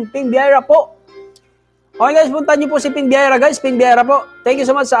 Ate Ping Biayra po. Okay guys, punta niyo po si Ping Biayra guys. Ping Biayra po. Thank you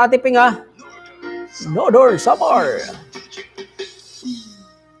so much sa Ate Ping ha. Nodor Samar.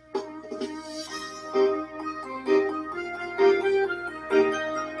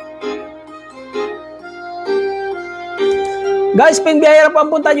 Guys, Ping Biayra po ang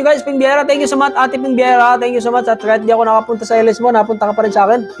punta nyo guys. Ping Biayra, thank you so much. Ate Ping Biayra, thank you so much. At kahit di ako nakapunta sa LS mo, napunta ka pa rin sa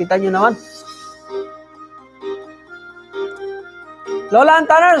akin. Kita nyo naman. Lola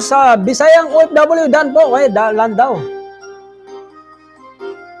Antanar, sa Bisayang OFW, Dan po. Okay, Dan daw.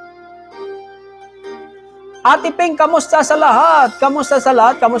 Ate Ping, kamusta sa lahat? Kamusta sa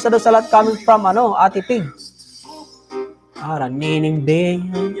lahat? Kamusta daw sa lahat? Coming from Ate Ping. Nining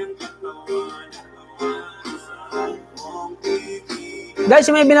Bing. Guys,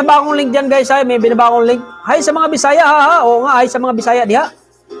 may binaba akong link dyan guys. May binaba akong link. Hi sa mga Bisaya ha. Oo nga, hi sa mga Bisaya diha.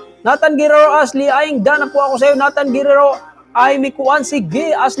 Nathan Guerrero, Ashley Aying. Dan po ako sa iyo. Nathan Guerrero, ay Mikuan.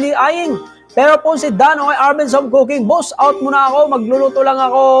 Sige, Ashley Aying. Pero po si Dan, okay, Arben's Home Cooking. Boss, out muna ako. Magluluto lang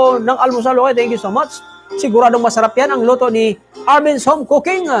ako ng almusal. Okay, thank you so much. Siguradong masarap yan ang luto ni Arben's Home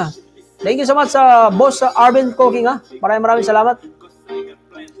Cooking. Thank you so much sa boss Arben's Cooking ha. Maraming salamat.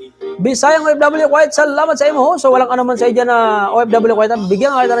 Bisayang OFW Quiet, salamat sa imo. So walang anuman sa dyan na OFW Quiet.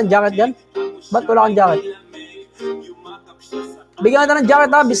 Bigyan ka ng jacket dyan. Ba't wala kang jacket? Bigyan ka ng jacket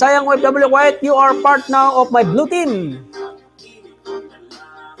ha. Bisayang OFW Quiet, you are part now of my blue team.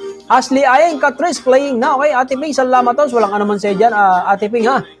 Ashley Ayeng, Catrice playing na. Okay, Ate Ping, salamat to. So walang anuman sa dyan. Ate Ping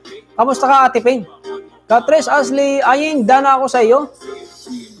ha. Kamusta ka Ate Ping? Catrice, Ashley Ayeng, dana ako sa iyo.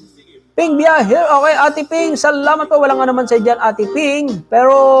 Ping Bia here. Okay, Ate Ping, salamat po. Walang anuman sa dyan, Ate Ping.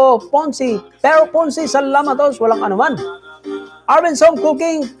 Pero Ponzi, salamat po. Walang anuman. Arben's Home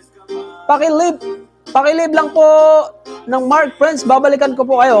Cooking, pakilib lang po ng Mark Friends. Babalikan ko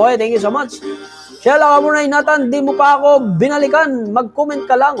po kayo. Okay, thank you so much. Sheila Kamunay, Nathan, di mo pa ako binalikan. Mag-comment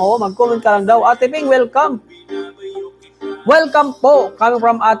ka lang. Mag-comment ka lang daw. Ate Ping, welcome. Welcome po. Coming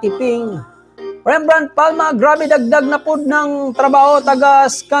from Ate Ping. Rembrandt Palma, grabe dagdag na po ng trabaho,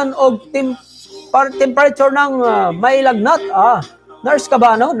 taga-scan o temperature ng may lagnat. Nurse ka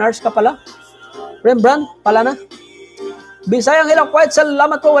ba, Nurse ka pala? Rembrandt, pala na. Bisayang Hilak White,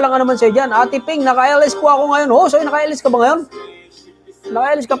 salamat po, walang anuman sa'yo dyan. Ate Ping, naka-LS po ako ngayon. So naka-LS ka ba ngayon?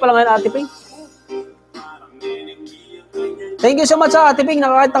 Naka-LS ka pala ngayon, Ate Ping? Thank you so much, Ate Ping.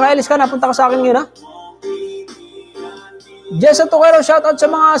 Naka-LS ka, napunta ka sa akin ngayon, ha? Jessa Tuquero, shoutout sa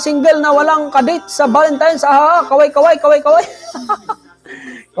mga single na walang kadate sa Valentine's. Kaway.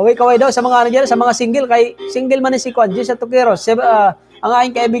 Kaway daw sa mga dyan, sa mga single. Kay single man si Kwan. Jessa Tuquero, ang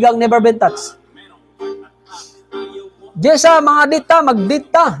aking kaibigang never been touched. Jessa, mga dita,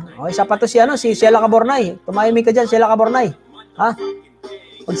 magdita. Okay, sapato si Sheila Cabornay. Tumahimik ka dyan, Sheila Cabornay.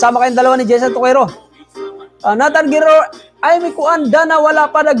 Magsama kayong dalawa ni Jessa Tuquero. Nathan Guerrero, ay may kuan, Dana, wala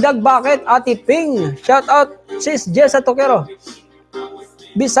pa dagdag. Bakit? Ate Ping, shout out sis Jessa Tuquero.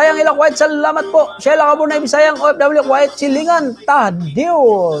 Bisayang Hilak White, salamat po. Sheila Kabunay, Bisayang OFW White, Silingan, Tadiw.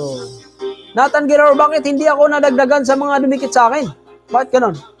 Nathan Guerrero, bakit hindi ako nadagdagan sa mga dumikit sa akin? Bakit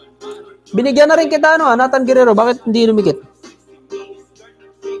ganon? Binigyan na rin kita, Nathan Guerrero, bakit hindi dumikit?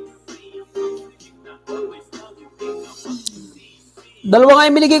 Dalawa nga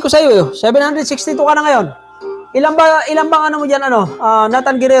yung binigay ko sa iyo. 762 ka na ngayon. Ilan ba ano mo diyan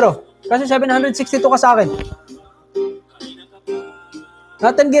Nathan Guerrero? Kasi 762 ka sa akin.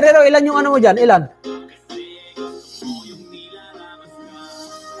 Nathan Guerrero, ilan yung ano mo diyan? Ilan?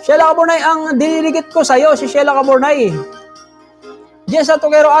 Sheila Caburnay ang diniligit ko sa iyo, si Sheila Caburnay. Jessa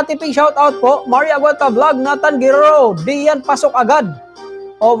Tuquero, Ate Ping, shout out po. Maria Aguanta Vlog, Nathan Guerrero, Dian pasok agad.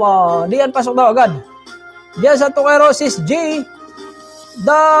 Dian pasok daw agad. Jessa Tuquero, Sis G,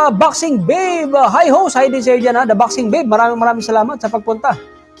 The Boxing Babe. Hi host, hi din sa'yo dyan The Boxing Babe, maraming salamat sa pagpunta.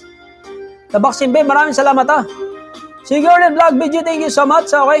 The Boxing Babe, maraming salamat Sigurlin Vlog, BG, thank you so much.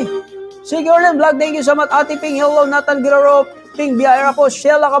 Okay. Sigurlin Vlog, thank you so much. Ate Ping, hello. Nathan Guerrero, Ping Biayra po.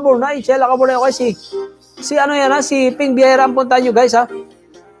 Sheila Caburnay, okay. Si ano yan si Ping Biayra ang puntahan nyo guys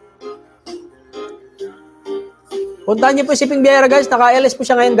Puntahan nyo po si Ping Biayra guys. Naka-LS po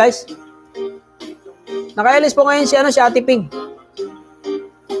siya ngayon guys. Naka-LS po ngayon si Ate Ping.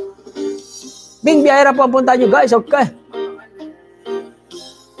 Ping Biayra po ang punta nyo guys, okay.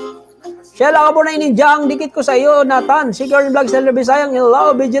 Sheila Caburnay, Ninja, ang dikit ko sa iyo, Nathan. Sigurlin Vlog, Stellar Bisayang,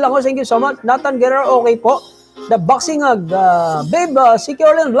 hello. Vigil ako, thank you so much. Nathan Guerrero, okay po. The Boxing Babe,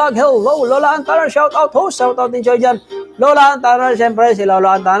 Sigurlin Vlog, hello. Lola Antanar, shout out host, shout out din siya dyan. Lola Antanar, siyempre si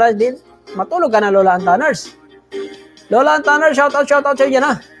Lola Antanar din. Matulog ka na Lola Antanars. Lola Antanar, shout out siya dyan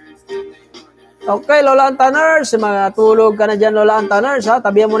Okay, Lola Antaners, matulog ka na dyan, Lola Antaners, ha?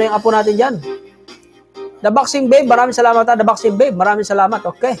 Tabihan mo na yung apo natin dyan. The Boxing Babe, maraming salamat, ha? The Boxing Babe, maraming salamat,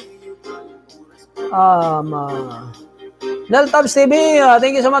 okay. Neltabs TV,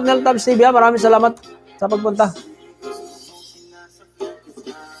 thank you so much, Neltabs TV, ha? Maraming salamat sa pagpunta.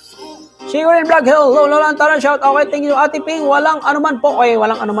 Siguro in Black Hill, Lola Antaners, shout, okay, thank you, Ate Ping, walang anuman po, okay,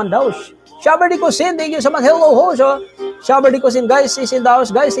 walang anuman daw. Shaber de Cusin, thank you so much. Hello, ho. So, Shaber de Cusin, guys, is in the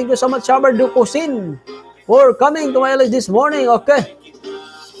house, guys. Thank you so much, Shaber de Cusin, for coming to my LS this morning. Okay.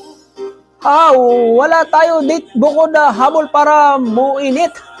 Wala tayo date bukod na habol para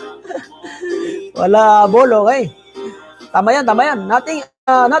muinit. Wala habol, okay. Tama yan.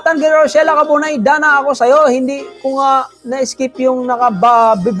 Nathan Guerrero, Sheila Cabunay, Dana ako sa'yo. Hindi ko nga na-skip yung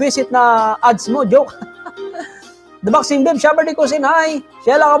nakabibisit na ads mo. Joke. The Boxing Babe, Shaber de Cusin, hi.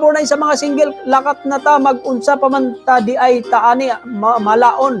 Sheila Cabunay sa mga single, lakat na ta, mag-unsa pa man ta, di ay taani,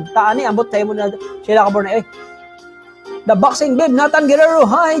 malaon, taani, ambot tayo mo na, Sheila Cabunay, The Boxing Babe, Nathan Guerrero,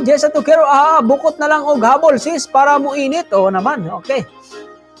 hi. Jessa Tuquero, bukot na lang og habol, sis, para mo init. Oo naman, okay.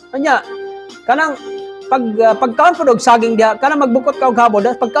 Kanya, kanang, pagkaon po og saging diya, kanang magbukot ka og habol,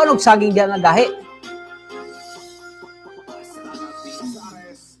 pagkaon og saging diya nga gahi.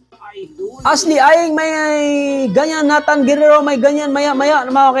 Asli, aying may ganyan, Nathan Guerrero, may ganyan, maya,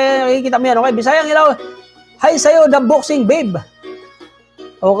 makikita mo yan, okay? Bisayang ilaw, hi sa'yo, The Boxing Babe.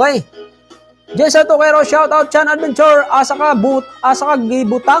 Okay. Jessa Tuquero, shout out, Chan Adventure, asa ka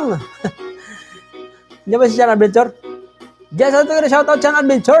gibutang. Hindi ba si Chan Adventure? Jessa Tuquero, shout out, Chan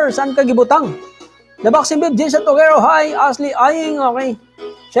Adventure, saan ka gibutang? The Boxing Babe, Jessa Tuquero, hi, Asli, aying, okay.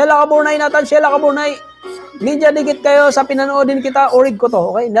 Sheila Cabunay, Nathan, Sheila Cabunay, Lydia, dikit kayo sa pinanoodin kita, urig ko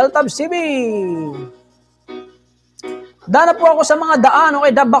to, okay? Neltabs TV. Dana po ako sa mga daan,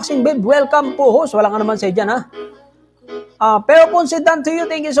 okay? The Boxing Babe, welcome po, host. Walang naman sa dyan, ha? Pero consider to you,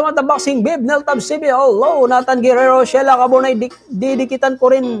 thank you so much, The Boxing Babe, Neltabs TV. Hello, Nathan Guerrero, Sheila Cabunay, didikitan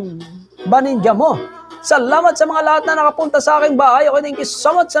ko rin ba ninja mo? Salamat sa mga lahat na nakapunta sa aking bahay, okay? Thank you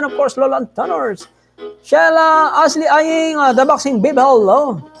so much, and of course, Lola Antaners. Sheila, Asli Aying, The Boxing Babe,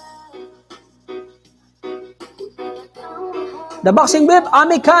 hello. The Boxing Babe,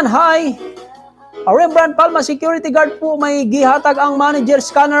 Ami Khan, hi. Rembrandt Palma, security guard po, may gihatag ang manager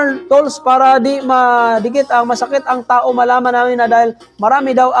scanner tools para di madikit ang masakit ang tao. Malaman namin na dahil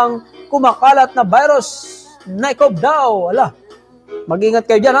marami daw ang kumakalat na virus. Naikob daw. Ala, mag-ingat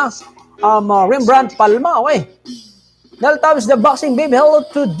kayo dyan, ha. Rembrandt Palma, okay. Neltabs, The Boxing Babe, hello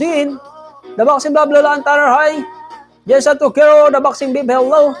to Dean. The Boxing Babe, Lola Antaner, hi. Jessa Tuquero, The Boxing Babe,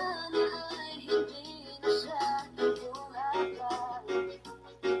 hello.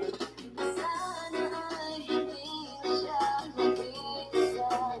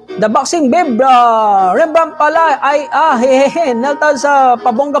 The Boxing Babe, Rembrandt pala, ay, Neltabs sa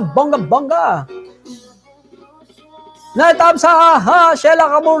pabongga. Neltabs sa, Sheila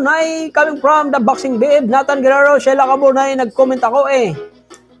Cabunay, coming from The Boxing Babe, Nathan Guerrero, Sheila Cabunay, nag-comment ako,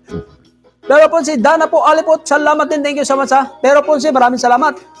 Pero po si Dana po, alipot, salamat din, thank you so much, ha. Pero po si, maraming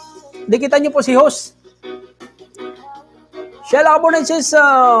salamat. Dikitan niyo po si host. Sheila Cabunay says,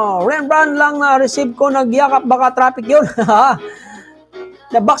 Rembrandt lang na-receive ko, nagyakap, baka traffic yun,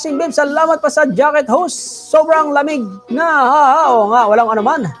 The Boxing Babe, salamat pa sa jacket host. Sobrang lamig na, Oo nga, walang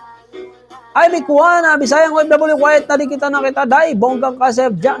anuman. Ay, may kuha Bisayang OFW, quiet na di kita nakita, day. Bonggang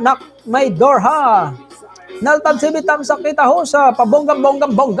kasef, nak, may door, ha. Naltab sibi, tamsak kita host, pabonggang.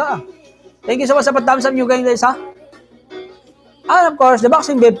 Thank you so much sa patamsam nyo guys, ha. And of course, The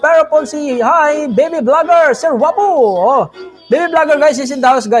Boxing Babe, pero po si, hi, Baby Vlogger, Sir Wapo. Baby Vlogger, guys, is in the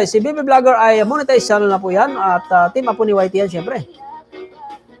house, guys. Si Baby Vlogger ay monetize channel na po yan, at team po ni YT yan, syempre.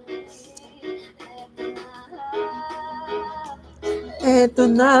 Eto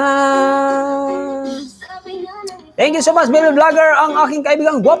na. Thank you so much, Baby Vlogger, ang aking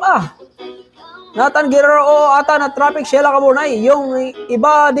kaibigang guwapa. Nathan Guerrero, ata na traffic, Sheila Cabunay. Yung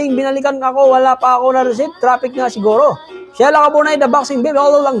iba ding binalikan ako, wala pa ako na-receive. Traffic nga siguro. Sheila Cabunay, The Boxing Babe,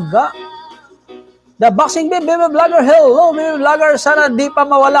 hello langga. The Boxing Babe, Baby Vlogger, hello, Baby Vlogger. Sana di pa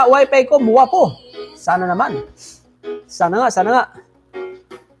mawala wifi ko, guwapo. Sana naman. Sana nga.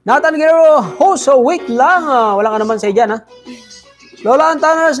 Nathan Guerrero, so wait lang. Wala ka naman sa dyan, ha. Lola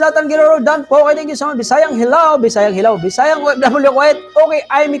Antaners, Nathan Guerrero, Dan po, okay, thank you so much. Bisayang hilaw. Bisayang OFW, quiet. Okay,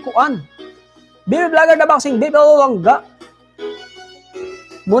 ay mikuan. Baby Vlogger, The Boxing Babe, hello langga.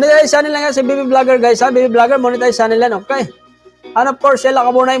 Monetize channel lang yan si Baby Vlogger, guys, ha. Baby Vlogger, monetize channel yan, okay. And of course, Sheila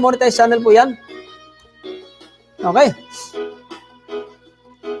Cabunay, monetize channel po yan. Okay.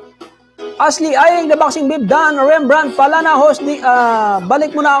 Asli Aying, The Boxing Babe, Dan, Rembrandt, Palana, host,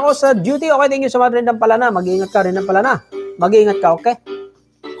 balik mo na ako sa duty. Okay, thank you so much, Rembrandt Palana. Mag-iingat ka, Rembrandt Palana. Mag-iingat ka, okay?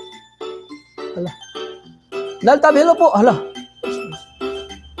 Neltab, hello po. Hala.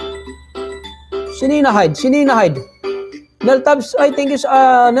 Sinina hide. Neltabs, ay thank you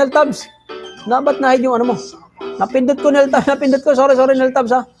Neltabs. Ba't na-hide yung ano mo? Napindot ko Neltabs, sorry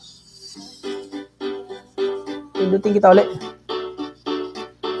Neltabs ha. Pindutin kita ulit.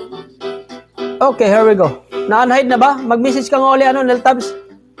 Okay, here we go. Na-unhide na ba? Mag-message ka nga ulit Neltabs.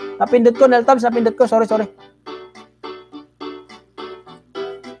 Napindot ko Neltabs, sorry.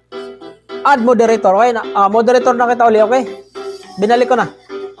 Add moderator, okay? Moderator na kita ulit, okay? Binalik ko na.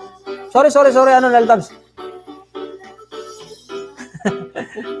 Sorry, Neltabs.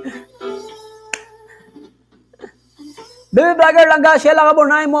 Baby vlogger langga, Sheila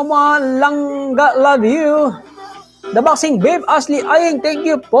Kaburnay, Momo langga, love you. The Boxing Babe, Ashley Aying, thank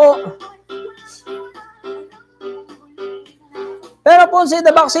you po. Pero po si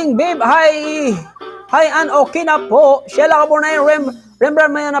The Boxing Babe, hi Ann, okay na po. Sheila Kaburnay,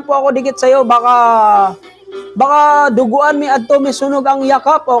 Rembrandt, may na po ako dikit sa'yo, baka duguan mi adto mi sunog ang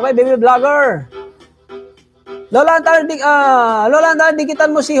yakap, okay, baby vlogger. Lola antar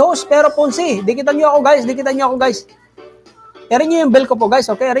dikitan mo si host, pero Ponsi, dikitan niyo ako guys. I-ring niyo yung bell ko po guys,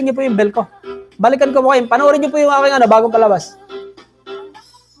 okay? I-ring niyo po yung bell ko. Balikan ko po kayo. Panoorin niyo po yung aking bagong palabas.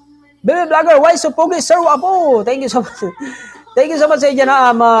 Baby vlogger, why so pugly, sir? Wapo. Thank you so much. Thank you so much sa inyo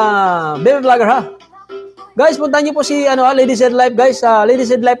na baby vlogger ha. Guys, puntahan niyo po si Ladies and Life guys.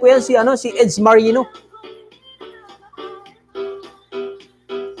 Ladies and Life po yan si Eds Marino.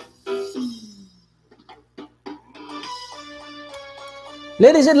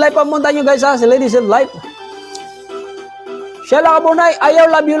 Ladies and Life, pamunta nyo guys ha, si Ladies and Life. Sheila Kaburnay, ayaw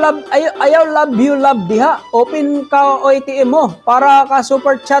love you love diha. Open ka OATM mo para ka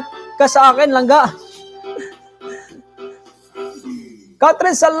super chat ka sa akin langga.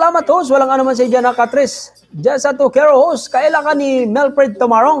 Katris, salamat host. Walang ano man sa dyan na Katris. Diyan sa Tukero host, kaila ka ni Melfred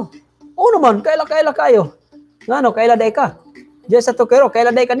Tomarong. Oo naman, kaila kayo. Ngano, kaila day ka. Diyan sa Tukero,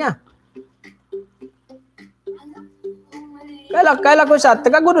 kaila day ka niya. Kaila ko sa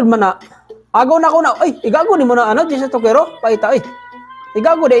tagagunod man na. Agaw na ko na. Ay, igago ni mo na diyan sa Tukero. Paita,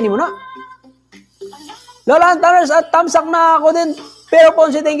 igago din ni mo na. Lola Antares at tamsak na ako din. Pero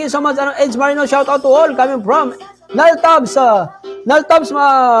Ponsi, thank you so much. Eds Marino, shout out to all coming from Naltabs. Naltabs,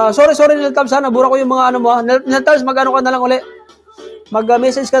 sorry Naltabs ha. Nabura ko yung mga mo ha. Naltabs, mag-ano ka na lang uli.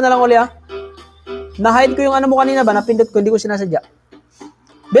 Mag-message ka na lang uli ha. Na-hide ko yung mo kanina ba? Napindot ko, hindi ko sinasadya.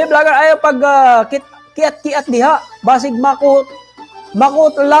 Babe vlogger, ayaw pag kiat diha. Basig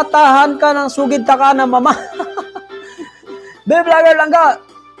makutlatahan ka ng sugid ta ka na mama. Babe vlogger langga,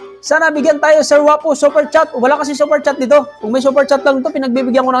 sana bigyan tayo Sir Wapo super chat. Wala kasi super chat dito. Kung may super chat lang ito,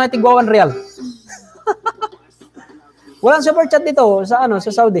 pinagbibigyan ko ng tigwa 1 real. Walang super chat dito sa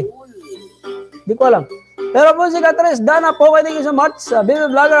sa Saudi. Di ko alam. Pero po si Katres, Dana po, thank you so much. Baby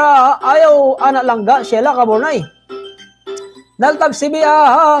vlogger, ayaw anak langga, Sheila Kaburnay. Naltabs CB,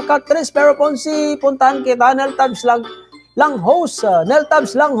 Katres, pero Ponsi, puntahan kita, Naltabs lang host.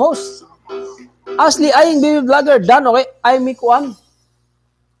 Naltabs lang host. Ashley Aying, baby vlogger, Dan, okay? Ay, Mikuan.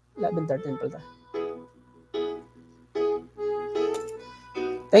 11:13 pala.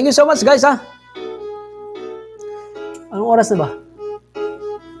 Thank you so much, guys, ha? Anong oras na ba?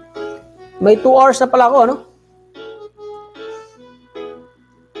 May 2 hours na pala ako, ano?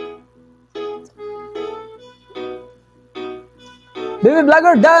 Baby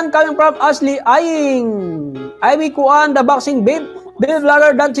vlogger Dan coming from Ashley Aying. Ivy Kuan, the Boxing Babe. Baby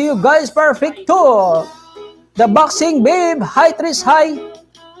vlogger Dan to you guys. Perfecto. The Boxing Babe. Hi Tris, hi.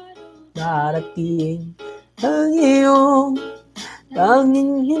 Darating ang iyong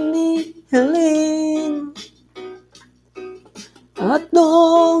tanging hinihiling. At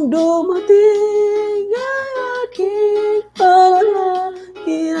nung dumating ay aking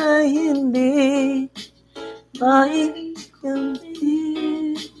panalangin ay hindi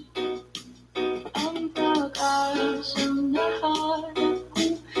maintindihan. Ang pag-asang nahanap ko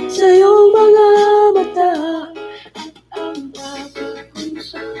sa iyong mga mata at ang dapat kong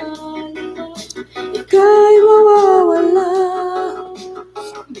sakali na ika'y mawawala.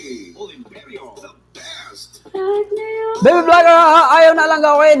 Baby vlogger, ayaw na lang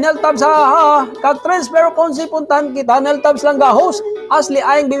gawin. Naltabs ha. Katrins, pero Ponsi, puntahan kita. Naltabs lang ga host. Ashley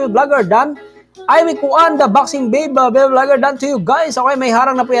Aying, baby vlogger Dan. Ivy Kuan, the Boxing Babe, baby vlogger Dan to you guys. Okay, may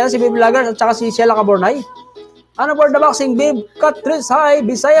harang na po yan si baby vlogger at saka si Sheila Kaburnay. Ano for the Boxing Babe? Katrins, hi.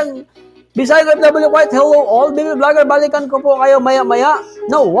 Bisayang FW White, hello all. Baby vlogger, balikan ko po kayo maya-maya.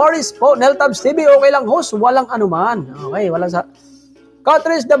 No worries po. Naltabs TV, okay lang host. Walang anuman. Okay, walang sa...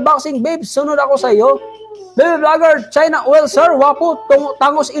 Katrins, the Boxing Babe, sunod ako sa iyo. Baby vlogger, China oil sir, wapo,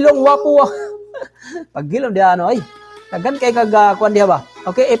 tangos ilong wapo. Pagilom di ay. Tagan kay kag kuan diha ba?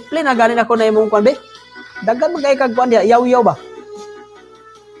 Okay, play na ganin ako na imong kuan be. Daghan magay kag kuan diha, yaw-yaw ba?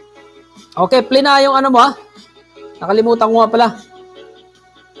 Okay, play na yung ano mo ha. Nakalimutan ko nga pala.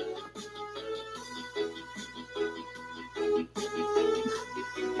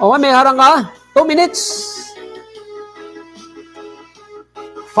 Okay, may harang ka. 2 minutes.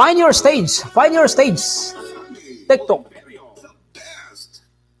 Find your stage. Find your stage. TikTok.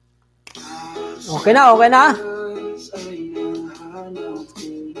 Okay na, okay na.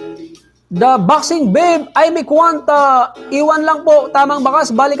 The boxing babe, Amy Kwanta, iwan lang po, tamang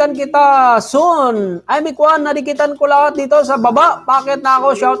bakas, balikan kita soon. Amy Kwan, nadikitan ko lahat dito sa baba. Bakit na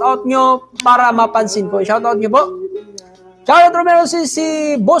ako? Shoutout nyo para mapansin ko. Shoutout nyo po. Shoutout Romero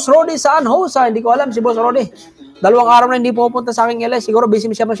si Boss Rodi saan host? Hindi ko alam si Boss Rodi. 2 araw na hindi pupunta sa aking LS. Siguro busy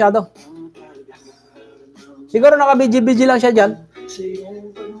siya masyado. Siguro naka-BG lang siya dyan.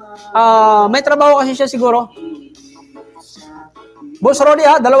 May trabaho kasi siya siguro. Boss Rodi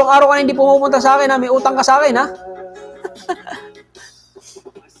ha, 2 araw ka na hindi pumupunta sa akin ha. May utang ka sa akin ha.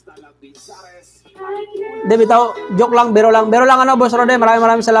 Hindi, bitaw. Joke lang, biro lang. Biro lang ano, Boss Rodi.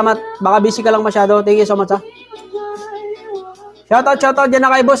 Maraming salamat. Baka busy ka lang masyado. Thank you so much ha. Shoutout dyan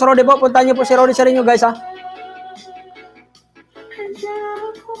na kay Boss Rodi po. Puntahan niyo po si Rodi sa rin nyo guys ha.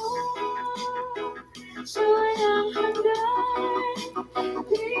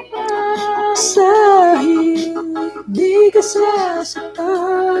 Sahil di ka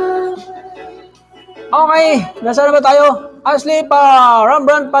sasaktan. Okay, nasaan na ba tayo? Ashley pa,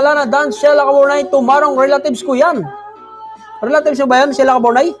 Rembrandt pala na dance Sheila Kaburnay. Tumarong relatives ko yan. Relatives mo ba yan, Sheila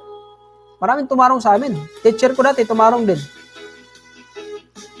Kaburnay? Maraming tumarong sa amin. Teacher ko dati, tumarong din.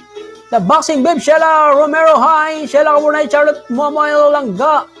 The boxing babe, Sheila Romero, hi. Sheila Kaburnay, Charlotte Momoy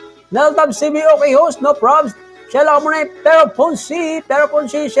Langga. Neltab CBO kay host, no probs. Sheila Kaburnay, Pero Ponsi,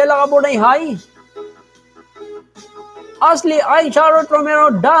 Sheila Kaburnay, hi. Ashley, I, Charlotte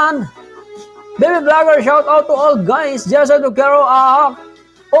Romero, Dan. Baby Vlogger, shout out to all guys. Jessa Duquero,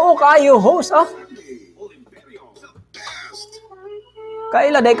 oo kayo, host,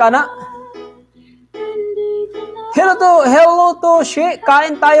 Kaila, day ka na. Hello to She.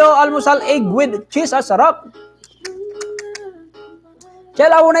 Kain tayo, almusal, egg with cheese, sarap.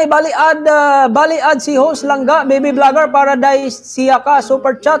 Sheila Kaburnay, baliad si host Langga, Baby Vlogger, Paradise, siya ka,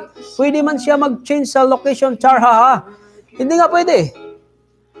 super chat. Pwede man siya mag-change sa location, char, haha. Hindi nga pwede.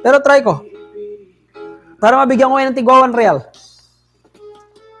 Pero try ko. Para mabigyan ko ngayon ng tigwa 1 real.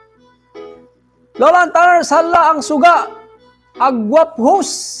 Lola Tanner, sala ang suga. Agwap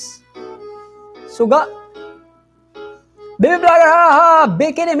host. Suga. Baby Vlogger, haha.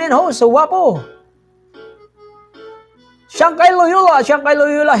 Bikini Man host, wapo. Shanghai Loyola,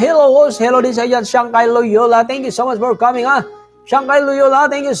 hello host. Hello din sa iyan, Shanghai Loyola. Thank you so much for coming, Shanghai Loyola,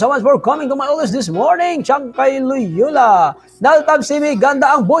 thank you so much for coming to my office this morning. Shanghai Loyola. Daltab Simi,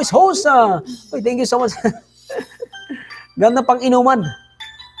 ganda ang voice host. Uy, thank you so much. Ganda pang inuman.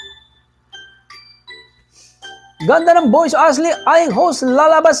 Ganda ng voice, Ashley. Ay, host,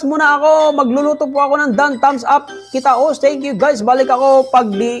 lalabas muna ako. Magluluto po ako ng Dan. Thumbs up. Kita, host. Thank you, guys. Balik ako pag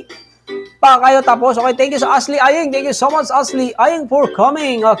di pa kayo tapos. Okay, thank you sa Ashley Aying. Thank you so much, Ashley Aying, for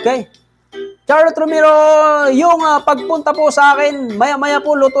coming. Okay. Charlotte Romero, yung pagpunta po sa akin, maya-maya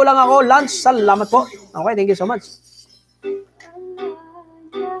po, luto lang ako, lunch, salamat po. Okay, thank you so much.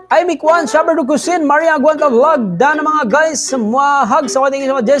 Ay, Mikwan, Shabardo Kusin, Maria Aguanta Vlog, na mga guys, mahag sa thank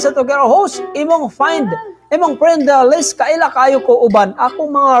you so much. Jessa Tokero, host, imong friend, list, kaila kayo ko uban, akong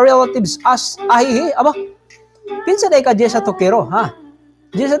mga relatives, ahihi, aba, pinsa day ka Jessa Tokero, ha?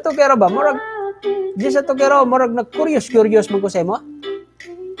 Jessa Tokero ba? Jessa Tokero, nag-curious mo ko sa mo,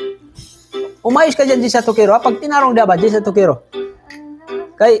 umayos ka dyan, Jessa Tokero. Pag tinarong da ba, Jessa Tokero?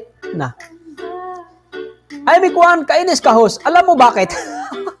 Kay, na. Ay, Mikuan, kainis ka, host. Alam mo bakit?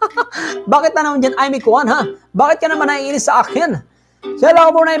 Bakit na naman dyan, ay, Mikuan, ha? Bakit ka naman naiinis sa akin? Sila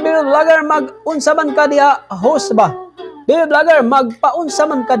ko muna yung Baby Vlogger, mag-unsaman ka diha, host ba? Baby Vlogger,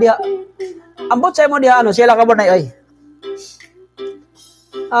 magpa-unsaman ka diha. Ambot sa'yo mo diha, sila ka muna, ay.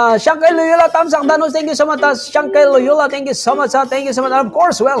 Shanghai Loyola, Tamsak Danos, thank you so much. Shanghai Loyola, thank you so much. Thank you so much. And of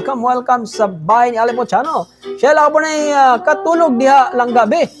course, welcome sa bahay ni Alipo Channel. Sheila ka po na katulog diha lang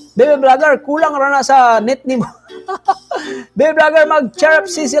gabi. Baby Vlogger, kulang rana sa net ni mo. Baby Vlogger, mag-cheer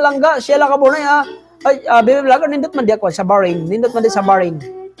up si Silangga. Sheila ka po na Baby Vlogger, nindot man diha ko sa Bahrain. Nindot man di sa Bahrain.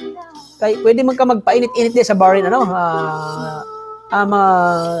 Kay, pwede man ka magpainit-init di sa Bahrain,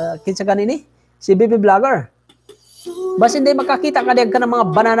 kinsa kanini? Si Baby Vlogger. Basta hindi makakita ka ng mga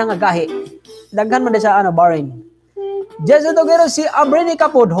banana nga gahi. Daghan man sa Bahrain. Jessa Togero, si Abrini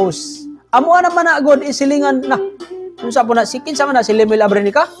Kapod host. Amuan naman na agad isilingan na. Kung sa po na, si kinsa man na, si Limel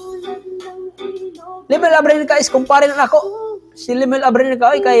Abrenica? Limel Abrenica is kumpare na ako. Si Limel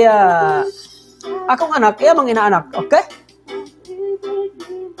Abrenica, ay kaya Akong anak, iya mang inaanak. Okay?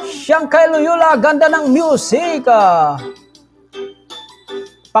 Siyang kay Loyola, ganda ng music.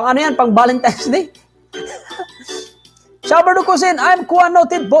 Pang ano yan? Pang Valentine's Day? Shabar Dukusin, I'm Kuan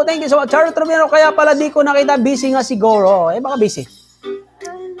noted po. Thank you so much. Charlie Trumero, kaya pala di ko nakita. Busy nga siguro. Baka busy.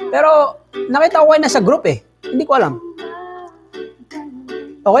 Pero, nakita ko kayo na sa group Hindi ko alam.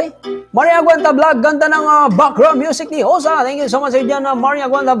 Okay? Maria Aguanta Vlog, ganda ng background music ni Hosa. Thank you so much dyan, Maria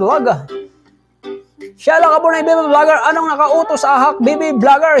Aguanta Vlog. Shala ka po na baby vlogger. Anong nakautos sa ahak? Baby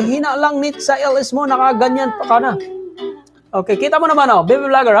vlogger, hina lang nit sa LS mo. Nakaganyan pa ka na. Okay, kita mo naman baby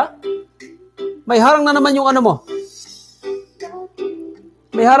vlogger May harang na naman yung ano mo.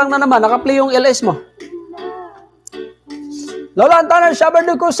 May harang na naman. Naka-play yung LS mo. Lola Antanan, Shabar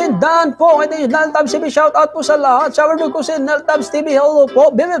Dukusin, Dan po. Ito yung Naltabs TV, shout out po sa lahat. Shabar Dukusin, Naltabs TV, hello po.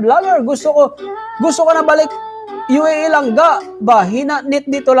 Baby vlogger, gusto ko na balik UAE langga. Ba, hinanit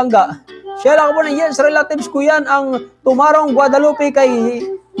dito langga. Share ako po ng yes, relatives ko yan. Ang Tumarong Guadalupe kay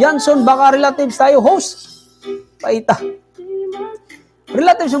Yanson, baka relatives tayo. Host, paita.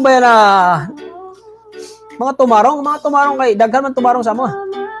 Relatives mo ba yan mga tumarong kay, daghan man tumarong sa mo.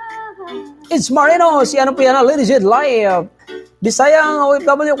 It's Marino, si ano po yan, ladies and live. Bisayang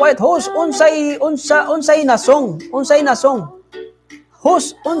OFW quiet host, unsay nasong.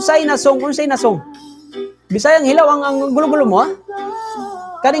 Host, unsay nasong. Bisayang hilaw ang gulo-gulo mo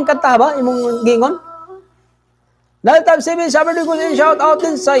Kaning kanta ba imong gingon? Naltab CB, Shabar Dukusin, shout out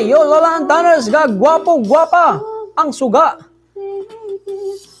din sa iyo. Lola Antanas, gwapo-gwapa ang suga.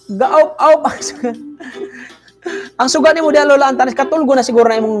 Gaop-op ang suga. Ang suga ni mo diha Lola Antanas, katulgo na siguro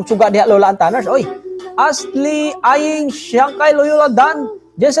na imong suga diha Lola Antanas. Oy. Asli aying siyang kay Loyola Dan.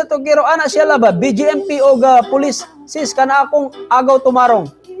 Jessa Tokiro ana siya laba BGMP o police sis kana akong agaw tumarong.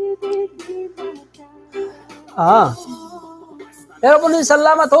 Pero po din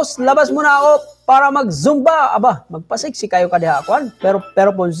salamat host, labas muna ako para mag-zumba. Aba, magpasiksi kayo kadiha akuan. Pero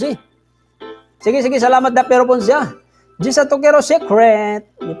ponsi. Sige, salamat na pero ponsi Jessa Tokiro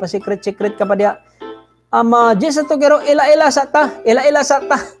secret. Di pa secret ka pa diha. Jessa Tokiro ila-ila sa ta.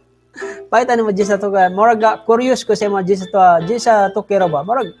 Pakita ni mo Jessa Tokiro. Murag curious ko sa mga Jessa Tokiro ba.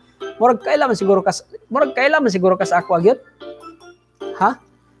 Murag kailan man siguro kas ako agyot. Ha?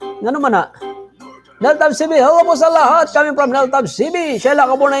 Ngano man na? Naltab CB, hello po sa lahat. Coming from Naltab CB. Siyala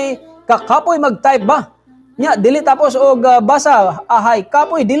ka po na kakapoy mag-type ba? Nya, dili tapos o basa. Ahay,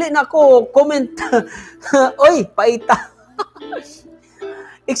 kapoy, dili na ko comment. Oy, paita.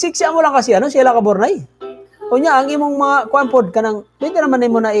 Iksiksya mo lang kasi siyala ka bornay. O nya, ang imong mga kuanpod ka ng, pwede naman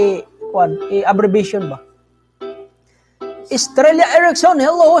mo na abbreviation ba? Estrella Erickson,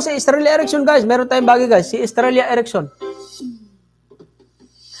 hello si Estrella Erickson guys. Meron tayong bagay guys, si Estrella Erickson.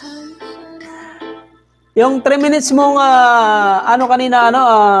 Yung 3 minutes mong kanina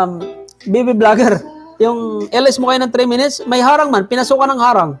baby vlogger, yung LS mo kayo ng 3 minutes, may harang man, pinasukan ng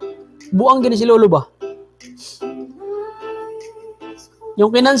harang. Buang gini si Lolo ba?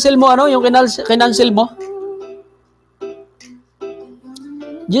 Yung kinancel mo yung kinancel mo.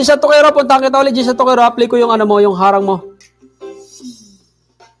 Jessa Tokiro, punta kita ulit Jessa Tokiro, apply ko yung yung harang mo.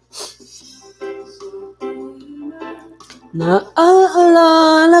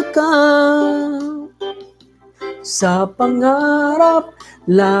 Naaalala ka sa pangarap,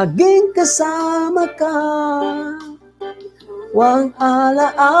 laging kasama ka. Huwag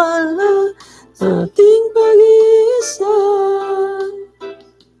alaala ating pag-iisa.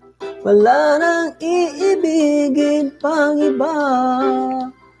 Wala nang iibigin pang iba.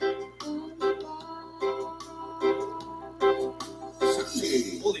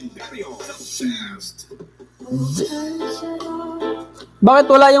 Bakit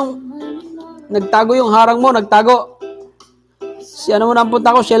wala yung nagtago yung harang mo? Nagtago. Si mo na ang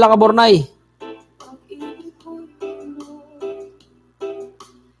punta ko? Sheila Cabornay.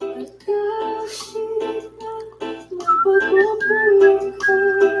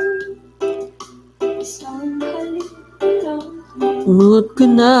 Umut ko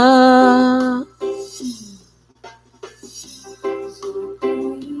na.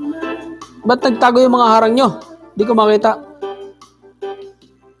 Ba't nagtago yung mga harang nyo? Di ko makita.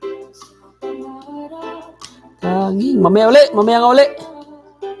 Mamaya nga uli.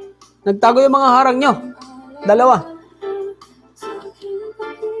 Nagtago yung mga harang nyo. Dalawa.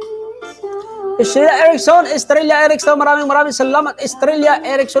 Estrella Erickson, maraming salamat. Estrella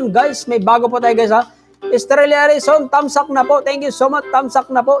Erickson, guys. May bago po tayo, guys, Estrella Erickson, thumbs up na po. Thank you so much. Thumbs up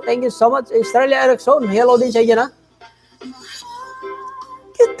na po. Thank you so much. Estrella Erickson, hello din sa inyo,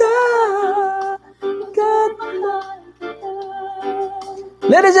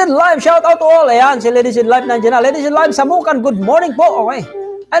 Ladies in live, shout out to all. Ayan, si Ladies in live nandiyan na. Ladies in live, samukan, good morning po. Okay.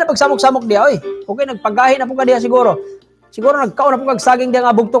 Ay, napagsamok-samok diya, oy. Okay, nagpagahi na po ka diha siguro. Siguro nagkaon na po kag saging diha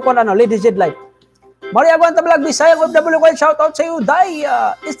nga bugtokon Ladies and Live. Maria Aguanta Vlog, Bisayang OFW, shout out sa iyo. Day,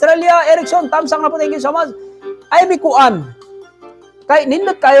 Estrella Erickson, tamsak na po, thank you so much. Ay, Mikuan. Kay,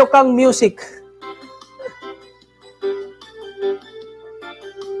 nindot kayo kang music.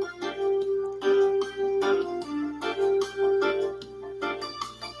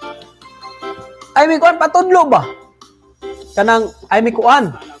 Ay, Mikuan, patudlo ba? Kanang, ay,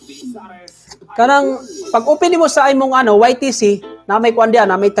 Mikuan. Kanang, pag-open mo sa imong YTC, na may kuan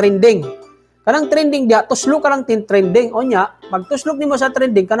diyan, na may trending. Kanang trending dia, tuslo ka lang trending. O nya, pag tuslok nimo sa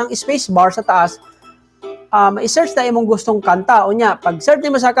trending, kanang space bar sa taas, i-search na imong gustong kanta. O nya, pag search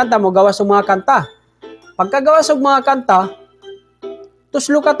nimo sa kanta mo, gawas sa mga kanta. Pagkagawas sa mga kanta,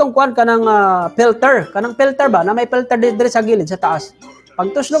 tuslo ka tong kuan kanang filter. Kanang filter ba? Na may filter dito sa gilid, sa taas.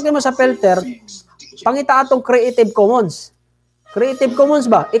 Pag tuslok nimo sa filter, pangita atong Creative Commons. Creative Commons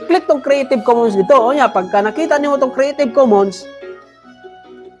ba? I-click tong Creative Commons dito. O nya, pagka nakita nimo tong Creative Commons,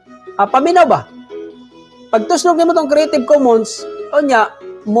 paminaw ba? Pag tuslog mo tong Creative Commons, o nya,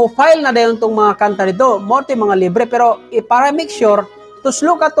 mo file na dayon tong mga kanta dito. Mo mga libre, pero para make sure,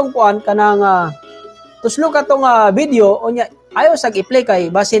 tuslog ka tong kuan kanang tuslog ka tong video, o nya, ayaw sag i-play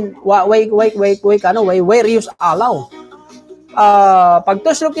kay basin wait reuse allow. Pag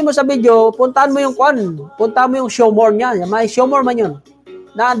tuslog mo sa video, puntahan mo yung kuan, puntahan mo yung show more niya. May show more man yun.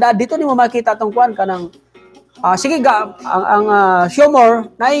 Na dito nimo makita tong kuan kanang sige ga, ang show more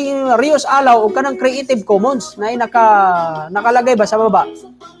na reuse allow o kanang Creative Commons na nakalagay ba sa baba.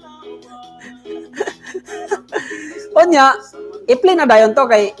 Onya, i-play na dayon to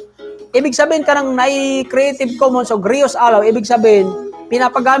kay ibig sabihin kanang na Creative Commons o reuse allow, ibig sabihin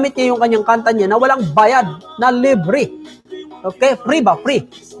pinapagamit niya yung kanyang kanta niya na walang bayad, na libre. Okay, free ba? Free.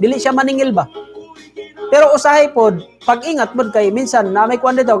 Dili siya maningil ba? Pero usahay pod, pag-ingat pod kay minsan na may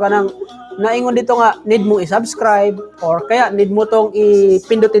kuan dito kanang naingon dito nga need mo i-subscribe or kaya need mo tong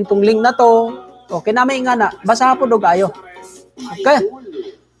ipindutin tong link na to. Okay na may nga na basa po dog ayo. Okay.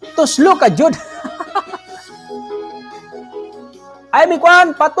 Tuslo ka jud. Ay mi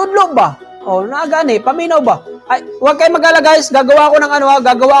kwan patudlo ba? Oh, na gani paminaw ba? Ay wag kay magala guys, gagawa ko ng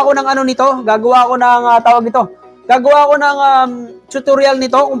nito, gagawa ko ng tawag ito. Gagawa ko ng tutorial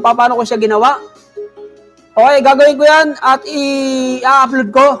nito kung paano ko siya ginawa. Okay, gagawin ko 'yan at i-upload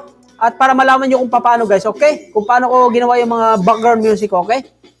ko. At para malaman nyo kung paano guys, okay? Kung paano ko ginawa yung mga background music, okay?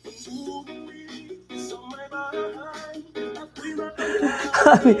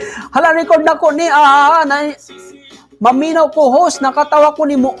 Hala, record na ko ni, maminaw ko host, nakatawa ko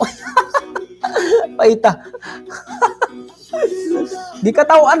ni mo. Paita. Di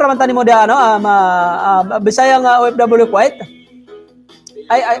katawaan, raman mo dia, Bisayang OFW Kuwait.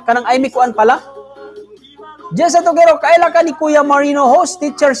 Kanang ay mikuan pala. Diyan sa Tugero, kaila ka ni Kuya Marino host,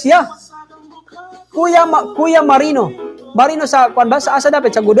 teacher siya. Kuya Marino. Marino sa, kuan ba? Sa asa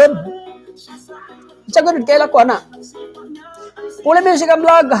dapat? Sa Gudod? Sa Gudod, kaila ko, ana. Puli Music and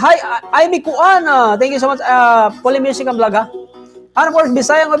Vlog. Hi, Amy Kuan. Thank you so much, Puli Music and Vlog, ha. And of course,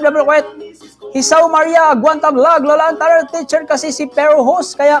 Bisayang OFW Kuwait. Hisaw Maria, Guanta Vlog. Lola Antarer, teacher kasi si Pero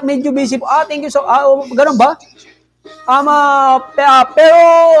host, kaya medyo busy po. Thank you so, ganun ba?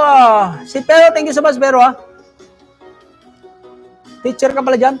 Si Pero, thank you so much, Pero, ha. Teacher ka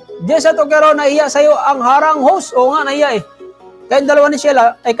pala dyan. Diyan sa Tugero, nahiya sa'yo ang harang host. Oo nga, nahiya eh. Kaya dalawa ni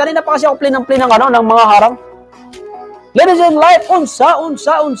Sheila, kanina pa kasi ako ng ng mga harang. Ladies and Live, unsa.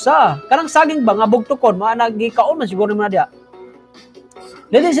 Kanang saging ba, nga bugtukon, mga nagikaon man siguro naman na diya.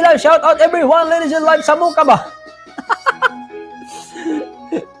 Ladies and Live, shout out everyone. Ladies and Live, samu ka ba?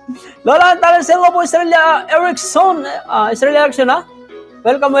 Lola, talang sila po, Estrella Erickson. Estrella Erickson, ha?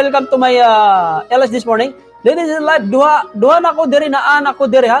 Welcome to my LS this morning. Ladies and Live, duha na ko diri, anak ko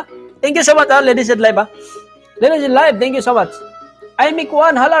diri, ha? Thank you so much, ha? Ladies and Live, ha? Ladies and Live, thank you so much. Ay,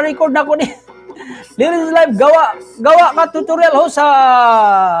 Mikuan, hala, record na ko ni. Ladies and Live, gawa ka tutorial ho sa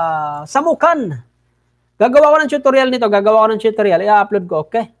Samukan. Gagawa ko ng tutorial nito, i-upload ko,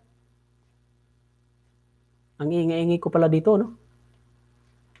 okay? Ang ingi-ingi ko pala dito, no?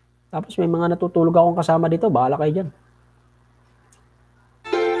 Tapos may mga natutulog akong kasama dito, bahala kayo dyan.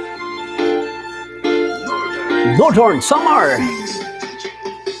 Northern Summer.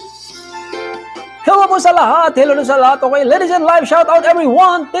 Hello po sa lahat. Okay, ladies and Live, shout out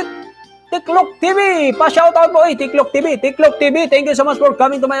everyone. Tiklok TV. Pa-shout out po Tiklok TV. Tiklok TV, thank you so much for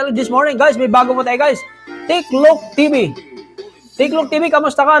coming to my live this morning. Guys, may bago po tayo guys. Tiklok TV. Tiklok TV,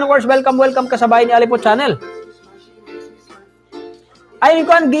 kamusta ka? Of course, welcome ka sa bahay ni Alipot Channel. Ay,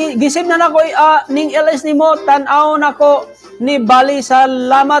 gisib na nako ning LS ni mo, tanaw nako ni Bali,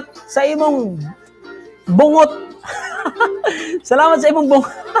 salamat sa imong bungot. Salamat sa imong bong.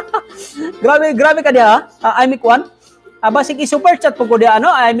 Grabe ka diha, ha? I make one. Basig i-super chat po ko diha, ano?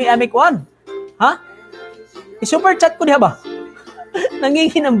 I make one. Ha? I-super chat ko diha ba?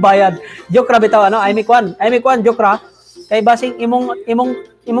 Nangingi ng bayad. Joke ra bitaw, ano? I make one, joke ra. Kay basig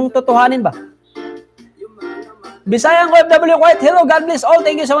imong tutuhanin ba? Bisayang OFW Quiet. Hello, God bless all.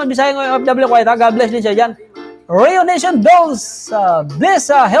 Thank you so much, Bisayang OFW Quiet. Ha? God bless din siya dyan. Rayo Nation Dolls.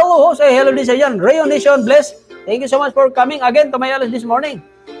 Bless. Hello, host. Hello din siya dyan. Rayo Nation, bless. Thank you so much for coming again to my alas this morning.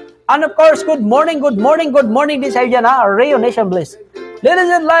 And of course, good morning din sa dyan, ha? Rayo Nation, bless.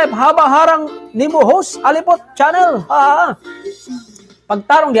 Ladies and live, haba harang nimo host, Alipot Channel.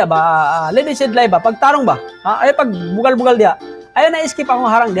 Pagtarong diya ba? Ladies and live ba? Pagtarong ba? Ay, pag bugal-bugal diya. Ayun na, skip akong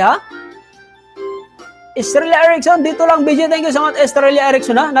harang diya, ha? Estrella Erickson, dito lang, BJ. Thank you so much, Estrella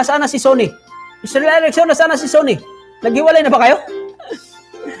Erickson, ha? Nasaan na si Sony? Estrella Erickson, nasaan na si Sony? Naghiwalay na ba kayo?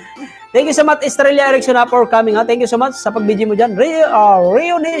 Thank you so much, Estrella Erickson, ha, for coming, ha? Thank you so much sa pag-BJ mo dyan.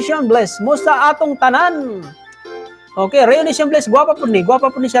 Rayo Nation, bless. Musta atong tanan? Okay, Rayo Nation, bless. Guwapa po ni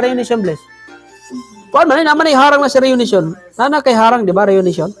siya, Rayo Nation, bless. Kuan man, naman ay harang na si Rayo Nation. Nana kay harang, di ba, Rayo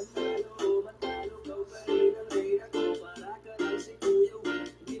Nation?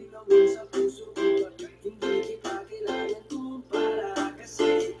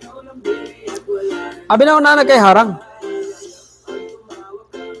 Abi na una kay harang.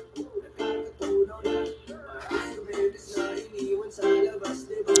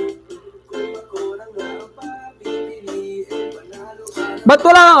 Ba't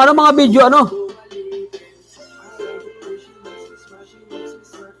wala ang mga video, ano?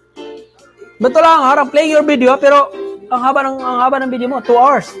 Ba't wala ang harang playing your video, pero ang haba ng video mo, 2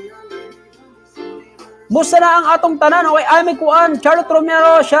 hours. Musta na ang atong tanan? Okay, Amy Kuan, Charlotte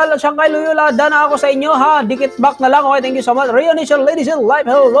Romero, Shanghai Loyola, dana ako sa inyo, ha? Dikit back na lang. Okay, thank you so much. Rayo Nation, ladies in live.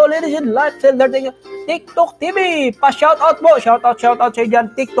 Hello, ladies in live. Thank you. TikTok TV, pa-shoutout mo. Shoutout sa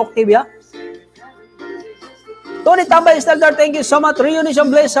dyan, TikTok TV, ha? Tony Tambay, Stelter, thank you so much. Rayo Nation,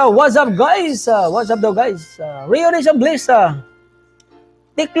 bless. What's up, guys? What's up, daw, guys? Rayo Nation, bless.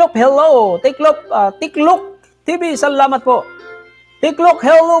 Tiklop, hello. Tiklop TV, salamat po. Tiklok,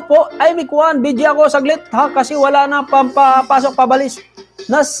 hello po. Ay, Mikwan, bidya ako saglit, ha? Kasi wala na pampapasok pabalis.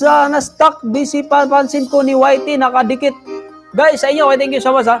 Na-stuck, busy pansin ko ni Whitey, nakadikit. Guys, sa inyo, okay, thank you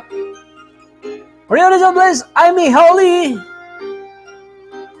so much, ha? Really so blessed. I'm Holly.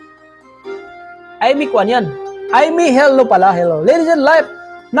 Ay, Mikwan yan. I'm hello pala, hello. Ladies and live,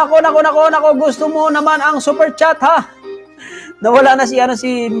 nako, gusto mo naman ang super chat, ha? Nawala na si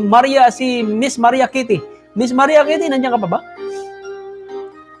Miss Maria Kitty. Miss Maria Kitty, nandiyan ka pa ba?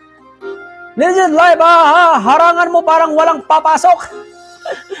 Ladies and live, harangan mo parang walang papasok.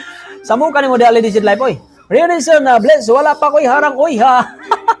 Samu ka ni mo dahil ladies and live, oy. Reunition, bless, wala pa ko'y harang, oy, ha.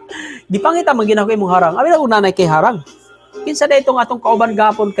 Di pangita, magina ko yung harang. Abi na kung nanay kay harang. Kinsa na itong atong kauban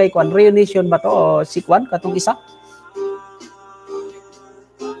gapon kay Kwan. Reunition ba to? O si Kwan, katong isa?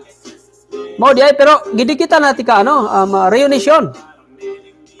 Mo di ay, pero gidikita natin ka, reunition.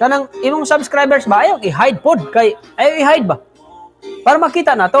 Kanang imong subscribers ba? Ayaw, i-hide pod. Ayaw, i-hide ba? Para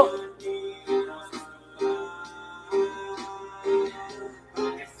makita na to.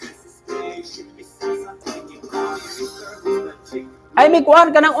 Ay, may kuhan,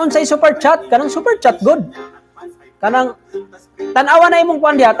 kanang unsay super chat good. Kanang, tanawa na imong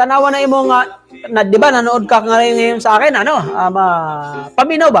kuhan diya, tanawa na imong, di ba, nanood ka ngayon sa akin,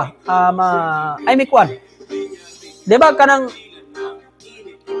 paminaw ba? Ay, may kuhan. Di ba, kanang,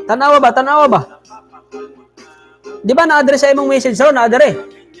 tanawa ba? Di ba, na-address sa imong message, so, na-address.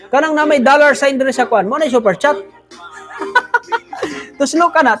 Kanang na may dollar sign din sa kuhan, mo na super chat.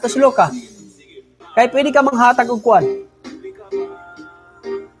 Tuslo ka. Kaya pwede ka manghatag og kuhan.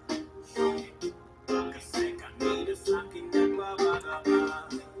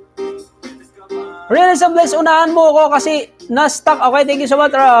 Really so bless, unahan mo ako kasi na-stuck. Okay, thank you so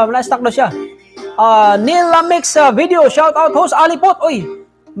much. Na-stuck na siya. Nelamix video, shout out host Alipot. Uy,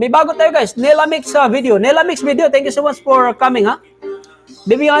 may bago tayo guys. Nelamix video, thank you so much for coming, ha.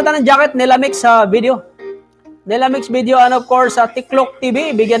 Bibigyan kita ng jacket, Nelamix video. Nelamix video, and of course, Tiklok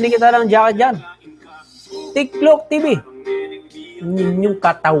TV. Bigyan din kita ng jacket dyan. Tiklok TV. Yung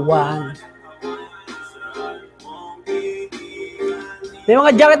katawan. May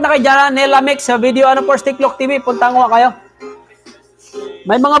mga jacket na kayo dyan, Nelamix video, and of course, Tiklok TV. Punta ko kayo.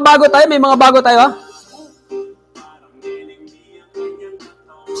 May mga bago tayo, ha.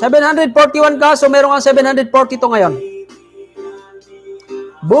 741 ka, so meron kang 742 ngayon.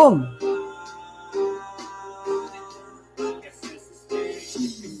 Boom!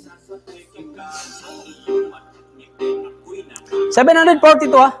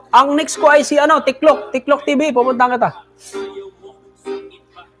 742 ha. Ang next ko ay si Tiklok TV. Pupuntahan kita.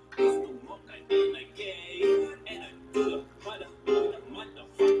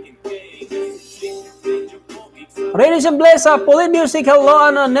 Ladies and bless, Pauline Music,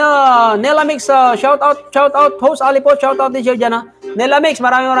 hello, Nela Mix, shout out, host Ali po, shout out din siya dyan, ha. Nela Mix,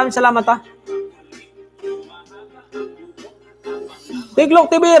 maraming salamat, ha.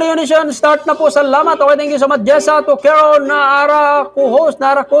 Tiklok TV, reunion, start na po, salamat, okay, thank you so much, Jessa, Tokero, Nara co-host,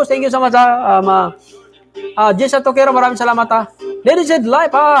 thank you so much, ha. Jessa Tokero, maraming salamat, ha. Ladies and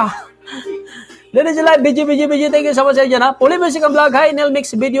live, ha. Ladies and live, BG, thank you so much sa dyan, ha. Puli Music ang vlog, hi, Nel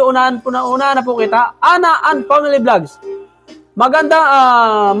Mix video, unahan na po kita. Ana and Family Vlogs.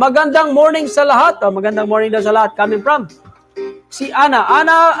 Magandang morning sa lahat. Magandang morning daw sa lahat. Coming from si Ana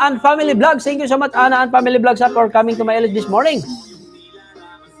and Family Vlogs. Thank you so much, Ana and Family Vlogs, for coming to my LH this morning.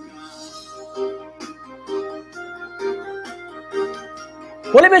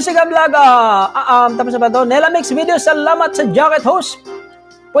 Puli Music ang vlog, tapos na ba ito? Nela Mix video, salamat sa jacket host.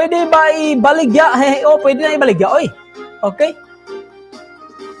 Pwede ba ibaligya? Pwede na ibaligya. Oy. Okay.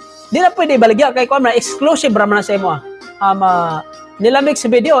 Di na pwede ibaligya. Kaya kung exclusive raman na sa imo. Nila Mix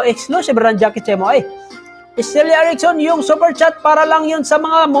video, exclusive ran jacket sa imo. Ay. Celia Erickson, yung super chat para lang yun sa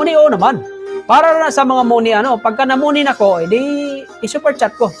mga money. O naman. Para na sa mga money. Pagka na-money na ko, edi i-super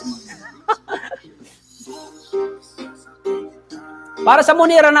chat ko. Para sa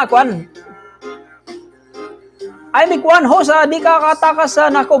money ran na, kuan. Ay, may kuwan, host, di ka katakas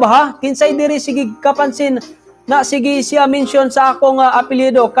nako ba, ha? Kinsay diri, sige kapansin, na sige siya mention sa akong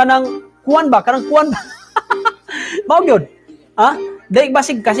apelyido, kanang kuwan ba? Mao yun. Ha? Dahil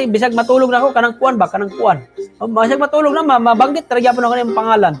basig, kasi bisag matulog na ako, kanang kuwan ba? Basig matulog na, mabanggit, taragya po na kanyang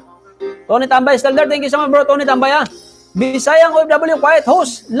pangalan. Tony Tambay, still there, thank you so much, bro, Tony Tambay, ha? Bisayang OFW, quiet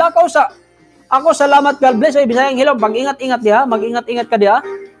host, lakaw sa, ako salamat, God bless, ay Bisayang hello, mag-ingat-ingat diha, mag-ingat-ingat ka diha.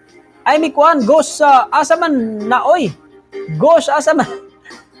 Ay, may kuhan, Ghost Asaman na, oy. Ghost Asaman.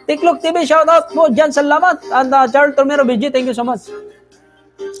 Tiklok TV, shout out po dyan, salamat. And Charles Tormero BG, thank you so much.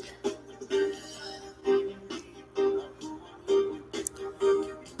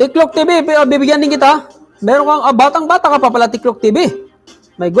 Tiklok TV, bibigyan din kita. Meron kang, batang-bata ka pa pala, Tiklok TV.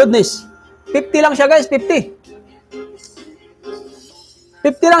 My goodness. 50 lang siya, guys, 50.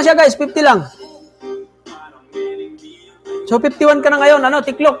 50 lang siya, guys, 50 lang. So, 51 ka na ngayon,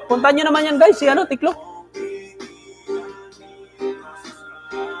 Tiklok. Puntahan nyo naman yan, guys, si Tiklok.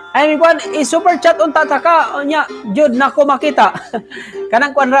 Ay, kuan, i-super chat unta ka, nya, Jud, na ko makita.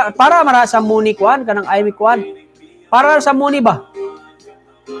 Kanang kuan, para mara sa muni kuan, kanang ay mi kuan. Para sa muni ba?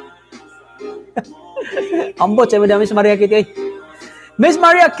 Ambot, sa mga Miss Maria Kitty. Miss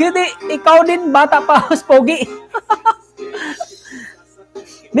Maria Kitty, ikaw din, bata pa, pogi.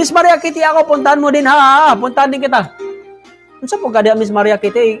 Miss Maria Kitty, ako, puntahan mo din, ha? Puntahan din kita. Unsa po kada Miss Maria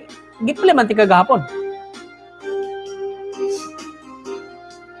Kitty, gipli man ti kagahapon.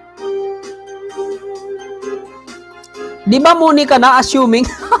 Di ba muni ka na assuming?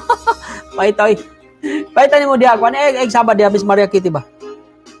 Paitoy. Paitan mo dia kwan sabad dia Miss Maria Kitty ba?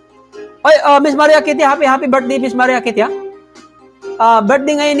 Oy, Miss Maria Kitty, happy birthday Miss Maria Kitty, ha?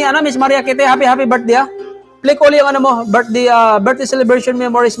 Birthday ngayon ni Miss Maria Kitty, happy birthday, ha? Play ko yung mo, birthday celebration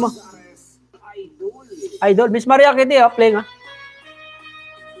memories mo. Idol. Miss Maria Kitty, play nga.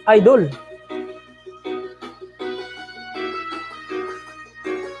 Idol.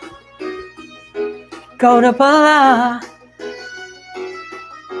 Ikaw na pala.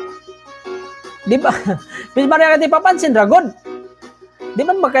 Di ba? Miss Maria Kitty, papansin, Dragon. Di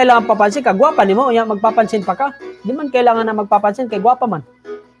man magkailangan papansin ka. Gwapa ni mo. Yang magpapansin pa ka. Di man kailangan na magpapansin kay gwapa man.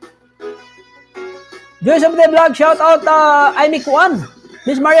 Joyce of the Vlog, shout out, Amy Kuan.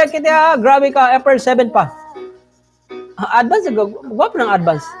 Miss Maria Kitty, grabe ka, April 7 pa. Advance, guwapo ng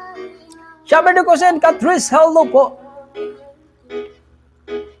advance. Shaber de Cosen, Catrice, hello po.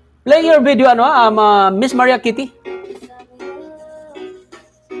 Play your video, Miss Maria Kitty.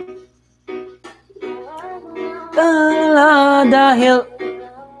 Dahil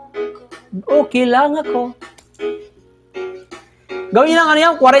okay lang ako. Gawin lang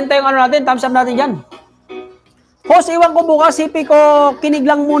yan, 40 yung natin, thumbs up natin dyan. Host, iwan ko bukas, sipi ko, kinig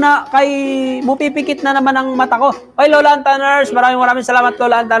lang muna kay mupipikit na naman ang mata ko. Oy, Lola Antaners, maraming salamat,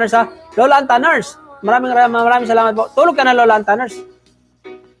 Lola Antaners, ha. Lola Antaners, maraming salamat po. Tulog ka na, Lola Antaners.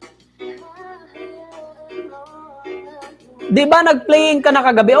 Di ba nag-playing ka na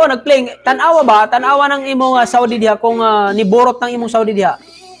kagabi? Nag-playing. Tanawa ba? Tanawa ng imong Saudi diha kung niborot ng imong Saudi diha.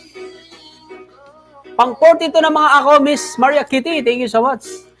 Pang 42 na mga ako, Miss Maria Kitty. Thank you so much.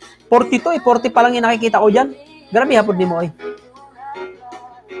 42, 40 pa lang yung nakikita ko dyan. Grabe hapon di mo,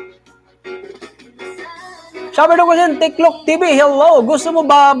 Sabi ko kasi, Tiklok TV, hello. Gusto mo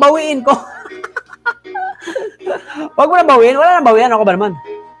ba bawiin ko? Wag mo na bawiin. Wala na bawiin. Ako ba naman?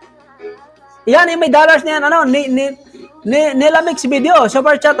 Yan, yung may dollars niyan. Ano, Nilamix video.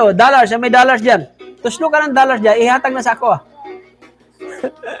 Super chat, oh. Dollars. May dollars dyan. Tuslo ka ng dollars dyan. Ihatag na sa ako, ah.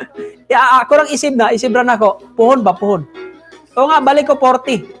 Ako lang isip na. Isibran ako. Puhon ba? Puhon. O nga, balik ko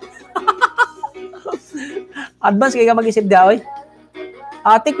 40. Advance kayo ka mag-isip dia, oy.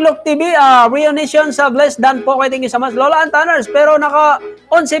 Tiklok TV, reunition sa Bless Dan po. Thank you so much. Lola Antaners, pero naka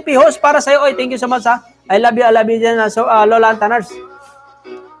on CP host para sa'yo. Oy, thank you so much, ha. I love you dyan, so, Lola Antaners.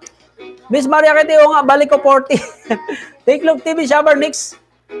 Miss Maria Kitty, o nga, balik ko 40. Tiklok TV, Shabar Nix.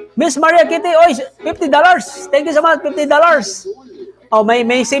 Miss Maria Kitty, oy, $50. Thank you so much, $50. Oh,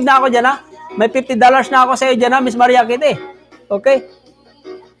 may save na ako dyan, ha. May $50 na ako sa'yo dyan, ha, Miss Maria Kitty. Okay?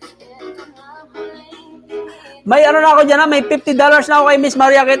 May ano na ako dyan, ha? May $50 na ako kay Miss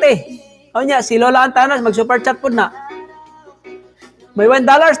Maria Kitty. O niya, si Lola Antanas, mag-super chat po na. May $1,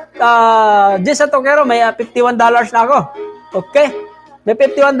 Jessa Toquero, may $51 na ako. Okay? May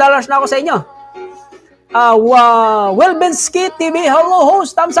 $51 na ako sa inyo. Welbensky TV, hello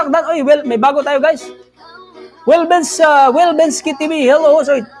host, Tamsakdan. Oy, may bago tayo guys. Welbensky TV, hello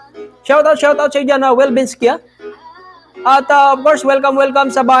host. Oy, shout out sa inyo dyan, Welbensky, ha? At of course, welcome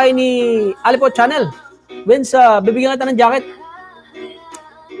sa bahay ni Alipo Channel. Vince, bibigyan kita ng jacket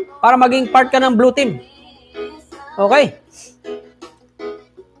para maging part ka ng Blue Team. Okay?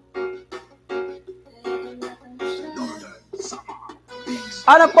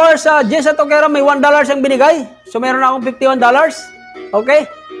 And of course, Jessa Toquera, may $1 siyang binigay. So, meron akong $51. Okay?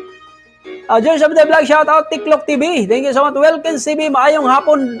 Jones of the Vlog, shout out, Tiklok TV. Thank you so much. Welcome, CB. Maayong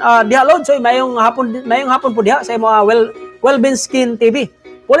hapon, diha, Lord. So, maayong hapon po diha sa mga Welbenskin TV.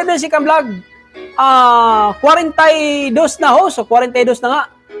 Ulit din si Vlog. 42 na host. So, 42 na nga.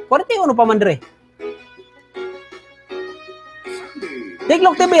 41 pa man dire.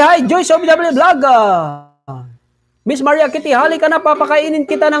 Tiklok TV, hi. Joyce of the Vlog. Miss Maria Kitty, hali ka na, papakainin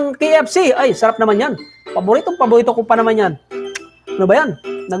kita ng KFC. Ay, sarap naman yan. Paborito ko pa naman yan. Ano ba yan?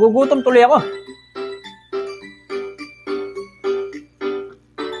 Nagugutom tuloy ako.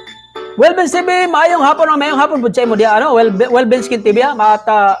 Welbens TV, mayong hapon po sa imo dia, ano? Welbens TV, ha? At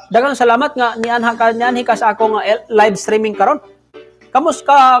daghang salamat nga nianhi ka sa akong live streaming karon.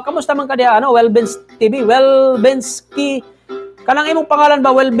 Kamusta man ka dia, ano? Welbens TV, Welbensky. Kanang imong pangalan ba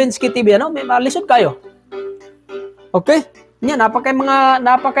Welbensky TV, ano? May lisod kayo. Okay? Nya napakay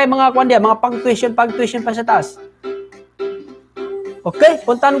mga kwan dia, mga pag-tuition pa sa taas. Okay?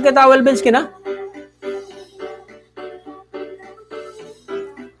 Puntahan kita Welbensky na.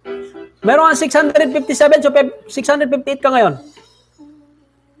 Meron kang 657, so 658 ka ngayon.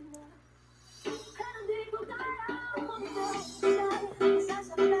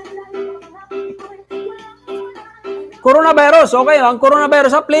 Coronavirus, okay. Ang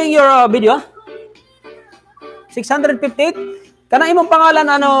coronavirus, playing your video, ha? 658. Kana imong pangalan,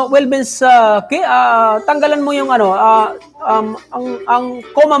 ano, Welbens, tanggalan mo yung, ano, ang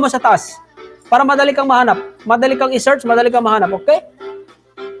comma mo sa taas. Para madali kang mahanap. Madali kang i-search, madali kang mahanap, okay?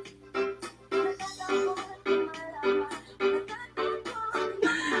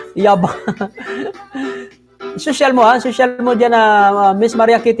 Yabang. Social mo dyan na Miss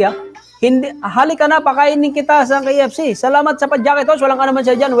Maria Kitty, ha? Hindi, halika na, pakainin kita sa KFC. Salamat sa pa-jacket, host. Walang ano man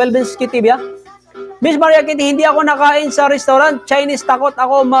siya dyan. Welbens Kitty, ha? Miss Maria Kitty, hindi ako nakain sa restaurant. Chinese, takot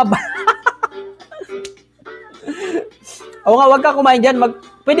ako O nga, wag ka kumain dyan.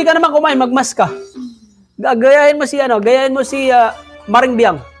 Pwede ka naman kumain, magmas ka. Gayahin mo si Maring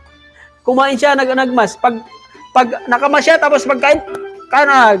Biang. Kumain siya, nagmas. Pag nakamas siya, tapos pagkain, kaya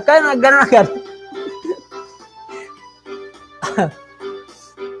na, gano'n agad.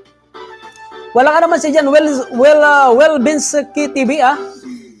 Wala ka naman siya dyan. Welbensky TV, ah.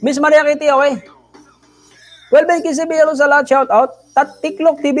 Miss Maria Kitty, okay. Welbensky TV, hello sa lahat, shout out.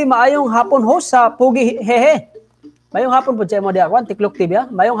 Tiklok TV, maayong hapon host sa Pugi, hehe. Mayong hapon po siya mo diya, Tiklok TV, ah.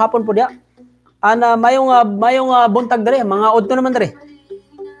 Mayong hapon po diya. Mayong buntag dere, mga odto naman dere.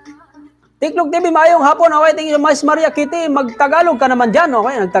 Tiklok TV, mayong hapon, okay. Thank you, Miss Maria Kitty. Magtagalog ka naman dyan,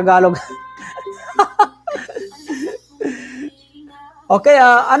 okay. Nagtagalog. Okay,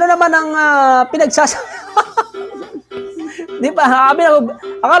 ano naman ang Di ba?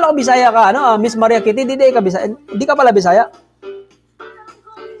 Akala ko Bisaya ka, ano? Miss Maria Kitty, di ka Bisaya. Di ka pala Bisaya.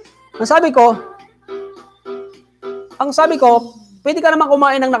 Ang sabi ko, pwede ka naman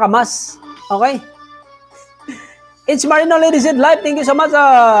kumain ng nakamas. Okay? It's Marino Ladies in Life. Thank you so much.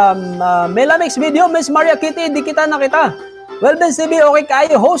 Melamix video, Miss Maria Kitty, di kita nakita. Welbens TV, okay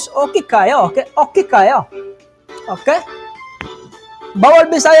kayo. Host, okay kayo. Okay kayo. Okay?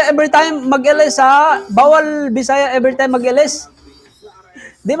 Bawal Bisaya every time mag-LS ha. Bawal Bisaya every time mag-LS.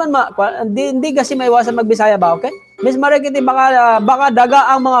 Di man hindi kasi maiwasan mag-Bisaya ba, okay? Miss Maria Kitty, baka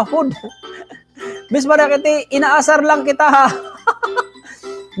daga ang mga food. Miss Maria Kitty, inaasar lang kita ha.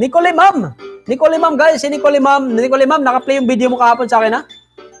 Nicole Ma'am. Nicole Ma'am guys, si Nicole Ma'am. Nicole Ma'am, naka-play yung video mo kahapon sa akin ha.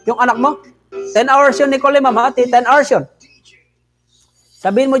 Yung anak mo. 10 hours yun, Nicole Ma'am ha. 10 hours yun.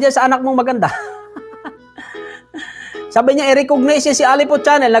 Sabihin mo dyan sa anak mong maganda. Sabi niya, i-recognize si Alipo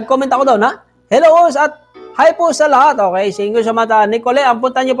Channel. Nag-comment ako doon, ha? Hello, at hi po sa lahat. Okay, singo sa mata. Nicole, ang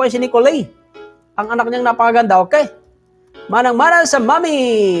punta niyo po si Nicole. Ang anak niyang napakaganda, okay? Manang-manang sa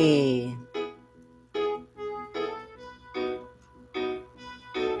mami.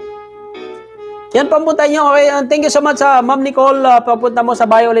 Yan, pamunta niyo. Okay, thank you so much sa Ma'am Nicole. Papunta mo sa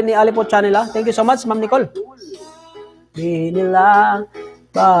bio ulit ni Alipo Channel, ha? Thank you so much, Ma'am Nicole. Di nila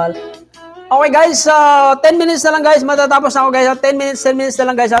bal. Okay guys, 10 minutes na lang guys, matatapos na ako guys. 10 minutes na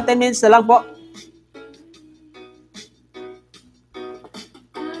lang guys, 10 minutes na lang po.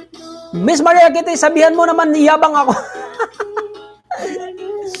 Miss Maria Kitty, sabihan mo naman yabang ako.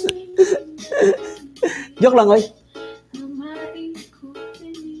 Joke lang, oy.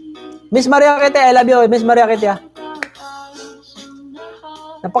 Miss Maria Kitty, I love you, Miss Maria Kitty.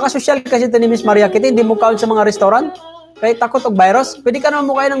 Napaka-social kasi ito ni Miss Maria Kitty, hindi mo count sa mga restaurant. Kahit takot og virus, pwede ka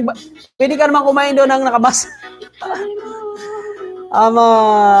naman kumain doon ng nakabas.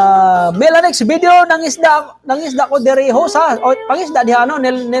 Mela next video ng isda ko diri host ha. O pangisda di ano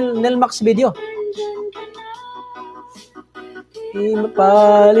nil max video. Di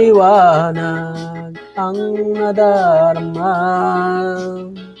mapaliwanag ang nadarama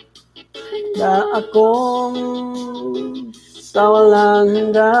na akong sa walang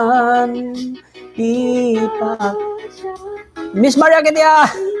hanggan ipa. Miss Maria Kitty,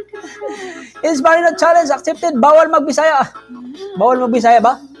 Inspiring challenge accepted. Bawal magbisaya. Bawal magbisaya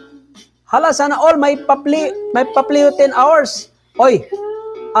ba? Hala, sana all may papli 10 hours. Oy,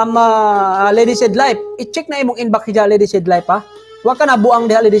 Lady Said Life. I-check na imong inbox diha Lady Said Life ha. Wa ka na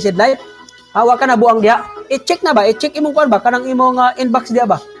buang diha Lady Said Life. Ha, wa ka na buang diha. I-check na ba? I-check imong kuan ba kanang imong inbox diha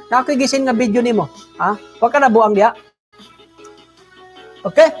ba? Nakigisin nga video nimo. Ha? Wa ka na buang diha.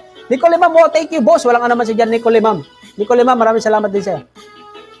 Okay? Nicole Ma'am, thank you boss. Walang naman si Jan Nicole Ma'am. Nicole Ma'am, maraming salamat din sa'yo.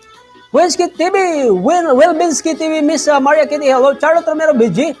 Winsky TV, Wilbinsky TV, Miss Maria Kitty, hello. Charlotte Romero,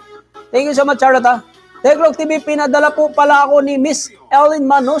 BG. Thank you so much, Charlotte. Teglog TV, pinadala po pala ako ni Miss Ellen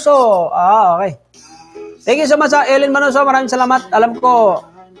Manoso. Okay. Thank you so much, Ellen Manoso. Maraming salamat. Alam ko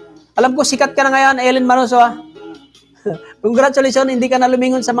sikat ka na ngayon, Ellen Manoso. Congratulations, hindi ka na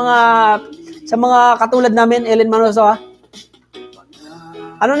lumingon sa mga katulad namin, Ellen Manoso.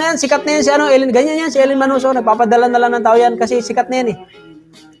 Ano na yan? Sikat na yan si Ellen. Ganyan yan si Ellen Manoso. Nagpapadala na lang ng tao yan kasi sikat na yan eh.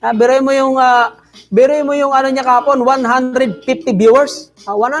 Biruin mo yung ano niya kahapon, 150 viewers.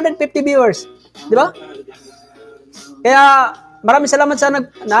 150 viewers. Di ba? Kaya maraming salamat sa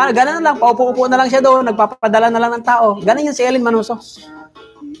gano'n na lang. Paupo-upo na lang siya doon. Nagpapadala na lang ng tao. Ganun yan si Ellen Manoso.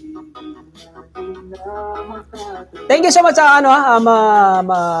 Thank you so much sa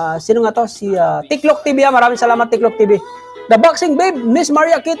sino nga to? Si Tiklok TV. Maraming salamat Tiklok TV. The Boxing Babe, Miss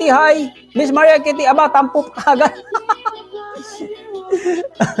Maria Kitty, hi. Miss Maria Kitty, aba, tampo ka agad.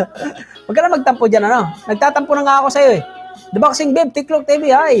 Huwag ka na magtampo dyan, ano? Nagtatampo na nga ako sa'yo eh. The Boxing Babe, Tiklok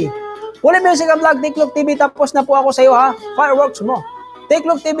TV, hi. Fully Music and Vlog, Tiklok TV, tapos na po ako sa'yo, ha? Fireworks mo.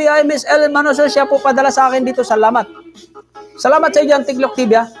 Tiklok TV, hi, Miss Ellen Manoso, siya po padala sa akin dito, salamat. Salamat sa iyo dyan, Tiklok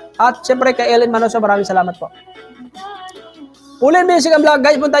TV, ha? At siyempre kay Ellen Manoso, maraming salamat po. Fully Music and Vlog,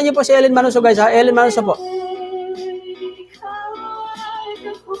 guys, puntahan niyo po si Ellen Manoso, guys, ha? Ellen Manoso po.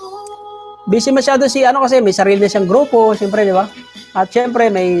 Busy masyado si kasi may sarili na siyang grupo, siyempre, di ba? At siyempre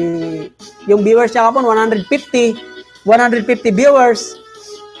may yung viewers niya kapon 150 viewers.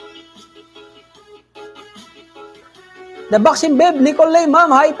 The Boxing Babe, Nicole, ma'am,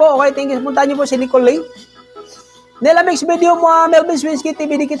 hi po. Okay, thank you. Puntahan niyo po si Nicole. Nela mix video mo, Melvin Swinsky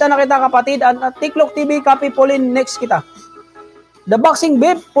TV, di kita nakita kapatid. At Tiklok TV, copy Pauline, next kita. The Boxing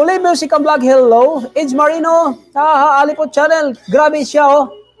Babe, Pauline Music and Vlog, hello. Edge Marino, Alipo Channel, grabe siya,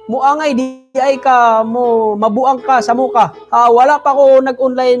 oh. Muangay, di ay ka mo, mabuang ka sa muka. Wala pa ko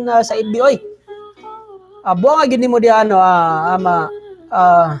nag-online sa FB, oy. Buang agad mo di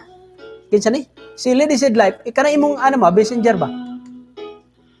kinsa ni? Si Lady Said Life, ikana imong messenger ba?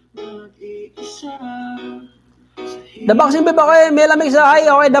 The Boxing Babe, okay, Melamix, hi,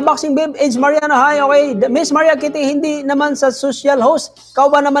 okay, The Boxing Babe, Edge Mariana, hi, okay, Miss Maria Kitty, hindi naman sa social host, kau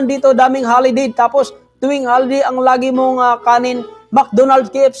ba naman dito, daming holiday, tapos tuwing holiday, ang lagi mong kanin, McDonald's,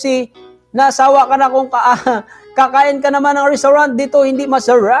 KFC, nasawa ka na kung kakain ka naman ng restaurant, dito hindi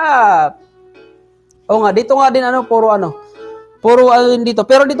masarap. O nga, dito nga din, puro Puro ano din dito.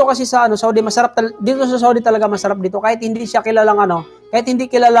 Pero dito kasi sa Saudi, masarap dito sa Saudi talaga masarap dito. Kahit hindi siya kilalang kahit hindi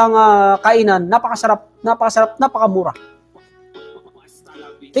kilalang kainan, napakasarap, napakamura.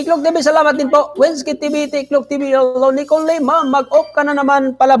 Tiklok TV, salamat din po. Wednesday TV, Tiklok TV, hello. Nicole Lee, ma'am, mag-off ka na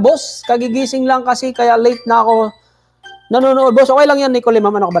naman pala, boss. Kagigising lang kasi, kaya late na ako nanonood. Boss, okay lang yan, Nicole Lee,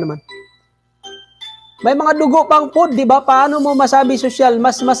 ma'am. Ano ka ba naman? May mga dugo pang food, di ba? Paano mo masabi social?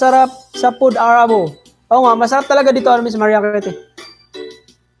 Mas masarap sa food Arabo. Oo nga, masarap talaga dito, Miss Maria Crete.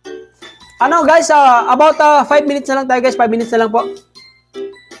 Guys, about 5 minutes na lang tayo, guys. 5 minutes na lang po.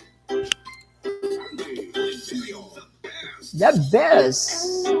 The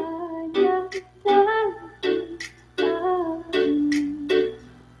best.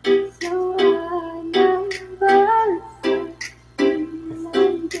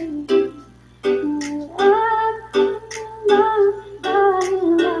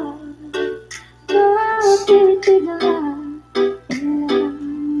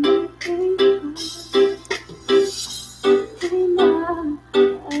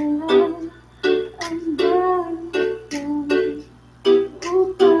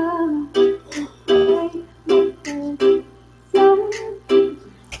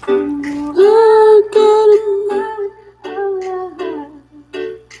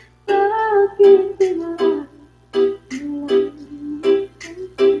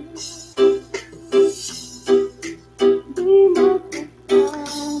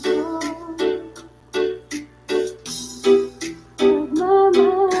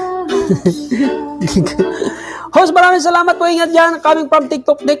 Host, maraming salamat po. Ingat dyan. Coming from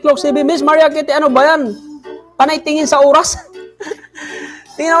TikTok, Tiklok TV. Miss Maria Kitty, ano ba yan? Panay tingin sa oras?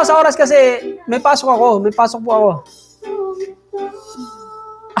 Tingin ako sa oras kasi may pasok po ako.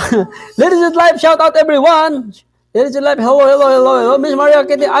 Ladies and live, shout out everyone. Ladies and live, hello. Miss Maria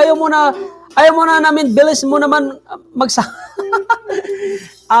Kitty, ayaw mo na namin, bilis mo naman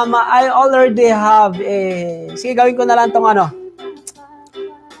I already have sige, gawin ko na lang tong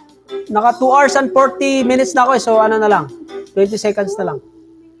naka 2 hours and 40 minutes na ako so na lang, 20 seconds na lang.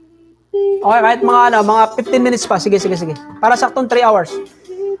 Okay, kahit mga 15 minutes pa, sige. Para saktong 3 hours.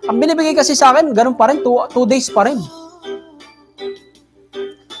 Ang binibigay kasi sa akin, ganun pa rin, 2 days pa rin.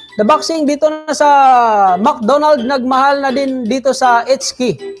 The boxing dito na sa McDonald's, nagmahal na din dito sa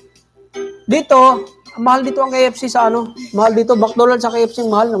HK. Dito, mahal dito ang KFC sa mahal dito, McDonald's sa KFC,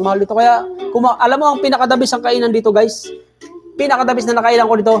 mahal dito. Kaya, alam mo ang pinakadabis ang kainan dito, guys. Pinakadabis na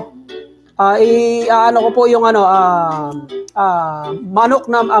nakainan ko dito. Ko po yung manok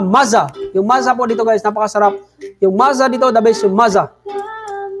na maza. Yung maza po dito, guys, napakasarap. Yung maza dito, the best yung maza.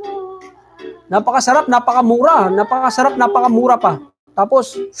 Napakasarap, napakamura. Napakasarap, napakamura pa.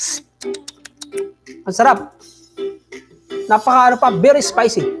 Tapos, ang sarap. Very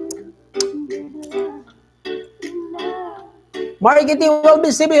spicy. Marikiti,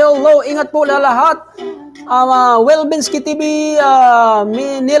 Welbins TV, hello. Ingat po lahat. Welbins TV,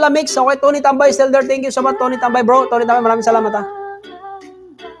 Nila Mix. Okay, Tony Tambay, still there. Thank you so much, Tony Tambay, bro. Tony Tambay, maraming salamat, ha.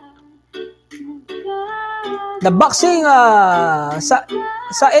 The boxing,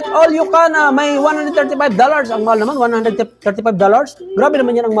 sa It All You Can, may $135. Ang mahal naman, $135. Grabe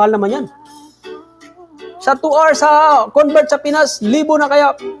naman yan, ang mahal naman yan. Sa 2 hours, convert sa Pinas, libo na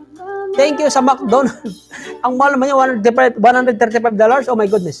kaya. Thank you sa McDonald's. Ang mahal naman yan, $135. Oh my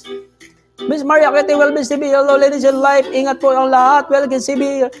goodness. Miss Maria Kitty, Welbins TV, hello ladies and live. Ingat po ang lahat. Welcome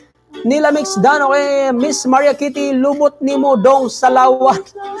TV. Nila Mix Dan, okay. Miss Maria Kitty, lubot ni mo dong salawan.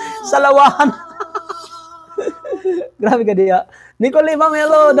 Salawahan. Grabe ka diya. Nicole, ma'am,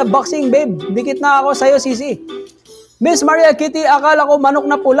 hello. The boxing babe. Dikit na ako sa'yo, sisi. Miss Maria Kitty, akala ko manok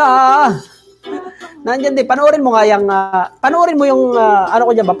na pula, ha. Nandiyan din. Panoorin mo nga yung, panoorin mo yung,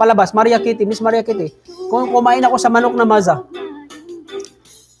 ko dyan ba, palabas. Maria Kitty, Miss Maria Kitty. Kung kumain ako sa manok na maza.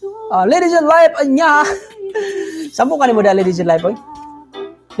 Ladies and live, anya. Sampo ka ni mo da, ladies and live, oy.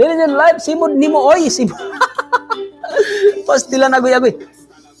 Ladies and live, simod ni mo, oy. Pastila na agoy-agoy.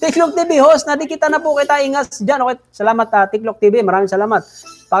 Tiklok TV host, nadikita na po kita, ingas dyan. Okay, salamat, Tiklok TV, maraming salamat.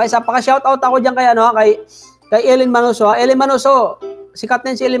 Paka-shoutout ako dyan kay Ellen Manoso. Ellen Manoso, sikat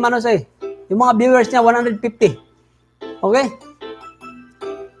na si Ellen Manoso eh. Yung mga viewers niya, 150. Okay?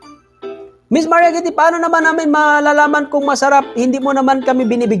 Miss Maria Kitty, paano naman namin malalaman kung masarap? Hindi mo naman kami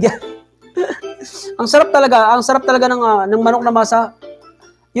binibigyan. Ang sarap talaga ng manok na masa.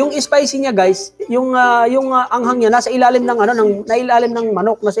 Yung spicy niya, guys, yung anghang niya nasa ilalim ng nailalim ng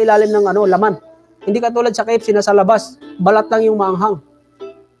manok, nasa ilalim ng laman. Hindi katulad sa KFC nasa labas, balat lang yung maanghang.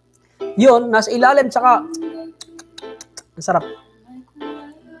 'Yon, nasa ilalim tsaka ang sarap.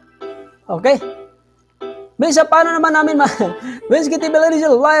 Okay? Bisa, paano naman namin Wednesday TV ladies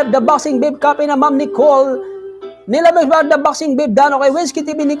live, the boxing babe copy na Ma'am Nicole. Nilabas ba the boxing babe Dan? Okay, Winsky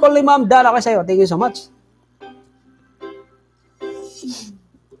TV, Nicole Limam Dan. Okay sa'yo. Thank you so much.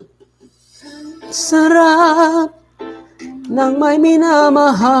 Sarap ng may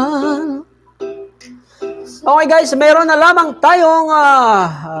minamahal. Okay guys, meron na lamang tayong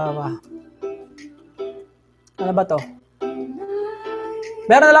ano ba to?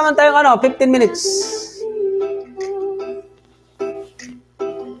 Meron na lamang tayong 15 minutes.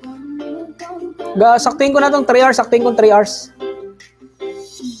 Saktuin ko na itong 3 hours. Saktuin ko 3 hours.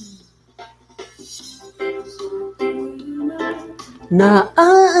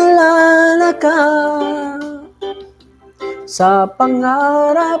 Naaalala ka sa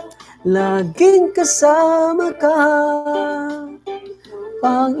pangarap, laging kasama ka.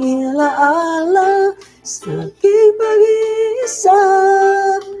 Pang-ilaala sa aking pag-iisa,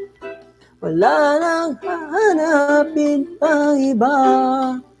 wala nang hahanapin pang iba.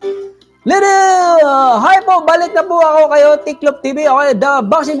 Hi po, balik na po ako kayo, Tiklop TV. Okay, the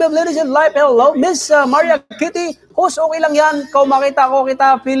boxing babe, ladies and live, hello. Miss Maria Kitty, host, okay lang yan. Kung makita ko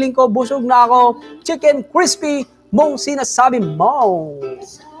kita, feeling ko busog na ako. Chicken crispy mong sinasabi mo.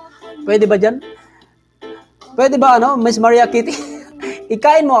 Pwede ba dyan? Pwede ba Miss Maria Kitty?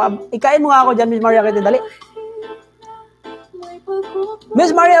 ikain mo nga ako dyan, Miss Maria Kitty, dali. Miss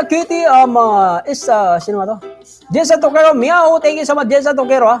Maria Kitty, sino ba to? Jessa Tokero, meow, thank you so much, Jessa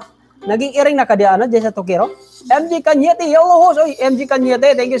Tokero, Naging iring na kadiano, Jessa Tokero. MG Kanyete, hello host. Oy, MG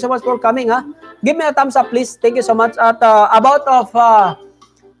Kanyete, thank you so much for coming, ha. Give me a thumbs up, please. Thank you so much. At about of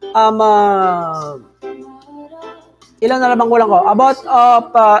ilan na lamang kulang ko? About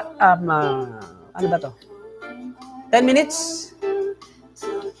of ano ba to? 10 minutes?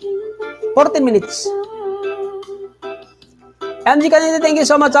 14 minutes. MG Kanyete, thank you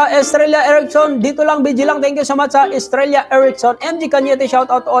so much, ha. Estrella Erickson, dito lang, BG lang, thank you so much, ha. Estrella Erickson, MG Kanyete,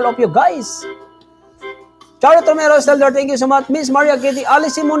 shout out to all of you guys. Charlotte Romero Steldor, thank you so much. Miss Maria Kitty,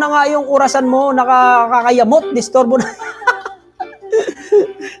 alisin mo na nga yung orasan mo, nakakayamot, disturbo na.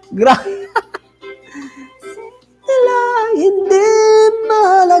 Grabe. Hindi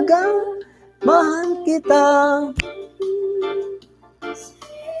mahalaga, mahal kita.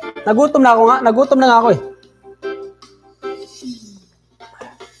 Nagutom na nga ako eh.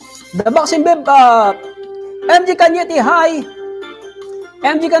 The Boxing Babe, MG Kanyeti, hi.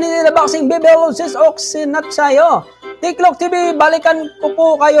 MG Kanyeti, The Boxing Babe, hello sis, Oxinat sa'yo. Tiklok TV, balikan ko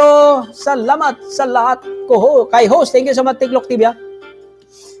po kayo. Salamat sa lahat ko kay host. Thank you so much, Tiklok TV, ha.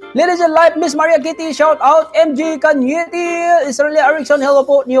 Ladies and live, Miss Maria Kitty, shout out. MG Kanyeti, Israeli Erickson, hello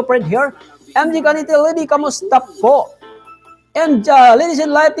po, new friend here. MG Kanyeti, lady, kamusta po? And ladies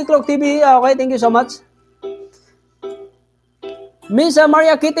and live, Tiklok TV, okay, thank you so much. Miss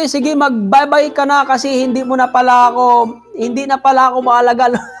Maria Kitty, sige, mag-bye-bye ka na kasi hindi na pala ako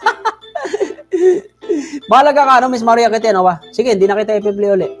maalaga. Mahalaga ka, Miss Maria Kitty, ano ba? Sige, hindi na kita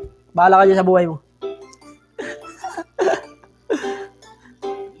ipi-play ulit. Bahala ka dyan sa buhay mo.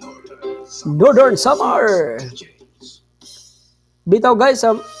 Northern Summer. Bitaw guys,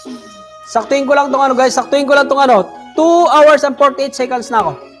 saktuin ko lang tong 2 hours and 48 seconds na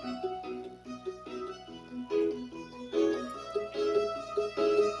ako.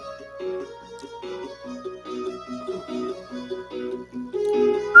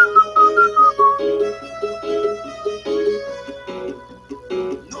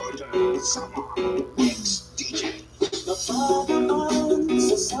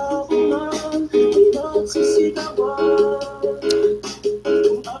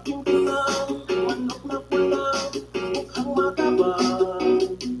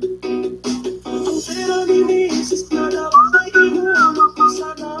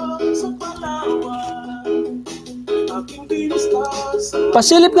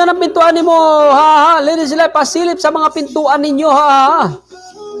 Pasilip nga ng pintuan ni mo, ha. Ladies and gentlemen, pasilip sa mga pintuan ninyo, ha.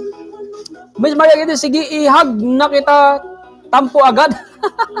 Miss Maria Kitty, sige, ihag na kita tampo agad.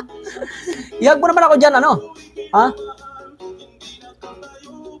 Ihag mo naman ako dyan, ano? Ha?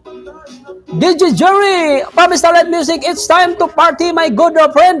 DJ Jerry, from Starlight Music, it's time to party, my good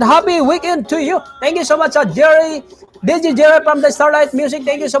friend. Happy weekend to you. Thank you so much, Jerry. DJ Jerry from the Starlight Music,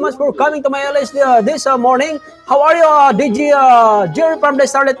 thank you so much for coming to my LS this morning. How are you, DJ Jerry from the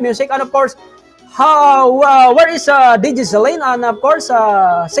Starlight Music? And of course, where is DJ Celine? And of course,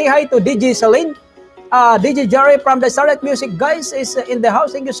 say hi to DJ Celine. DJ Jerry from the Starlight Music, guys, is in the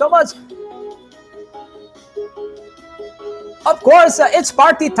house. Thank you so much. Of course, it's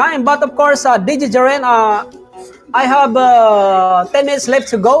party time, but of course, DJ Jerry, I have 10 minutes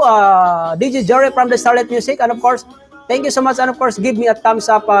left to go. DJ Jerry from the Starlight Music, and of course, thank you so much, and of course, give me a thumbs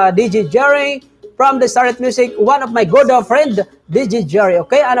up, DJ Jerry from the Starlet Music, one of my good friend, DJ Jerry,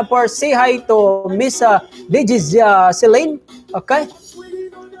 okay? And of course, say hi to Miss DJ Celine, okay?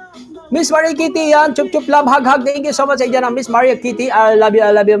 Miss Maria Kitty, yan, chup-chup love, hug, thank you so much sa dyan, Miss Maria Kitty, I love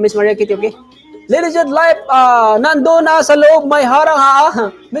you, Miss Maria Kitty, okay? Ladies and life, nandun na sa loob, may harang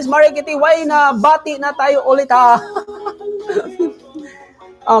ha, Miss Maria Kitty, why na bati na tayo ulit ha?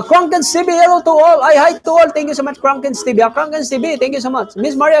 Crankens TV, hello to all. Ay, hi to all. Thank you so much, Crankens TV. Crankens TV, thank you so much.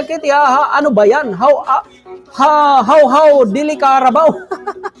 Miss Maria Kitty, ano ba yan? How, dili ka rabaw?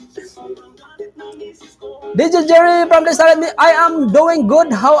 DJ Jerry from the Starlet Music, I am doing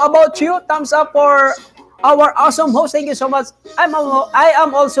good. How about you? Thumbs up for our awesome host. Thank you so much. I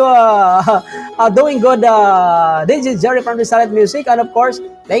am also doing good. DJ Jerry from the Starlet Music. And of course,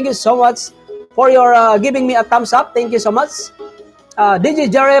 thank you so much for your giving me a thumbs up. Thank you so much. DJ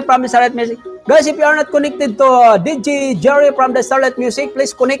Jerry from the Starlet Music. Guys, if you are not connected to DJ Jerry from the Starlet Music,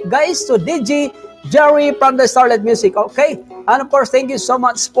 please connect, guys, to DJ Jerry from the Starlet Music, okay? And of course, thank you so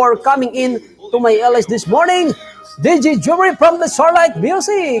much for coming in to my LS this morning. DJ Jerry from the Starlet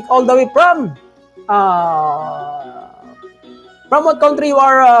Music, all the way from what country you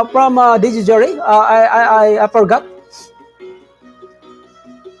are from, DJ Jerry? I forgot.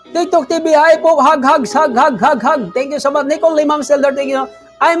 TikTok TV, hi po, hug. Thank you so much. Nicole Limam Selder, thank you.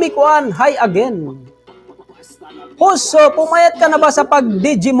 I'm Mikuan, hi again. Hus, pumayat ka na ba sa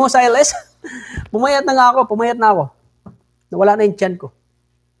pag-DJ mo sa LS? Pumayat na ako. Nawala na yung tiyan ko.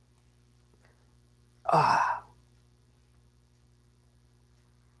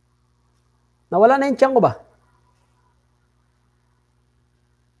 Nawala na yung tiyan ko ba?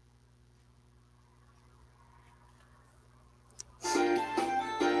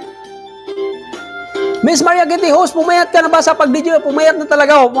 Miss Maria Kitty, host, pumayat ka na ba sa pag-DJ? Pumayat na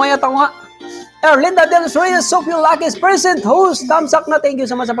talaga ako. Pumayat ako nga. Erlinda Del Reyes, Sophie Lakis, present host. Thumbs up na. Thank you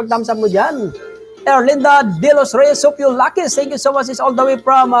so much sa pag-thumbs up mo dyan. Erlinda Del Reyes, Sophie Lakis, thank you so much. It's all the way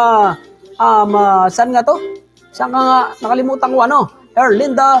from, saan nga to? Saan ka nga? Nakalimutan ko ano?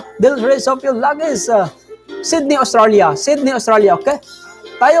 Erlinda Del Reyes, Sophie Lakis, Sydney, Australia. Okay?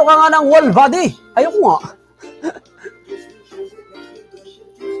 Tayo ka nga ng whole body. Ayoko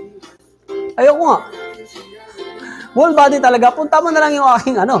nga. Whole body talaga. Punta mo na lang yung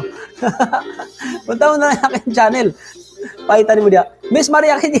aking Punta mo na lang yung aking channel. Pakitan mo diya. Miss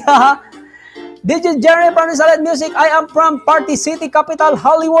Maria Kitty, DJ Jerry from the Starlet Music. I am from Party City, Capital,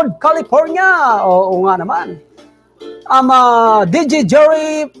 Hollywood, California. Oo nga naman. DJ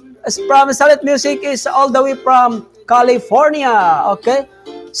Jerry from the Starlet Music is all the way from California. Okay?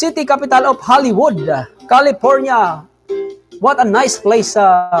 City capital of Hollywood, California. What a nice place,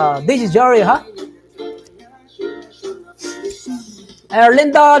 DJ Jerry, ha?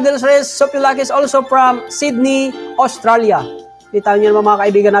 Erlinda Del Reyes Sopulakis also from Sydney, Australia. Kita niyo naman mga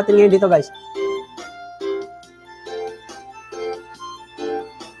kaibigan natin ngayon dito, guys.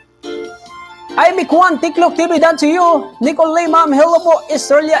 Ay, Mikuan, Tiklok TV, done to you. Nicole Lay, ma'am, hello po,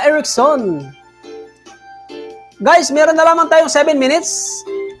 Estrella Erickson. Guys, meron na lamang tayong 7 minutes.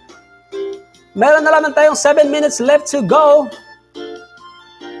 Meron na lamang tayong 7 minutes left to go.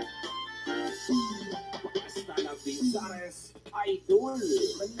 Idol,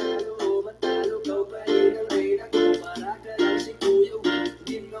 manalo ka pa rin ang reyna ko. Para ka lang si Kuya Will,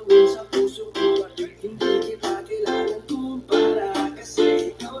 di mangun sa puso ko. Hindi kita kailangan kumpara, kasi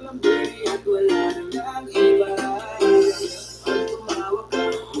ikaw lang baby at wala nang iba. Ang tumawag ka,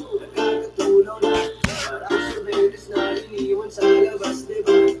 nakakatunaw na. Parang surveillance na iniwan sa labas,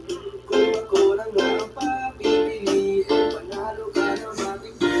 diba? Kung ako lang na ang papipiliin, panalo ka na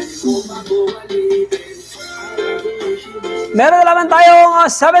matigil, kung ako malitin. Meron na naman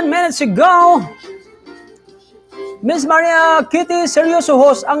tayong 7 minutes to go. Miss Maria Kitty, seryoso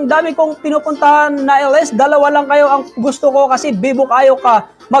host. Ang dami kong pinupuntahan na LS. Dalawa lang kayo ang gusto ko kasi bibo kayo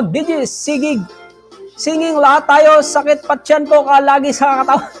ka. Mag-DJ, sigig. Singing lahat tayo. Sakit patyan ko ka lagi sa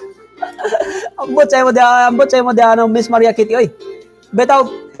katawan. Ambot sa'yo mo diyan, Miss Maria Kitty. Oy, betaw,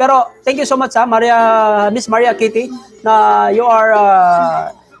 pero thank you so much ha, Miss Maria Kitty, na you are,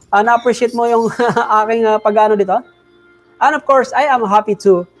 na-appreciate mo yung aking pag-ano dito. And of course, I am happy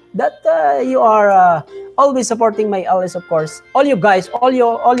too that you are always supporting my LS, of course. All you guys,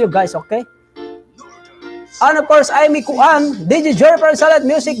 okay? And of course, I'm Mikuan, DJ Jerry from Starlet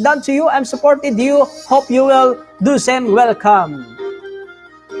Music, done to you. I'm supported you. Hope you will do same. Welcome.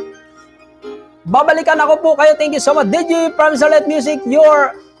 Babalikan ako po kayo. Thank you so much. DJ from Starlet Music,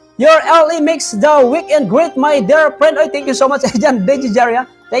 your LE makes the weekend great, my dear friend. Oh, thank you so much, DJ Jerry.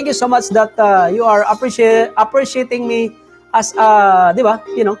 Thank you so much that you are appreciating me as, di ba,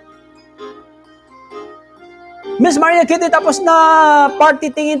 you know. Miss Maria Kitty, tapos na party,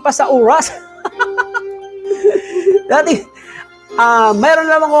 tingin pa sa oras. Dati, mayroon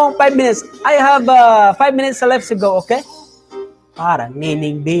lang akong 5 minutes. I have 5 minutes left to go, okay? Parang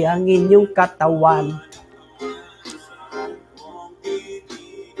niningbi ang inyong katawan.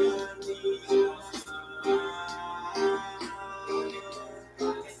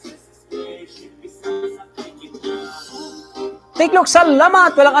 Tiklok,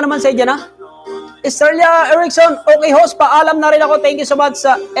 salamat. Walang anuman sa dyan, ha? Estrella Erickson, okay host, paalam na rin ako. Thank you so much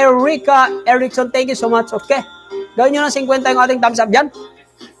sa Erica Erickson. Thank you so much. Okay. Gawin nyo ng 50 yung ating thumbs up dyan.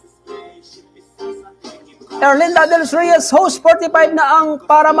 Erlinda Del Reyes, host 45 na ang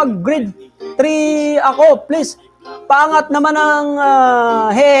para mag-grade 3 ako. Please, paangat naman ang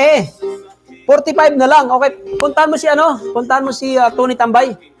hehe. 45 na lang. Okay, puntahan mo si Tony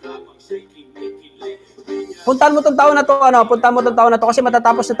Tambay. Puntahan mo tong taon na to kasi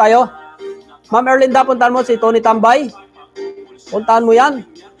matatapos na tayo. Ma'am Erlinda, puntahan mo si Tony Tambay. Puntahan mo yan.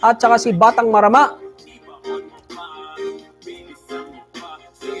 At saka si Batang Marama.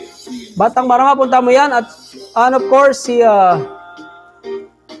 Batang Marama, puntahan mo yan. At and of course,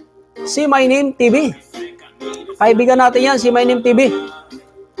 si My Name TV. Kaibigan natin yan, si My Name TV.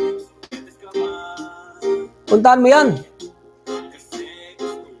 Puntahan mo yan.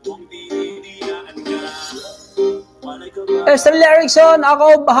 Estrella Erickson,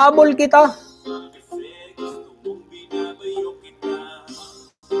 ako, habol kita.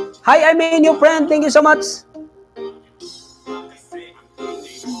 Hi, I'm a new friend. Thank you so much.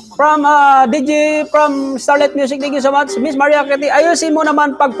 From DJ from Starlet Music, thank you so much. Miss Maria Kitty, ayusin mo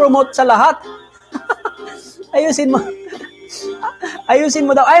naman pag-promote sa lahat. Ayusin mo. Ayusin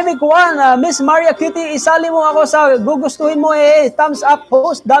mo daw. Ay, may kuwan. Miss Maria Kitty, isali mo ako sa gugustuhin mo thumbs up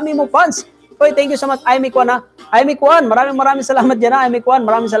host. Dami mo fans. Oy, thank you so much. Ay, may kuwan, ha. Ay, may kuwan. Maraming salamat dyan, ha. Ay, may kuwan.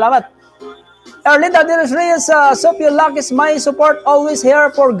 Maraming salamat. Erlinda Dinos Reyes, Sophia Luck is my support. Always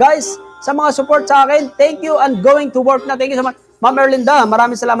here for guys. Sa mga support sa akin. Thank you and going to work na. Thank you so much. Ma'am Erlinda,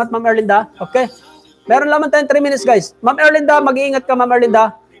 maraming salamat, Ma'am Erlinda. Okay. Meron lamang tayong 3 minutes, guys. Ma'am Erlinda, mag-iingat ka, Ma'am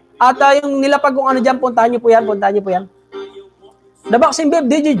Erlinda. At yung nilapag kung ano dyan, puntahan niyo po yan. The Boxing Babe,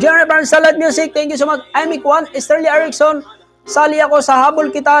 DJ Jerry from Starlet Music. Thank you so much. I'm Ikwan, Estrella Erickson. Sali ako sa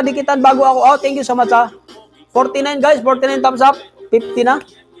habol kita, dikitan bago ako out. Thank you so much, ha. 49, guys. 49 thumbs up. 50 na.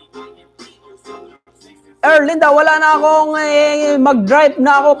 Erlinda, wala na akong mag-drive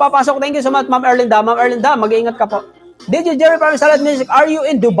na ako papasok. Thank you so much, Ma'am Erlinda. Ma'am Erlinda, mag-iingat ka po. DJ Jerry from Starlet Music, are you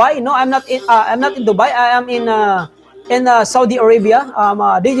in Dubai? No, I'm not in Dubai. I am in Saudi Arabia.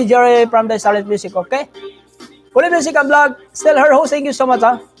 DJ Jerry from the Starlet Music, okay? Puli Music and Vlog, still her host. Thank you so much,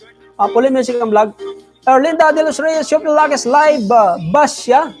 ha. Puli Music and Vlog. Erlinda De Los Reyes, Shopee Lakes live bus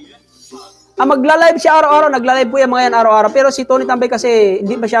siya. Magla-live siya araw-araw. Nagla-live po yung mga yan araw-araw. Pero si Tony Tambay kasi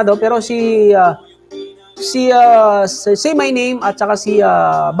hindi masyado. Pero si Say My Name at saka si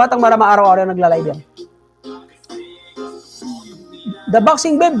Batang Marama araw-araw nagla-live yan. The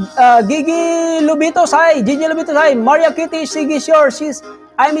Boxing Babe, Gigi Lubitos, hi. Gigi Lubitos, hi. Maria Kitty, sige sure.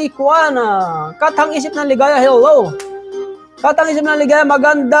 I'm Ikuan. Katang Isip ng Ligaya, hello. Katang Isip ng Ligaya,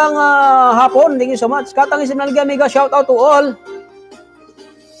 magandang hapon. Thank you so much. Katang Isip ng Ligaya, mega shout out to all.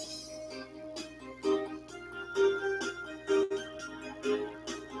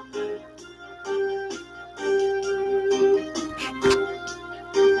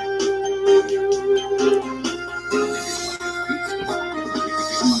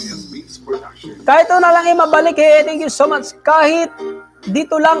 Kahit ito na lang mabalik, thank you so much. Kahit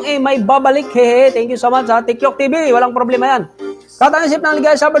dito lang may babalik, thank you so much, ha. TikTok TV, walang problema yan. Katang Isip ng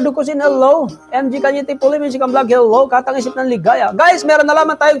Ligaya, Sabar Dukusin, hello. MG Kanyiti, Puli Music and Vlog, hello. Katang Isip ng Ligaya. Guys, meron na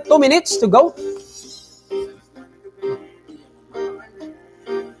lamang tayong 2 minutes to go.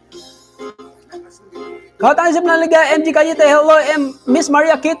 Katang Isip ng Ligaya, MG Kanyiti, hello. Miss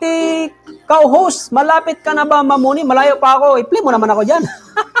Maria Kitty, co-host, malapit ka na ba mamuni? Malayo pa ako. I-play mo naman ako dyan.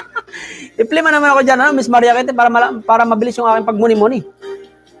 I-play mo naman ako dyan, Miss Maria Kitty, para mabilis yung aking pagmuni-muni.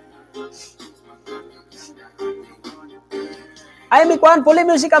 Ay, Mikwan, Puli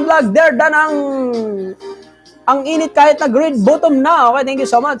Music and Vlog, there, dan ang init kahit na grade bottom na. Okay, thank you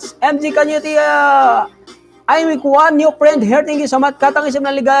so much. MG Kanyuti, ay, Mikwan, new friend here, thank you so much. Katang Isip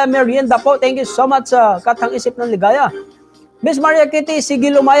ng Ligaya, Merienda po, thank you so much, Katang Isip ng Ligaya. Miss Maria Kitty,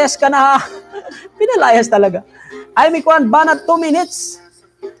 sige, lumayas ka na, ha. Pinalayas talaga. Ay, Mikwan, banat 2 minutes.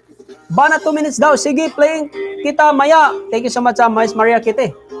 Banat 2 minutes daw. Sige, playing kita maya. Thank you so much, Miss Maria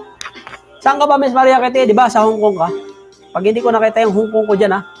Kitty. Saan ka ba, Miss Maria Kitty? Di ba, sa Hong Kong ka? Pag hindi ko nakita yung Hong Kong ko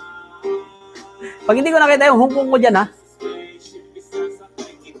dyan, ha? Pag hindi ko nakita yung Hong Kong ko dyan, ha?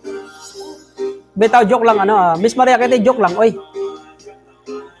 Betaw, joke lang, Miss Maria Kitty, joke lang, oy.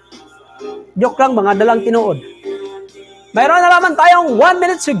 Joke lang, mga dalang tinuod. Mayroon na naman tayong 1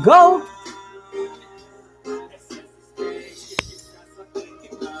 minute to go.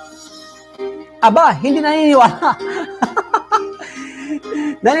 Aba, hindi naniniwala.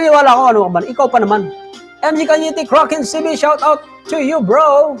 Naniniwala ako, ano ba? Ikaw pa naman. MG Kanyiti, Kraken CB, shout out to you,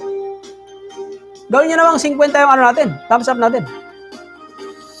 bro. Gawin niyo namang 50 yung ano natin. Thumbs up natin.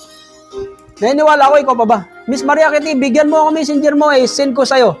 Naniniwala ako, ikaw pa ba? Miss Maria Kitty, bigyan mo ako messenger mo, send ko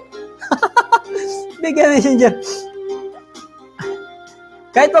sa'yo. Bigyan messenger.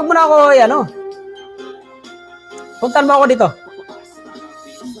 Kahit wag mo na ako, ano. Puntan mo ako dito.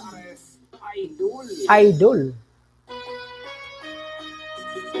 Idol.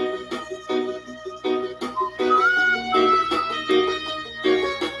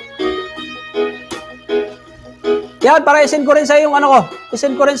 Yan, para isend ko rin sa yung ano ko.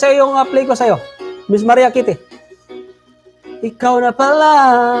 Isend ko rin sa yung play ko sa'yo. Miss Maria Kitty. Ikaw na pala.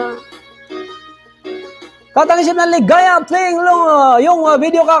 Katang-isip ng ligaya, playing long, yung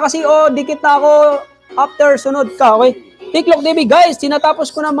video ka kasi dikit na ako after sunod ka, okay? Tiklok TV, guys,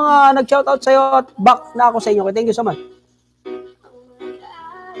 tinatapos ko na mga nag-shoutout sa'yo at back na ako sa inyo. Okay, thank you so much.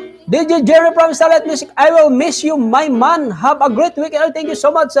 DJ Jerry from Starlight Music, I will miss you, my man. Have a great weekend. Thank you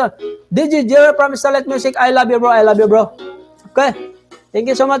so much, DJ Jerry from Starlight Music. I love you, bro. I love you, bro. Okay. Thank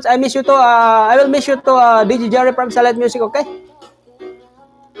you so much. I miss you too. I will miss you too, DJ Jerry from Starlight Music. Okay.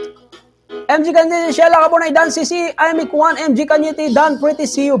 MG Kanyiti, Sheila Kabunay, Dan CC, I'm Ikuan, MG Kanyiti, Dan Pretty,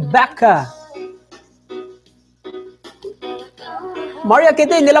 see you back. Maria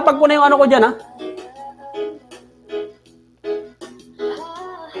Kitty, nilapag ko na yung ano ko dyan, ha?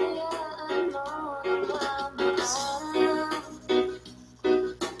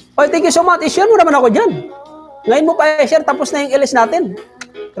 Oh, thank you so much. I-share mo naman ako dyan. Ngayon mo pa i-share, tapos na yung LS natin.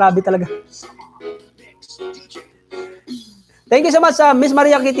 Grabe talaga. Thank you so much, Miss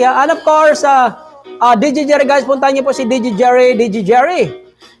Maria Kitty. And of course, DJ Jerry, guys, puntahan niyo po si DJ Jerry. DJ Jerry.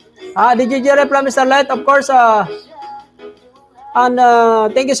 DJ Jerry from Mr. Light, of course. And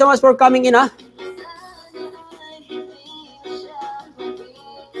thank you so much for coming in, ha?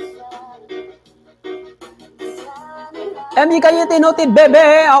 MG Kanyiti, noted, bebe.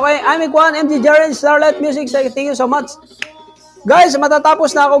 Okay, I'm Ikuan, MG Jerry, Starlight Music. Thank you so much. Guys,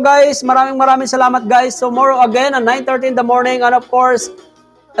 matatapos na ako, guys. Maraming salamat, guys. Tomorrow again at 9:30 in the morning, and of course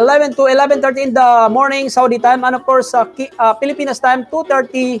 11 to 11:30 in the morning Saudi time, and of course Pilipinas time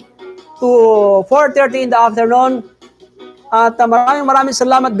 2:30 to 4:30 in the afternoon. At maraming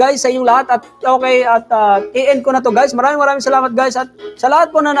salamat, guys, sa inyong lahat. At okay, at i-end ko na to, guys. Maraming salamat, guys. At sa lahat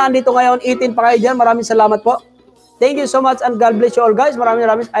po na nandito ngayon, 18 pa kayo dyan, maraming salamat po. Thank you so much and God bless you all, guys.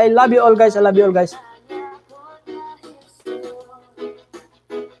 Maraming. I love you all, guys. I love you all, guys.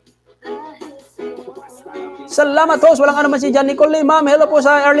 Salamat, host. Walang anuman si John Nicole. Ma'am, hello po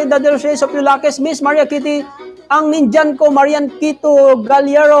sa Erlinda Del Reyes of Yulaques. Miss Maria Kitty, ang ninjan ko, Marian Quito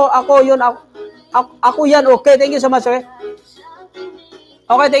Galiero. Ako yun. Ako yan. Okay, thank you so much. Okay,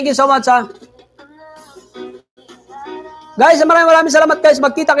 okay, thank you so much, ha. Guys, maraming salamat, guys.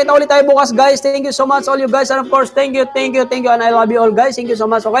 Magkita-kita ulit tayo bukas, guys. Thank you so much, all you guys. And of course, thank you. And I love you all, guys. Thank you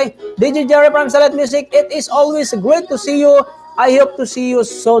so much, okay? DJ Jerry from Starlight Music, it is always great to see you. I hope to see you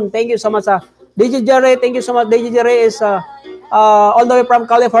soon. Thank you so much, DJ Jerry. Thank you so much. DJ Jerry is all the way from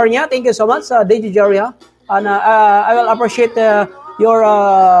California. Thank you so much, DJ Jerry. And I will appreciate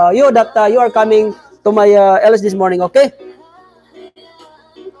you that you are coming to my LS this morning, okay?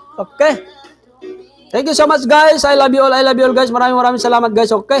 Okay. Thank you so much, guys. I love you all. I love you all, guys. Maraming salamat,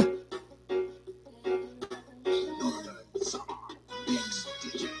 guys. Okay.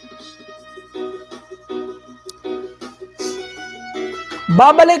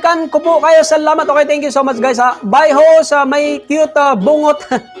 Babalikan ko po kayo. Salamat. Okay, thank you so much, guys. Bye, host. May cute bungot.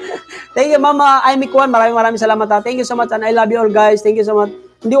 Thank you, Mama Amy Kwan. Maraming salamat. Thank you so much, and I love you all, guys. Thank you so much.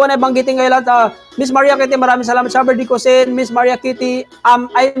 Hindi ko na banggitin kayo lahat. Miss Maria Kitty, maraming salamat. Saber Dicosin, Miss Maria Kitty,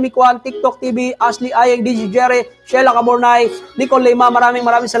 Amy Kwan, TikTok TV, Ashley Ayeng, DJ Jerry, Sheila Kaburnay, Nicole Lima. Maraming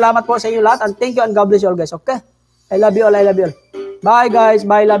salamat po sa inyo lahat. And thank you and God bless you all, guys. Okay? I love you all. I love you all. Bye, guys.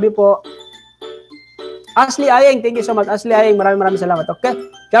 Bye. Love you po. Ashley Ayeng, thank you so much. Ashley Ayeng, maraming salamat. Okay?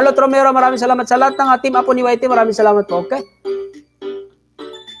 Charlotte Romero, maraming salamat. Sa lahat ng team Apo ni YT, maraming salamat po. Okay?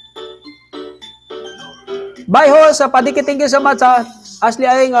 Bye, host. Padikit, thank you so much. Ashley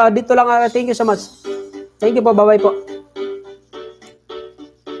Ayeng, dito lang. Thank you so much. Thank you po. Bye-bye po.